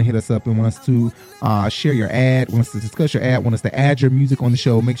guys want to hit us up and want us to share your ad, want us to discuss your ad, want us to add your music on the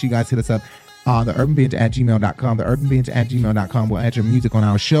show, make sure you guys hit us up. theurbanbinge@gmail.com. theurbanbinge@gmail.com. We'll add your music on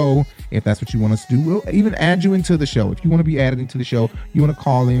our show if that's what you want us to do. We'll even add you into the show. If you want to be added into the show, you want to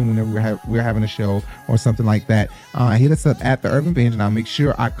call in whenever we're having a show or something like that, hit us up at The Urban Binge, and I'll make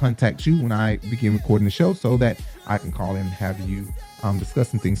sure I contact you when I begin recording the show so that I can call in and have you discuss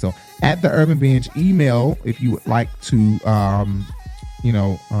some things. So at The Urban Binge, email if you would like to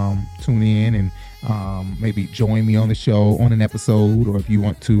tune in and maybe join me on the show on an episode, or if you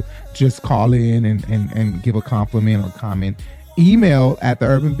want to just call in and give a compliment or comment, email at the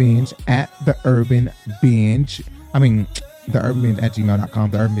Urban Binge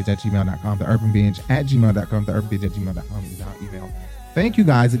theurbanbinge@gmail.com, theurbanbinge@gmail.com, theurbanbinge@gmail.com, theurbanbinge@gmail.com is our email. Thank you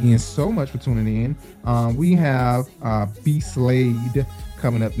guys again so much for tuning in. We have B Slade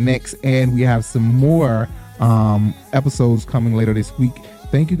coming up next, and we have some more episodes coming later this week.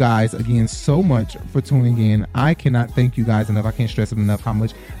 Thank you guys again so much for tuning in. I cannot thank you guys enough. I can't stress it enough how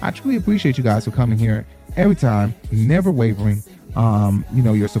much I truly appreciate you guys for coming here every time, never wavering.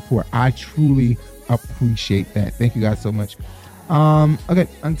 Your support. I truly appreciate that. Thank you guys so much. Okay,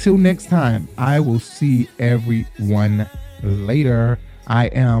 until next time, I will see everyone later. I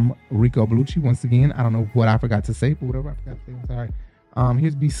am Rico Bellucci once again. I don't know what I forgot to say, but whatever I forgot to say, I'm sorry.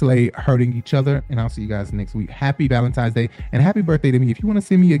 Here's B Slade, Hurting Each Other, and I'll see you guys next week. Happy Valentine's Day and happy birthday to me. If you want to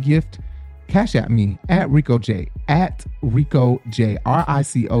send me a gift, cash at me at Rico J, RICOJAI.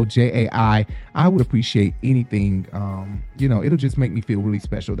 I would appreciate anything. It'll just make me feel really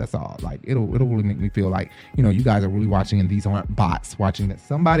special. That's all. Like it'll really make me feel like, you guys are really watching, and these aren't bots watching, that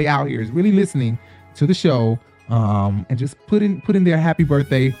somebody out here is really listening to the show, and just put in their happy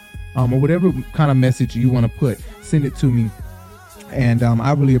birthday, or whatever kind of message you want to put, send it to me. And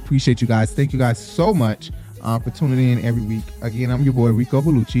I really appreciate you guys. Thank you guys so much for tuning in every week. Again, I'm your boy Rico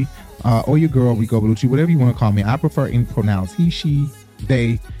Bellucci, or your girl Rico Bellucci, whatever you want to call me. I prefer any pronouns: he, she,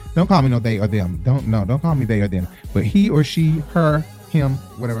 they. Don't call me no they or them. Don't call me they or them. But he or she, her, him,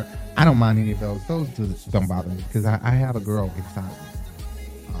 whatever. I don't mind any of those. Those don't bother me because I have a girl inside of me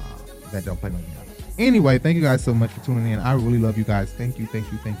that don't play no game. Anyway, thank you guys so much for tuning in. I really love you guys. Thank you. He's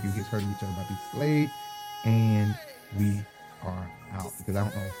Hurting Each Other by B Slade, and we are out, because I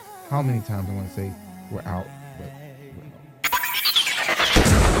don't know how many times I want to say we're out, but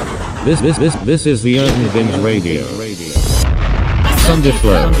This is the Urban Binge Radio. Sunday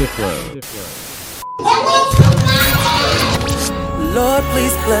Flow. Lord,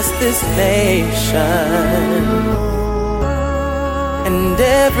 please bless this nation and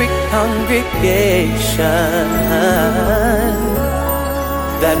every congregation.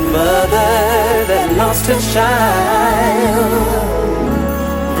 That mother that lost her child,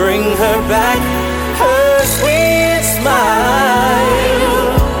 bring her back her sweet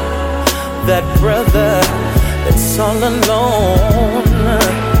smile. That brother that's all alone,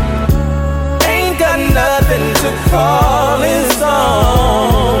 ain't got nothing to call his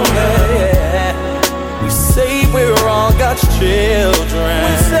own. Yeah. We say we're all God's children.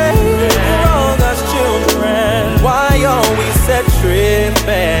 We say we're all God's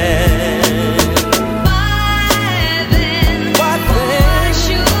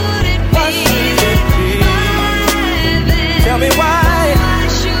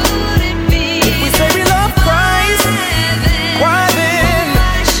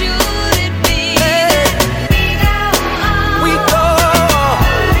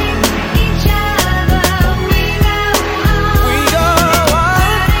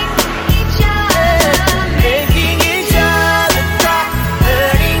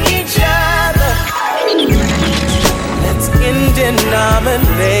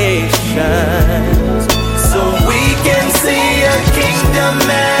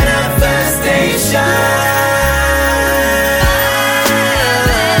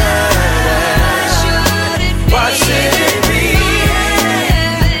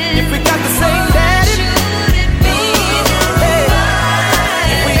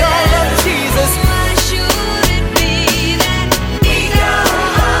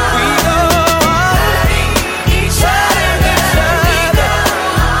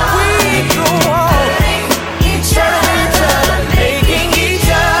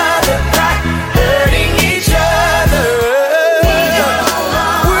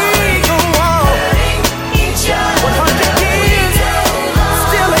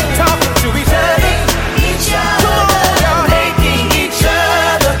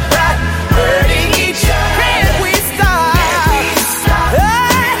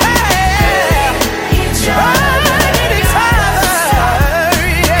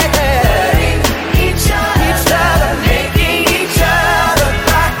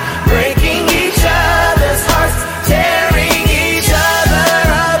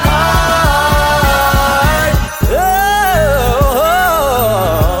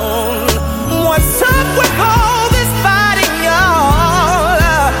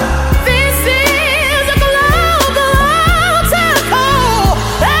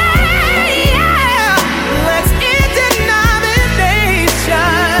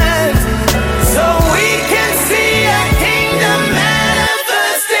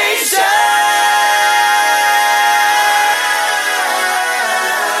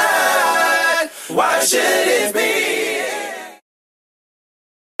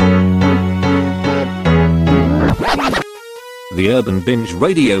The Urban Binge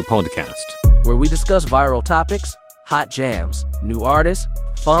Radio Podcast, where we discuss viral topics, hot jams, new artists,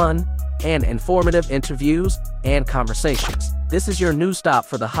 fun, and informative interviews and conversations. This is your new stop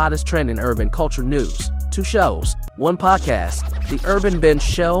for the hottest trend in urban culture news. 2 shows, 1 podcast, The Urban Binge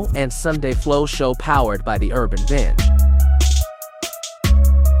Show and Sunday Flow Show, powered by The Urban Binge.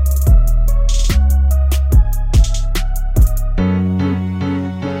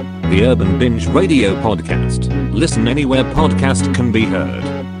 The Urban Binge Radio Podcast. Listen anywhere podcast can be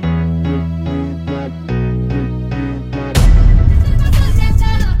heard.